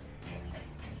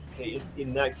 Okay,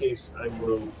 in that case, I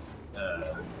will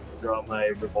draw my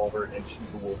revolver and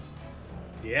shoot the wolf.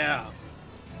 Yeah.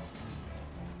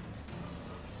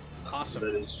 So Awesome.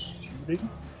 that is shooting.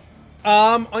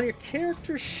 On your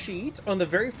character sheet, on the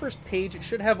very first page, it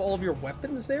should have all of your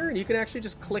weapons there, and you can actually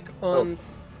just click on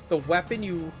the weapon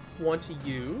you want to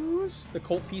use, the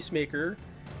Colt Peacemaker.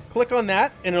 Click on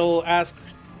that, and it'll ask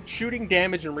shooting,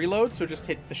 damage, and reload, so just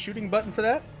hit the shooting button for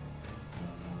that.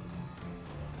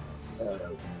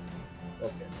 Okay.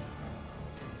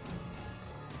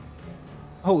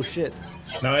 Oh shit.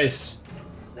 Nice.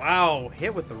 Wow,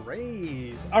 hit with the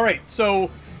raise. All right, so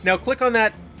now click on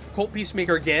that Colt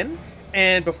Peacemaker again,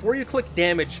 and before you click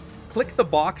damage, click the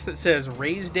box that says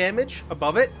raise damage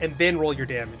above it, and then roll your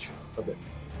damage. Okay.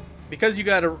 Because you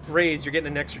got a raise, you're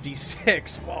getting an extra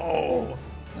d6. Whoa.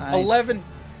 Nice. 11.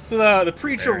 So the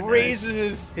preacher Very nice.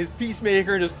 raises his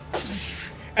peacemaker and just,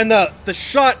 and the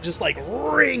shot just like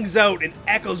rings out and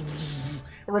echoes,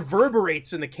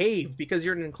 reverberates in the cave because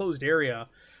you're in an enclosed area,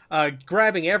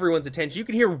 grabbing everyone's attention. You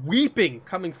can hear weeping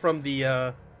coming from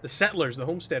the settlers, the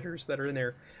homesteaders that are in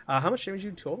there. How much damage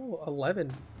you total?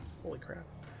 11. Holy crap.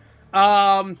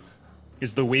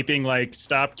 Is the weeping like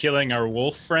stop killing our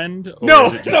wolf friend? Or No,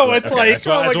 is it just no, it's like, I just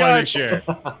want oh my to God. make sure.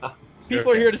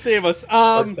 People are Okay. here to save us.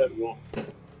 Fuck that wolf.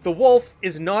 The wolf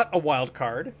is not a wild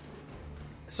card,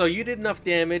 so you did enough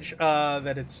damage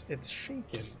that it's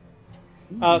shaken.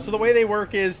 So the way they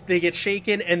work is they get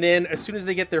shaken, and then as soon as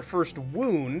they get their first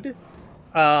wound,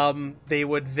 they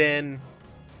would then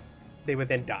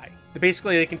die.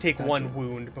 Basically, they can take one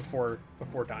wound before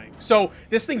dying. So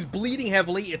this thing's bleeding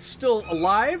heavily. It's still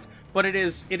alive, but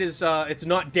it's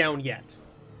not down yet.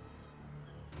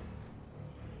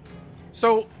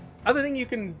 So other thing you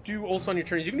can do also on your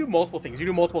turn is you can do multiple things. You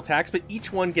do multiple attacks, but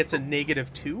each one gets a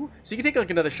 -2. So you can take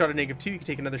like another shot at -2. You can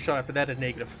take another shot after that at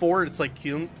 -4. It's like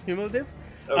cumulative.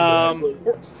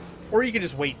 Or you can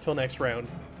just wait till next round.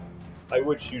 I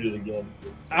would shoot it again.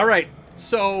 All right.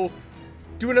 So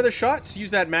do another shot. So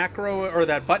use that macro or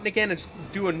that button again and just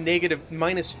do a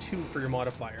 -2 for your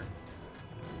modifier.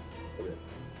 Okay.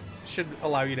 Should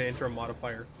allow you to enter a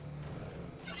modifier.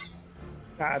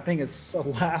 God, that thing is so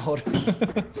loud.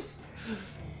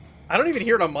 I don't even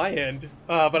hear it on my end,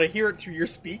 but I hear it through your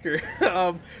speaker.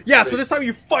 Yeah, so this time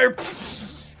you fire,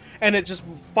 and it just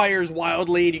fires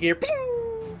wildly, and you can hear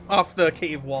off the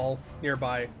cave wall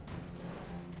nearby.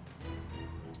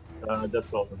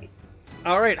 That's all for me.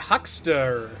 All right,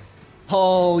 Huckster.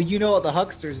 Oh, you know what the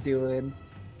huckster's doing.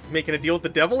 Making a deal with the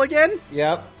devil again?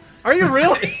 Yep. Are you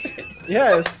really?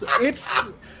 Yes, it's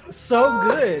so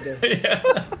good. Yeah.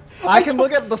 I can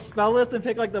look at the spell list and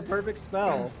pick like the perfect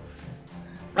spell.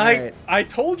 Alright. I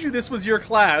told you this was your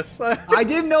class. I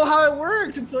didn't know how it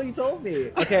worked until you told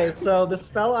me. Okay, so the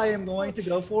spell I am going to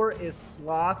go for is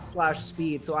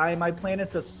sloth/speed. So my plan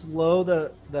is to slow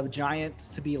the giant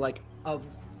to be like a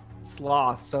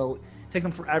sloth. So it takes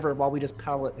him forever while we just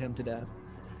pellet him to death.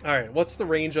 All right, what's the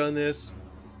range on this?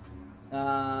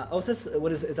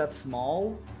 Is that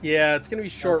small? Yeah, it's gonna be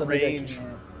short So maybe I range. can't.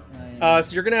 Yeah.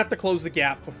 So you're gonna have to close the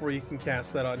gap before you can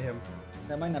cast that on him.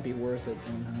 That might not be worth it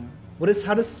then, huh?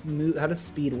 How does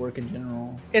speed work in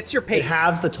general? It's your pace. It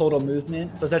halves the total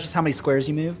movement. So is that just how many squares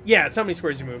you move? Yeah, it's how many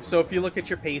squares you move. So if you look at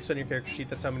your pace on your character sheet,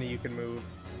 that's how many you can move.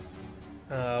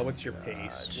 What's your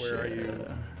pace? Where are you?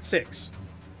 6.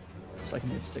 So I can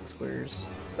move 6 squares.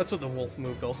 That's what the wolf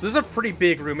moved also. This is a pretty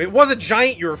big room. It was a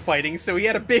giant you were fighting, so he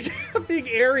had a big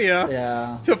area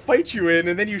Yeah. to fight you in,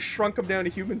 and then you shrunk him down to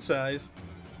human size.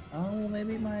 Oh,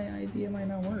 maybe my idea might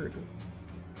not work.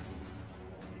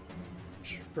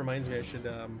 Reminds me I should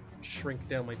shrink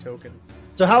down my token.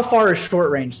 So how far is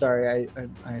short range? Sorry,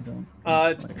 I don't.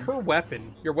 It's per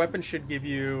weapon. Your weapon should give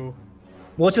you...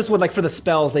 Well, it's just with like for the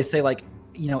spells they say like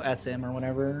SM or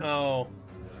whatever. Oh,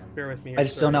 bear with me here. I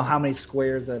just don't know how many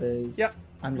squares that is. Yep.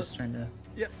 I'm just trying to.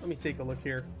 Yeah, let me take a look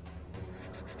here.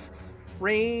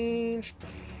 Range.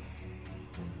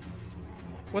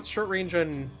 What's short range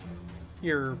on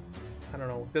your... I don't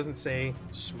know. It doesn't say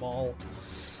small.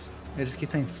 It just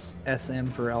keeps saying SM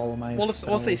for all of my. We'll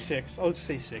say spells. 6. I'll just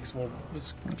say 6. We'll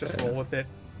just Okay. roll with it.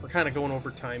 We're kind of going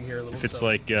over time here a little. If it's so.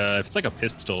 like a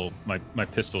pistol, my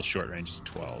pistol short range is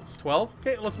 12. 12.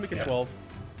 Okay, let's make it Yeah. 12.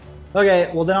 Okay,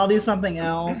 well then I'll do something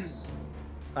else.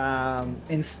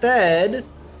 Instead,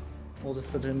 we'll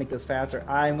just sit there and make this faster.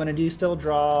 I'm gonna do still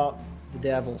draw the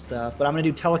devil stuff, but I'm gonna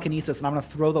do telekinesis and I'm gonna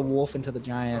throw the wolf into the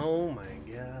giant. Oh my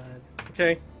god.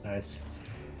 Okay. Nice.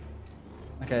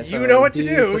 Okay, You know what to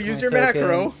do. click Use my your token,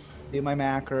 macro. Do my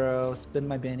macro. Spin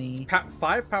my Benny.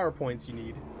 5 power points you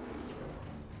need.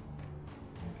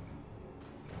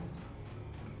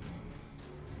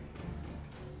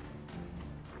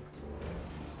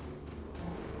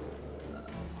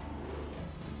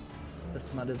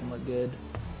 This mud doesn't look good.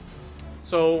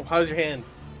 So, how's your hand?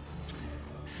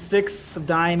 6 of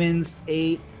diamonds,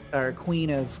 8 or queen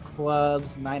of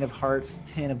clubs, 9 of hearts,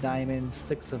 10 of diamonds,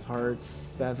 6 of hearts,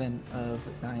 7 of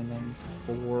diamonds,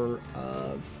 4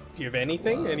 of. Do you have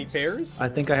anything? Any clubs. pairs? I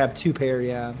think I have 2 pair.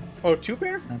 Yeah, Oh, 2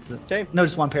 pair? that's it. Okay. No,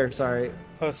 just 1 pair. Sorry.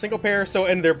 A single pair. So,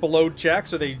 and they're below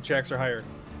jacks, or they jacks are higher?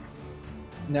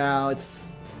 No,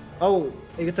 it's. Oh,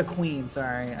 it's a queen.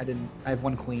 Sorry, I didn't. I have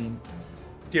 1 queen.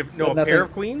 Do you have But a nothing- pair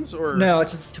of queens, or No,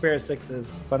 it's just 2 pair of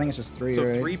 6s. So I think it's just 3. So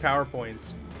right? 3 power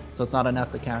points. So it's not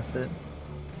enough to cast it.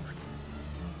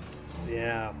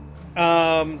 Yeah.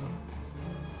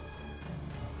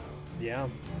 Yeah.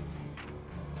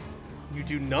 You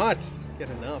do not get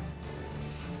enough.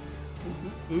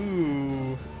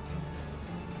 Ooh.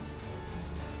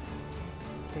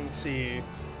 Let's see.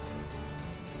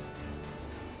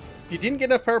 If you didn't get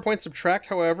enough power points, subtract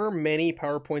however many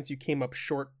power points you came up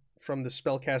short from the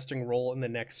spellcasting roll in the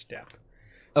next step.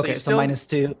 Okay, you so still-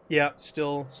 -2. Yeah,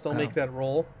 still make Oh. that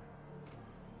roll.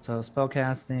 So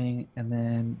spellcasting and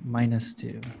then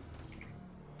 -2.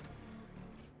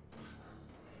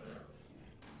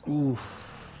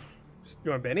 Oof.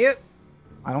 You want to Benny it?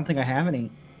 I don't think I have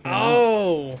any.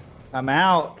 Oh. I'm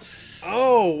out.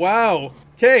 Oh, wow.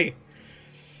 Okay.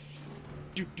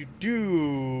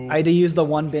 I had to use the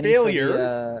 1 Benny Failure.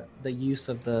 for the use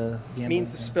of the gambling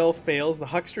Means the thing. spell fails. The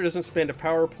huckster doesn't spend a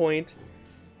power point,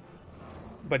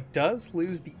 but does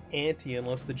lose the ante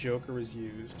unless the joker is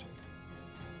used.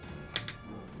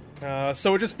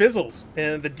 So it just fizzles,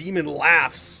 and the demon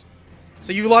laughs.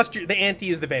 So you lost the ante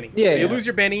is the Benny. Yeah, So you yeah. lose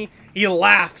your Benny. He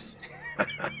laughs.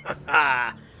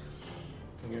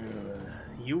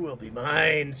 You will be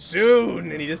mine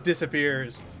soon, and he just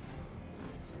disappears.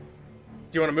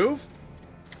 Do you want to move?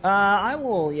 I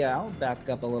will. Yeah, I'll back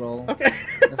up a little. Okay.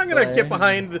 I'm gonna way. get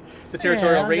behind the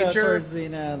territorial I'll go ranger. towards the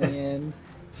end.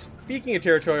 Speaking of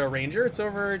territorial ranger, it's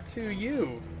over to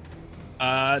you.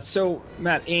 So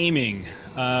Matt, aiming.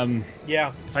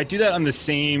 Yeah, If I do that on the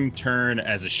same turn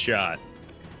as a shot,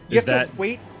 you is have that to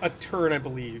wait a turn, I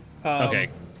believe. okay?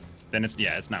 Then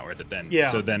it's not worth it then.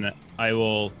 Yeah. So then I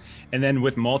will, and then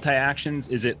with multi actions,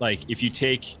 is it like if you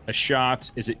take a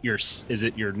shot, is it your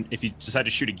if you decide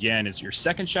to shoot again, is it your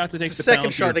second shot that takes It's the the second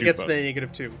penalty, or shot that do gets both?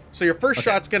 the -2. So your first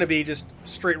Okay. shot's gonna be just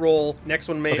straight roll. Next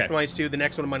one Okay. -2. The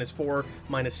next one -4,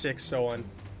 -6, so on.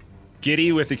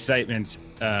 Giddy with excitement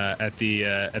at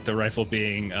the rifle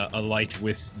being alight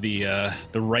with the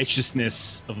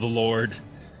righteousness of the Lord.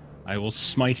 I will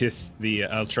smiteth the.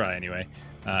 I'll try anyway,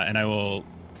 and I will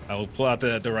pull out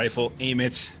the rifle, aim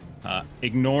it,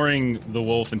 ignoring the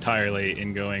wolf entirely,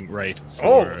 and going right.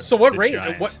 For So what the range?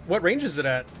 giant. What range is it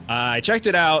at? I checked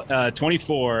it out.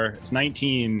 24. It's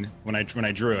 19 when I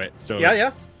drew it. So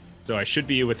Yeah. So I should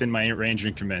be within my range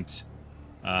increment,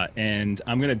 and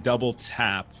I'm gonna double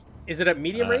tap. Is it at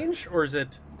medium range or is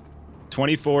it?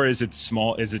 24 is it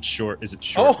small? Is it short? Is it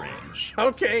short Oh. range?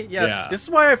 Okay, yeah. Yeah. This is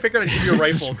why I figured I'd give you a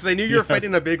rifle because I knew you were Yeah. fighting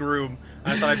in a big room.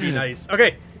 I thought I'd be nice.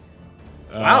 Okay.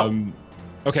 Wow.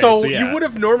 Okay. So yeah. you would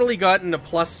have normally gotten a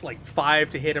plus like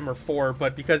 5 to hit him or 4,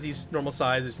 but because he's normal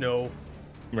size, there's no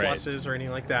right. pluses or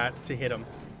anything like that to hit him.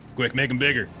 Quick, make them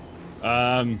bigger.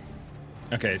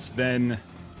 Okay. So then,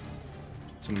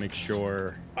 just want to make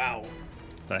sure Wow.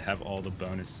 that I have all the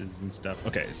bonuses and stuff.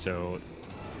 Okay. So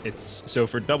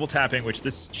for double tapping, which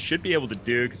this should be able to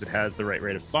do because it has the right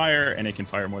rate of fire and it can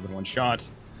fire more than one shot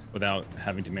without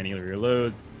having to manually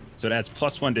reload. So it adds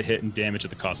 +1 to hit and damage at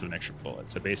the cost of an extra bullet.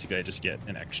 So basically, I just get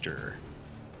an extra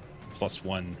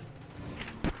 +1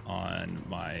 on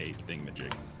my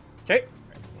thingamajig. Okay.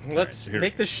 All Let's right, so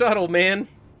make the shuttle, man.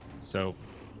 So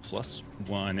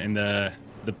 +1, and the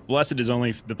blessed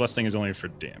thing is only for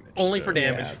damage. Only so- for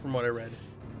damage, yeah. from what I read.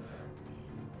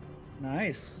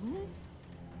 Nice.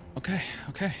 Okay.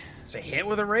 It's a hit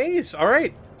with a raise. All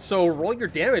right. So roll your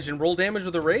damage and roll damage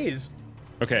with a raise.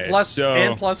 Okay. Plus so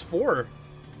and +4.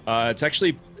 it's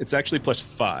actually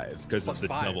 +5 because Plus of the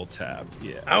 5. double tap.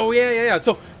 Yeah. Oh yeah.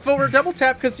 So for a double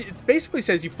tap, because it basically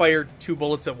says you fire 2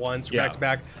 bullets at once, Yeah. back to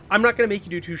back. I'm not going to make you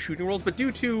do 2 shooting rolls, but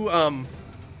do 2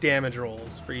 damage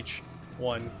rolls for each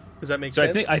one. Does that make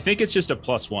So sense? I think it's just a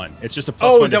 +1. It's just a +1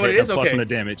 Oh, is that to what hit, it is? a +1 Okay. to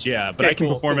damage. Yeah, but Okay, I can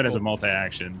cool, perform cool, it as a cool.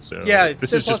 multi-action. So Yeah, this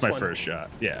then is just my +1. first shot.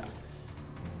 Yeah.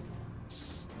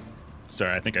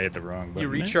 Sorry, I think I hit the wrong button.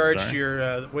 You there. recharged Sorry.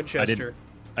 your Winchester.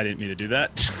 I didn't mean to do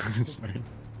that. Sorry.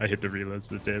 I hit the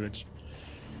reloads of the damage.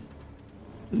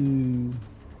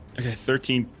 Okay,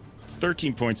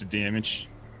 13 points of damage.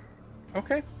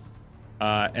 Okay.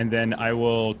 And then I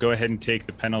will go ahead and take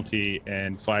the penalty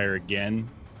and fire again.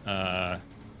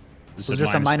 So it's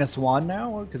just a -1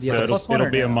 now, because you have a +1. It'll or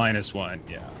be a no? -1,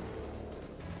 yeah.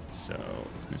 So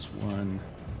 -1.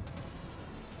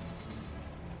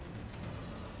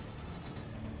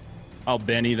 I'll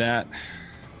Benny that.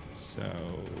 So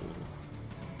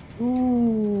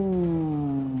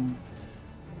Ooh.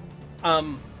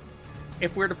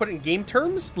 If we were to put it in game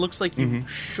terms, looks like you Mhm.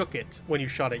 shook it when you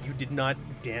shot it. You did not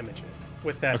damage it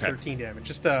with that Okay. 13 damage.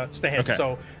 Just a hint. Okay.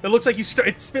 So it looks like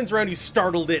it spins around. You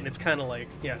startled it, and it's kind of like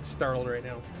it's startled right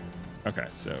now. okay,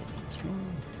 so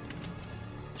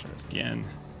try this again.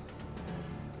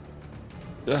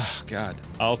 Oh God,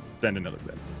 I'll spend another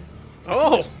bit.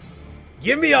 Oh,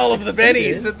 give me all of the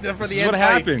bennies for This the is end what fight.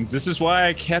 happens. This is why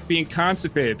I kept being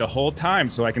constipated the whole time,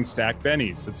 so I can stack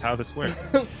bennies. That's how this works.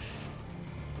 All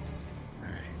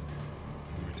right.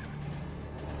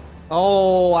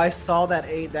 Oh, I saw that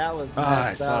 8. That was Ah, I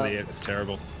messed saw up. the 8. It's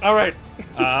terrible. All right.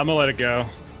 I'm gonna let it go.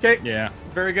 Okay. Yeah,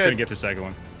 Very gonna good. get the second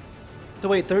one. So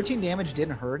wait, 13 damage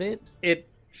didn't hurt it? It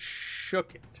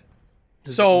shook it.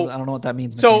 Does- So I don't know what that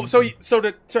means. so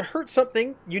mechanically. to hurt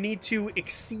something, you need to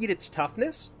exceed its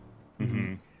toughness.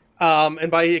 Mm-hmm.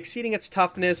 And by exceeding its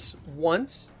toughness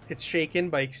once, it's shaken.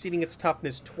 By exceeding its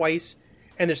toughness twice,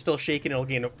 and they're still shaken, it'll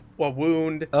gain a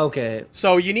wound. Okay.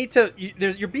 So you need to.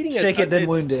 You're beating Shake it, then it's-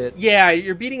 wound it. Yeah,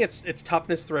 you're beating its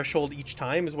toughness threshold each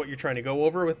time is what you're trying to go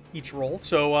over with each roll.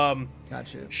 So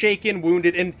Gotcha. shaken,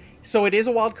 wounded, and so it is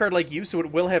a wild card like you, so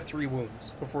it will have 3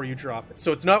 wounds before you drop it.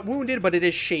 So it's not wounded, but it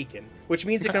is shaken, which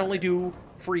means it can only do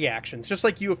free actions. Just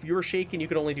like you, if you were shaken, you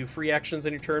can only do free actions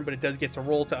on your turn, but it does get to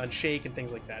roll to unshake and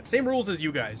things like that. Same rules as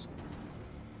you guys.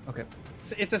 Okay.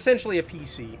 It's essentially a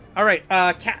PC. All right,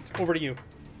 Kat, over to you.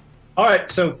 All right,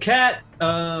 so Cat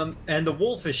and the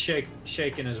wolf is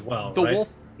shaken as well. The right?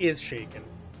 wolf is shaken.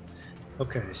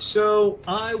 Okay, so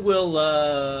I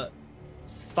will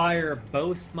fire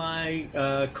both my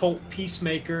Colt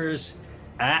Peacemakers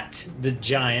at the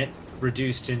giant,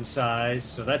 reduced in size.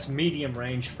 So that's medium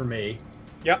range for me.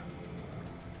 Yep.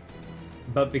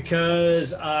 But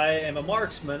because I am a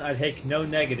marksman, I take no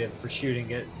negative for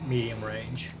shooting at medium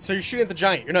range. So you're shooting at the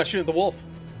giant. You're not shooting at the wolf.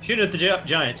 Shooting at the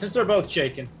giant. Since they're both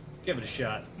shaken, give it a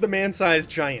shot. The man-sized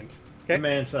giant. The Okay.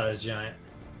 man-sized giant.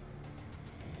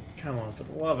 Come on, for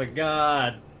the love of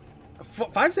God.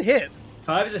 5's a hit,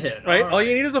 5 is a hit. right? All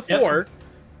you need is a Yep. 4.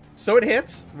 So it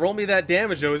hits. Roll me that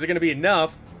damage, though. Is it going to be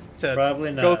enough to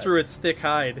Probably not. go through its thick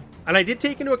hide? And I did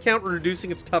take into account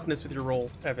reducing its toughness with your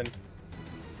roll, Evan,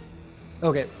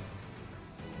 Okay.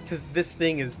 because this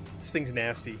thing's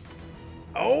nasty.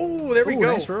 Oh, there we Ooh,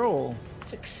 go. Nice roll.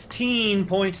 16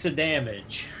 points of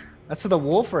damage. That's to the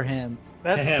wolf or him.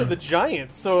 That's to Damn. the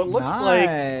giant. So it looks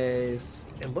Nice.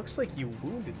 like you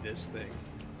wounded this thing.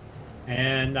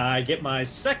 And I get my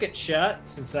second shot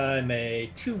since I'm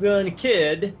a 2-gun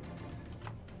kid.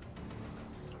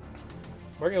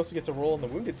 Marty also gets a roll on the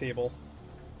wounded table,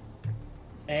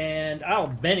 And I'll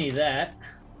Benny that.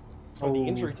 on the Oh.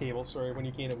 injury table. Sorry, when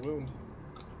you gain a wound.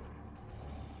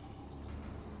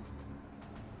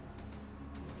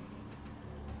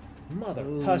 Mother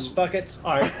Ooh. puss buckets.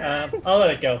 All right, I'll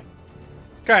let it go.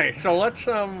 Okay, so let's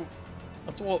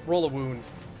roll a wound.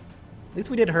 At least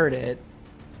we did hurt it.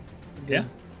 It's a good, Yeah.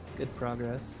 good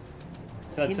progress.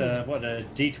 So that's a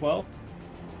D12?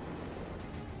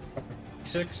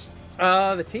 6?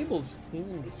 The table's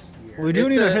in here. We do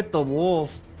It's need to a- hit the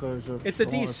wolf because It's a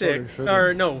D6.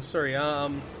 Or no, sorry.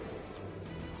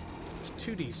 It's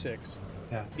 2D6.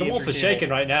 Yeah. The The wolf injury is table. shaking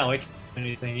right now. It can't do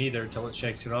anything either until it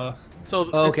shakes it off. So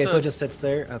Oh, okay, it's so a it just sits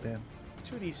there. Okay.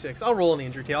 2D6. I'll roll on the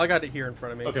injury table. I got it here in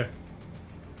front of me. Okay.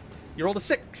 You rolled a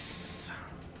 6.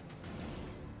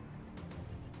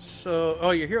 So,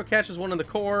 your hero catches 1 in the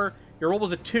core. Your roll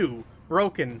was a 2.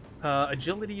 Broken.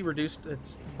 Agility reduced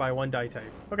its by 1 die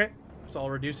type. Okay. So I'll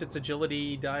reduce its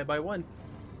agility die by 1.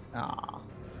 Ah.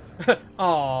 Aww.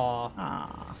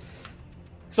 Ah.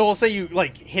 So we'll say you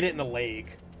hit it in the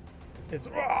leg. It's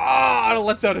and it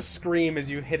lets out a scream as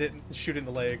you hit it and shoot it in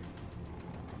the leg.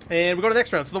 And we go to the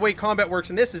next round. So the way combat works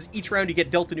in this is each round you get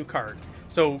dealt a new card.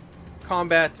 So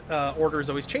combat order is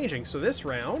always changing. So this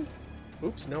round,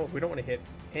 oops, no, we don't want to hit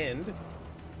end.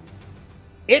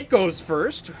 It goes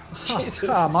first. Oh,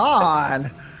 come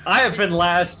on. I have been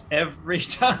last every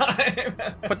time.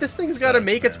 But this thing's got to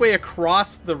make its way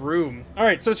across the room. All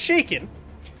right, so it's shaken.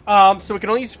 So it can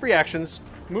only use free actions.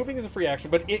 Moving is a free action,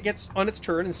 but it gets on its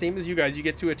turn, and same as you guys, you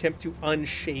get to attempt to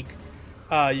unshake.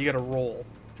 You got to roll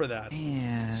for that.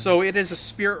 Man. So it is a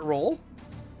spirit roll.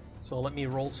 So let me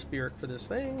roll spirit for this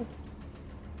thing.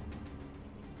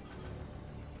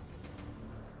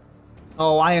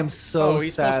 Oh, I am so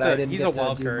he's sad. supposed to. I didn't He's get a to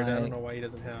wild do card. I my- don't know why he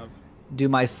doesn't have. do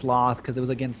my sloth because it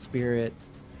was against spirit.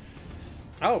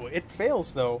 Oh, it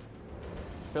fails though.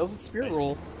 Fails its spirit Nice.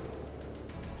 roll.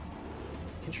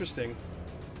 Interesting.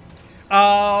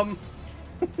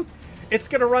 It's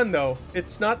gonna run though.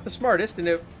 It's not the smartest,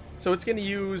 and so it's gonna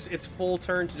use its full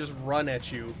turn to just run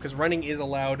at you because running is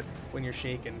allowed when you're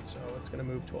shaken. So it's gonna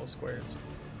move 12 squares.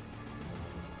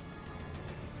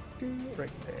 Right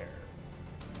there.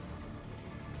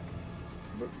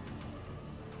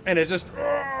 And it just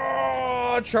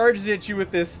charges at you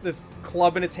with this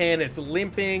club in its hand. It's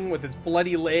limping with its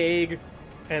bloody leg,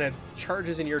 and it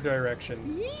charges in your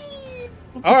direction.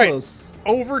 Too All right. close.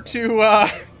 Over to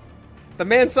the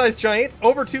man-sized giant.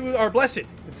 Over to our blessed.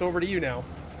 It's over to you now.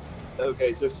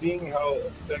 Okay, so seeing how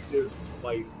effective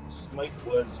my smite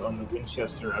was on the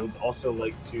Winchester, I would also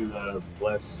like to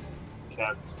bless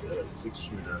Cat's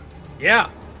 6-shooter. Yeah.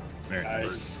 Very Nice.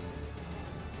 nice.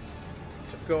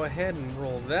 So go ahead and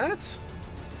roll that.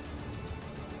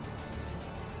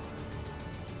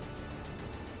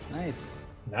 Nice.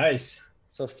 Nice.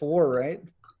 So 4, right?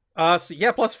 So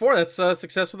yeah, +4. That's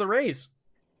success with a raise.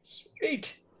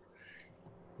 Sweet.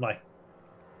 My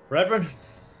Reverend,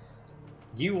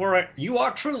 you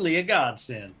are truly a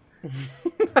godsend.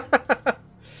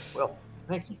 Well,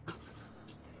 thank you.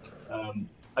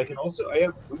 I can also, I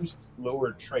have boost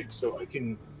lower trait, so I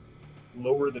can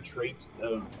lower the trait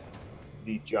of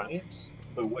the giant,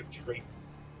 but what trait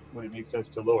would it make sense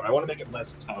to lower? I want to make it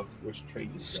less tough. Which trait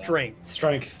is that? Strength.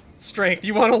 Strength. Strength.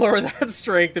 You want to lower that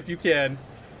strength if you can.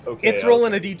 Okay, It's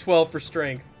rolling a d12 for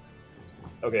strength.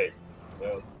 Okay,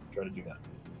 well, try to do that.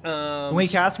 Can we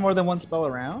cast more than one spell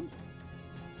around?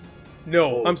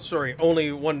 No, I'm sorry.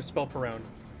 Only one spell per round.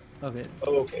 Okay.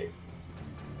 Oh, okay.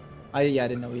 I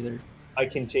didn't know either. I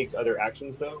can take other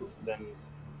actions though. Then.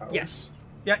 Yes.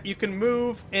 Yeah, you can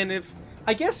move, and if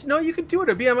I guess no, you can do it.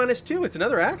 It'd be a -2. It's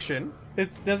another action.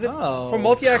 Does it Oh. for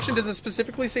multi-action? Does it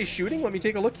specifically say shooting? Let me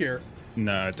take a look here.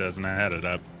 No, it doesn't. I had it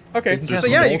up. Okay, You can so cast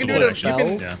yeah, you can do it. multiple You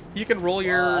can actions. you can roll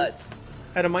your What?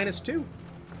 at a -2.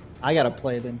 I gotta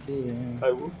play then too.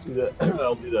 I will do that.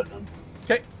 I'll do that then.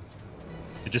 Okay.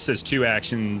 It just says 2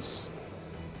 actions.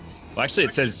 Well, actually,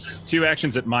 it says 2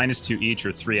 actions at -2 each,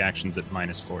 or 3 actions at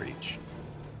 -4 each.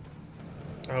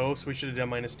 Oh, so we should have done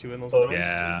 -2 in those Oh, other ones.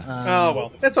 Yeah. Oh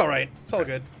well, that's all right. It's all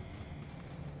good.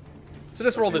 So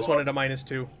just roll Okay, this well, one at a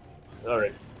 -2. All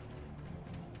right.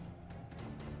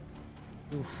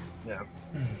 Oof. Yeah.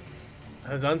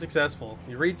 That was unsuccessful.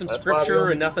 You read some That's why we scripture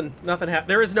only- and nothing happened.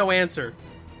 There is no answer.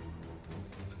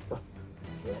 So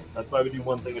that's why we do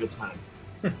one thing at a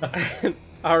time.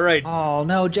 All right, Oh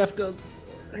no, Jeff goes.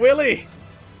 Willie.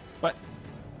 What?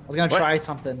 I was gonna What? try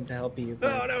something to help you.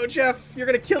 but Oh no, Jeff, you're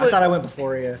gonna kill I it. thought I went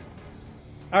before you.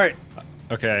 All right,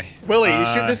 Okay. Willie, you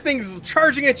shoot. Uh, This thing's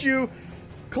charging at you,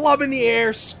 club in the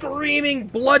air, screaming,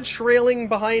 blood trailing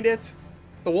behind it.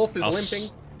 The wolf is I'll limping.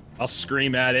 I'll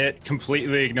scream at it,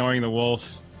 completely ignoring the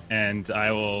wolf, and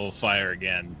I will fire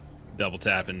again, double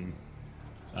tapping,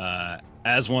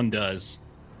 as one does.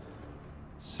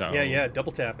 So Yeah,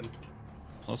 double tapping.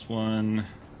 +1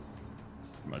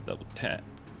 for my double tap.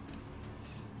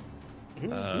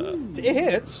 It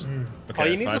hits. Okay, All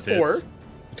you need is a 5 4. hits.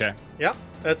 Okay, Yeah,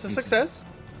 that's a success.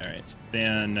 all right.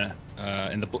 Then,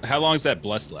 and how long does that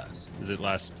bless last? Is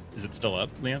it still up,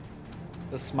 Liam?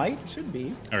 The smite should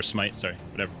be. Or smite? Sorry,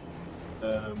 whatever.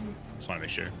 Um, Just want to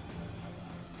make sure.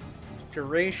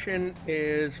 Duration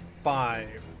is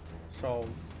 5. So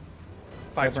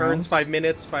 5 5 turns, rounds? 5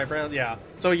 minutes, 5 rounds. Yeah.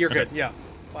 So you're Okay. good. Yeah.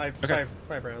 Five, Okay.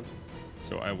 five rounds.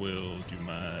 So I will do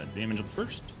my damage on the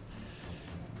first.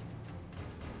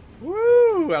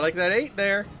 Woo! I like that 8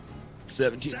 there.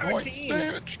 17 points 17.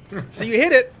 damage. So you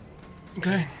hit it,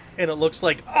 Okay. and it looks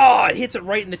like it hits it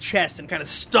right in the chest and kind of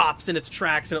stops in its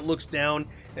tracks, and it looks down,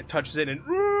 and it touches it, and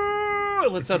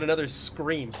it lets out another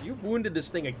scream. So you've wounded this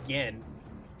thing again.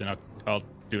 Then I'll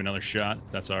do another shot.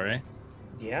 That's all right.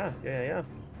 Yeah.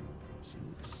 So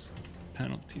it's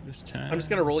penalty this time. I'm just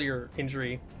gonna roll your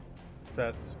injury.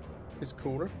 That is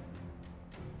cooler.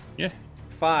 Yeah.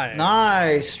 5.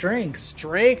 Nice strength.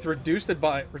 Strength reduced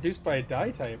by a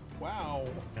die type. Wow.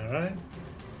 All right.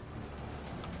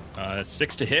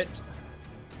 6 to hit.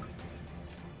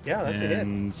 Yeah, that's a hit.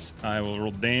 And I will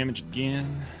roll damage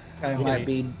again. I Okay. might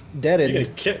be deaded.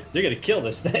 You're gonna kill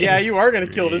this thing. Yeah, you are gonna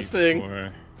kill this 3, thing.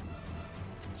 4.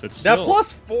 So it's That still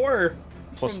 +4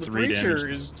 plus from the 3 preacher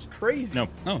damage. is crazy. No,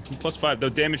 +5. The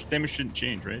damage shouldn't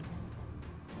change, right?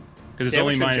 Because it's Damage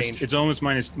only shouldn't minus. change. It's almost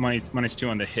 -2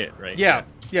 on the hit, right? Yeah,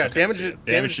 yeah. Okay, damage, so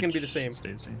damage is should gonna be the same.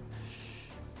 Stay the same.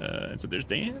 And so there's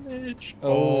damage.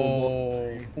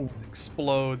 Oh,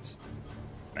 explodes.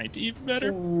 19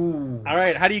 better. Ooh. All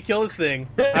right, how do you kill this thing?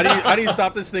 How do you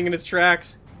stop this thing in its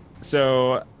tracks?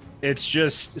 So it's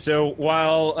just so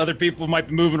while other people might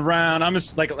be moving around, I'm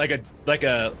just like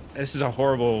a this is a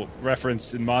horrible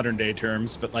reference in modern day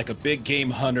terms, but like a big game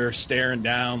hunter staring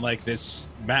down like this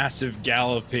massive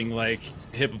galloping like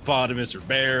hippopotamus or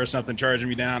bear or something charging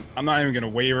me down. I'm not even gonna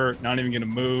waver, not even gonna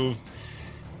move.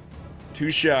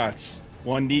 2 shots,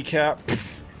 1 kneecap,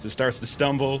 so it starts to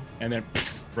stumble, and then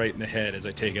right in the head as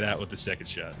I take it out with the second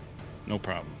shot. No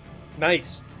problem.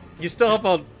 Nice. You still have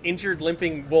an injured,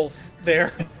 limping wolf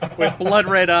there with blood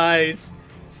red eyes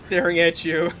staring at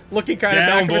you, looking kind of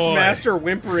Down, back at its boy. master,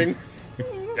 whimpering.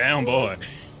 Down, boy.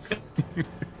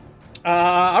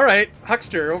 All right,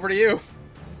 Huckster, over to you.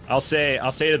 I'll say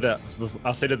to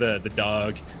the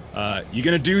dog, you're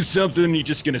gonna do something. You're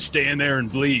just gonna stand there and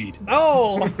bleed.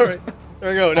 Oh, all right. There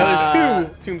we go. Now there's Uh,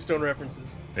 2 tombstone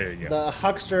references. There you go. The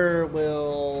huckster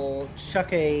will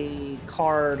chuck a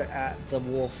card at the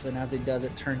wolf, and as he does,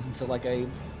 it turns into like a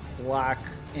black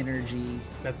energy.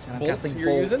 That's And I'm bolts casting you're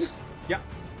bolt. using? Yeah,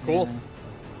 cool.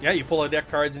 Yeah. Yeah, you pull out deck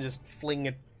cards and just fling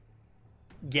it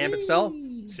Gambit style.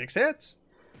 6 hits.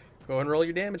 Go and roll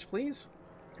your damage, please.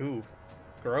 Ooh,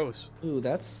 gross. Ooh,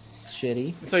 that's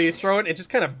shitty. So you throw it, it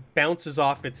just kind of bounces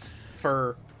off its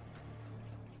fur.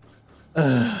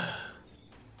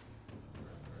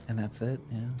 And that's it.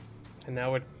 Yeah. And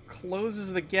now it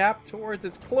closes the gap towards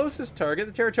its closest target,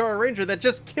 the Territorial Ranger that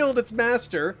just killed its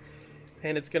master.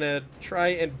 And it's going to try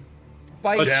and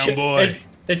bite. Oh, Down, boy.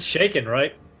 It's shaking,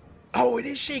 right? Oh, it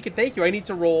is shaken. Thank you. I need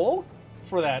to roll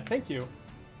for that. Thank you.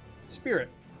 Spirit.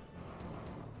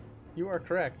 You are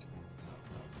correct.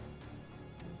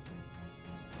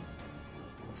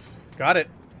 Got it.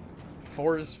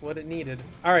 4 is what it needed.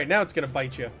 All right, now it's going to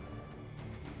bite you.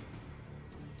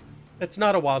 It's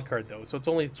not a wild card, though, so it's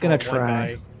only gonna one try.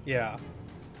 guy. Yeah.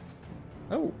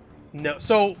 Oh. No.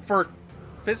 So for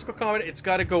physical combat, it's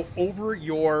got to go over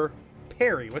your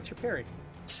parry. What's your parry?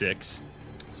 6.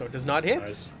 So it does not hit.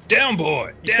 Nice. Down,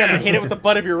 boy. You just got to hit it with the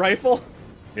butt of your rifle.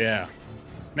 Yeah.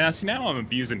 Now I'm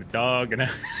abusing the dog, and I'm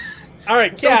All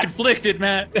right, so Cat. conflicted,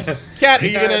 Matt. Cat, are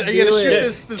you gonna Do shoot it.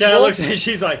 this Cat wolf? looks at it,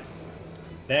 she's like,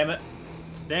 damn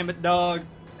it, dog.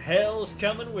 Hell's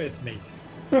coming with me.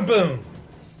 Boom, boom.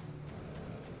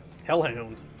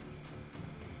 Hellhound.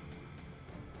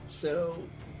 So,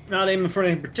 not aiming for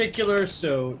anything particular,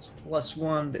 so it's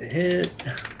 +1 to hit.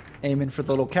 Aiming for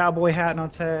the little cowboy hat on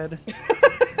its head.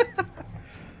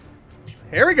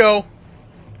 Here we go.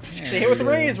 Stay hit with the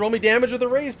raise. Roll me damage with a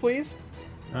raise, please.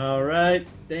 All right,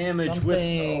 damage with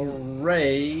Something. a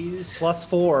raise.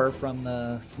 +4 from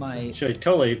the smite. Actually,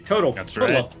 total. That's total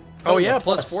right. of- Oh total yeah, of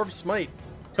 +4 for smite.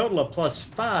 Total of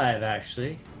 +5,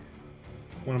 actually.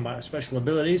 One of my special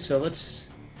abilities, so let's...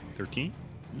 13.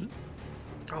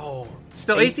 Oh,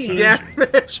 still 18 18.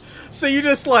 damage. So you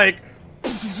just like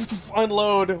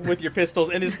unload with your pistols,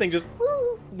 and this thing just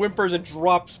whimpers and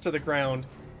drops to the ground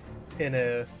in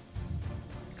a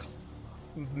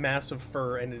massive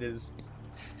fur, and it is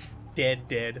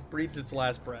dead. Breathes its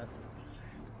last breath.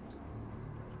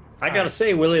 I gotta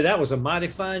say, Willie, that was a mighty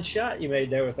fine shot you made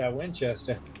there with that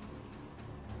Winchester.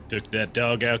 Took that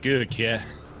dog out good, Cat.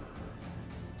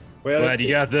 Well, Glad you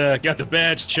got the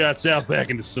bad shots out back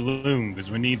in the saloon,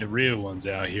 because we need the real ones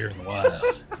out here in the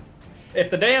wild. if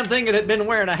the damn thing had been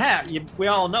wearing a hat, we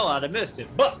all know I'd have missed it.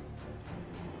 But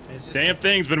it's just Damn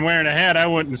thing's been wearing a hat. I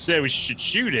wouldn't say we should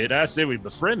shoot it. I say we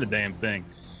befriend the damn thing.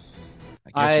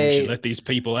 I guess we should let these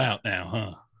people out now,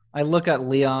 huh? I look at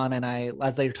Leon and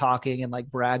as they're talking and like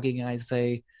bragging, and I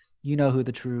say, "You know who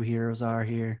the true heroes are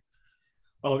here."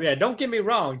 Oh yeah, don't get me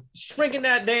wrong. Shrinking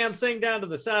that damn thing down to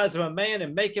the size of a man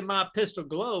and making my pistol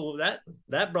glow,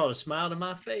 that brought a smile to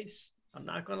my face. I'm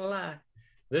not gonna lie.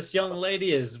 This young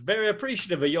lady is very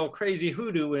appreciative of your crazy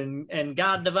hoodoo and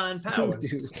God divine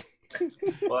powers.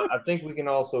 Well, I think we can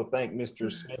also thank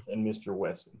Mr. Smith and Mr.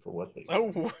 Wesson for what they did.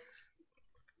 Oh,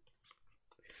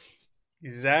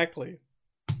 exactly.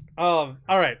 All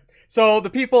right. So the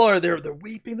people are there. They're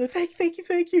weeping. They're thank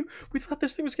you. We thought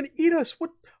this thing was going to eat us.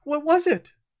 What was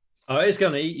it? Oh, it's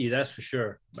gonna eat you, that's for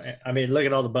sure. I mean, look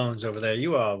at all the bones over there.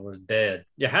 You all were dead.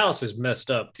 Your house is messed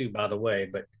up too, by the way,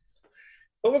 but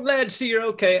But we're glad to see you're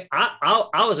okay.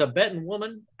 I was a betting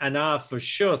woman, and I for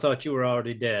sure thought you were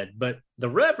already dead. But the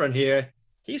Reverend here,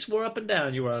 he swore up and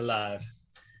down you were alive.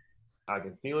 I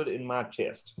can feel it in my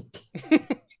chest.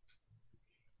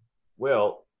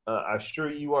 Well, I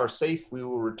assure you are safe. We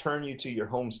will return you to your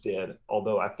homestead,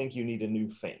 although I think you need a new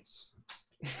fence.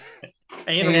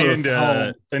 And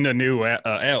And in the new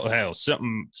outhouse,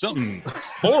 something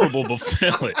horrible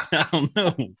befell it. I don't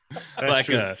know, That's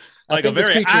true. a I think this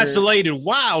very creature- isolated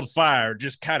wildfire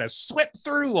just kind of swept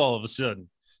through all of a sudden.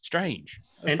 Strange.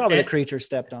 It's And- probably and- the creature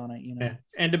stepped on it, you know.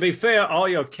 And to be fair, all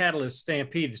your cattle is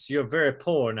stampeded, so you're very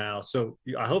poor now. So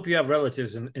I hope you have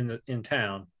relatives in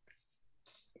town.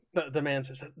 The man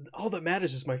says, all that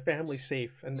matters is my family's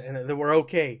safe and that we're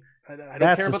okay. I don't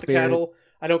That's care the about the spirit. cattle.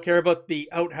 I don't care about the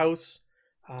outhouse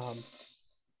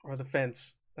or the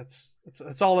fence.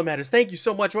 That's all that matters. Thank you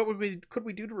so much. What could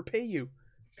we do to repay you?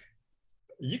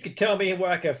 You could tell me where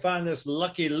I can find this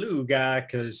Lucky Lou guy,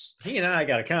 because he and I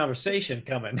got a conversation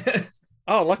coming.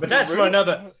 Oh, Lucky But that's LaRue? for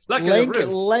another Lucky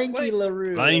Lanky LaRue.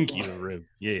 LaRue. Thank you, LaRue.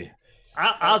 Yeah.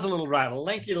 I was a little right,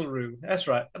 Lanky LaRue. That's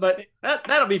right. But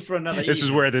that'll be for another. This is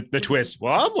evening. where the twist.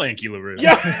 Well, I'm Lanky LaRue.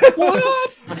 Yeah.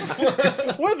 What?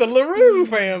 We're the LaRue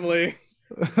family.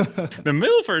 The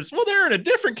Milfords, well, they're in a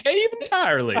different cave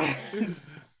entirely.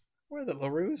 We're the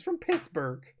LaRues from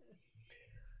Pittsburgh.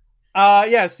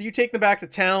 Yeah, so you take them back to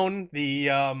town.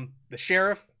 The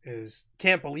sheriff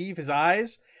can't believe his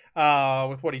eyes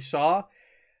with what he saw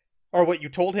or what you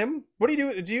told him. What do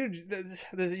you do? Do you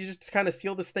just kind of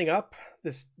seal this thing up?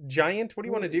 This giant? What do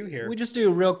you want to do here? We just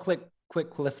do real quick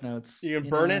cliff notes. You can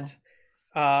burn know? it.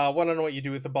 Well, I don't know what you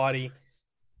do with the body.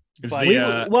 Is But- We,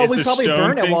 the, well, is we the probably stone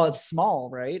burn it thing- while it's small,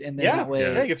 right? And then Yeah, that way,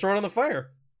 yeah, you can throw it on the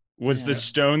fire. Was Yeah. the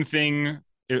stone thing,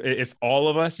 if all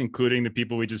of us, including the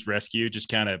people we just rescued, just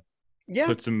kind of Yeah,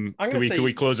 put some, I'm can gonna say-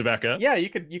 we close it back up? yeah, you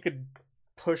could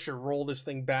push or roll this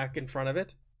thing back in front of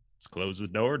it. Let's close the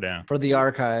door down. for the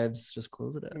archives, just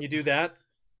close it up. You do that.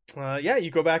 Yeah, you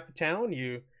go back to town.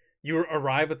 You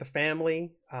arrive with the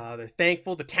family. They're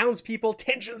thankful. The townspeople,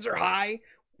 tensions are high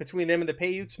between them and the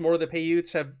Paiutes. More of the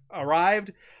Paiutes have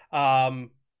arrived.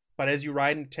 But as you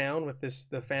ride into town with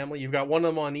the family, you've got one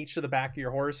of them on each of the back of your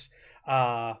horse.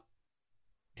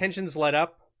 Tensions let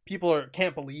up. People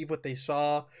can't believe what they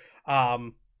saw.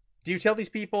 Do you tell these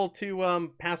people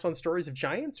to pass on stories of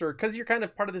giants, or because you're kind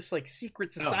of part of this like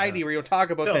secret society where you'll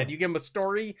talk about Tell that? them. You give them a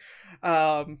story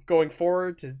going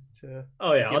forward to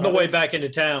Oh to yeah, give on the way others? back into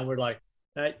town, we're like,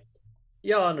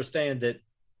 y'all understand that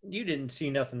you didn't see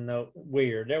nothing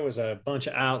weird. There was a bunch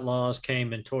of outlaws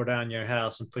came and tore down your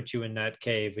house and put you in that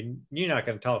cave, and you're not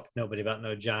going to talk to nobody about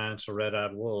no giants or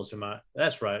red-eyed wolves.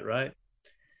 That's right, right?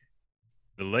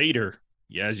 The later,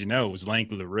 yeah, as you know, was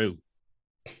Lanky LaRue.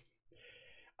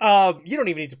 You don't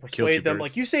even need to Killed persuade two them. birds.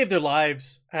 Like you saved their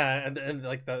lives, and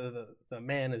like the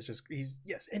man is just he's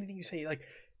yes. Anything you say, like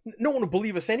no one would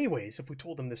believe us anyways if we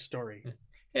told them this story.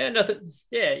 Yeah, nothing.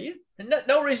 Yeah,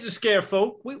 no reason to scare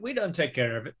folk. We done take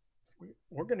care of it.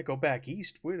 We're gonna go back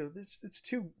east. It's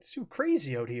too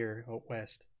crazy out here out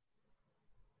west.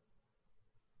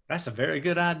 That's a very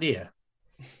good idea.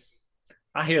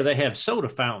 I hear they have soda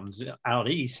fountains out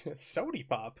east. Sody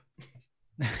pop.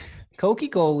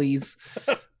 Coca-Cola's.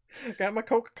 Got my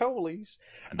Coca-Colas.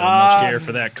 I don't much care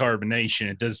for that carbonation.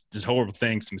 It does horrible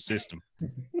things to my system.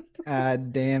 Ah,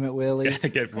 damn it, Willie. Gotta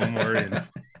get one more in.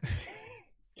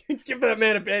 Give that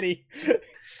man a Betty.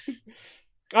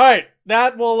 All right,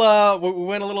 that will we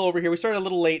went a little over here. We started a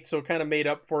little late, so kind of made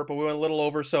up for it, but we went a little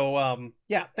over. So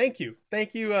yeah, thank you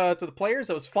to the players.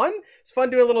 That was fun. It's fun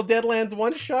doing a little Deadlands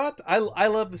one shot. I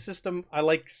love the system. I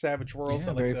like Savage Worlds.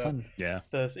 Yeah, I like very the, fun. Yeah.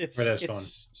 It's That is fun.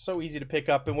 so easy to pick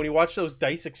up, and when you watch those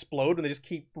dice explode and they just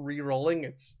keep re-rolling,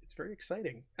 it's very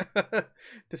exciting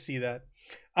to see that.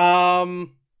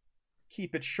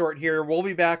 Keep it short here. We'll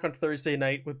be back on Thursday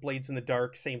night with Blades in the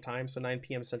Dark, same time, so 9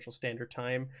 p.m. Central Standard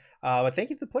Time. But thank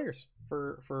you to the players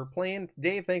for playing.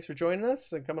 Dave, thanks for joining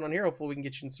us and coming on here. Hopefully we can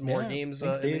get you in some more Yeah, games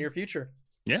thanks, in the Dave. near future.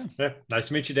 Yeah. Yeah, nice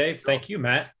to meet you, Dave. Thank you,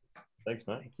 Matt. Thanks,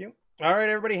 man. Thank you. All right,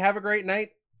 everybody, have a great night,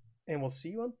 and we'll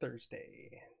see you on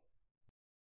Thursday.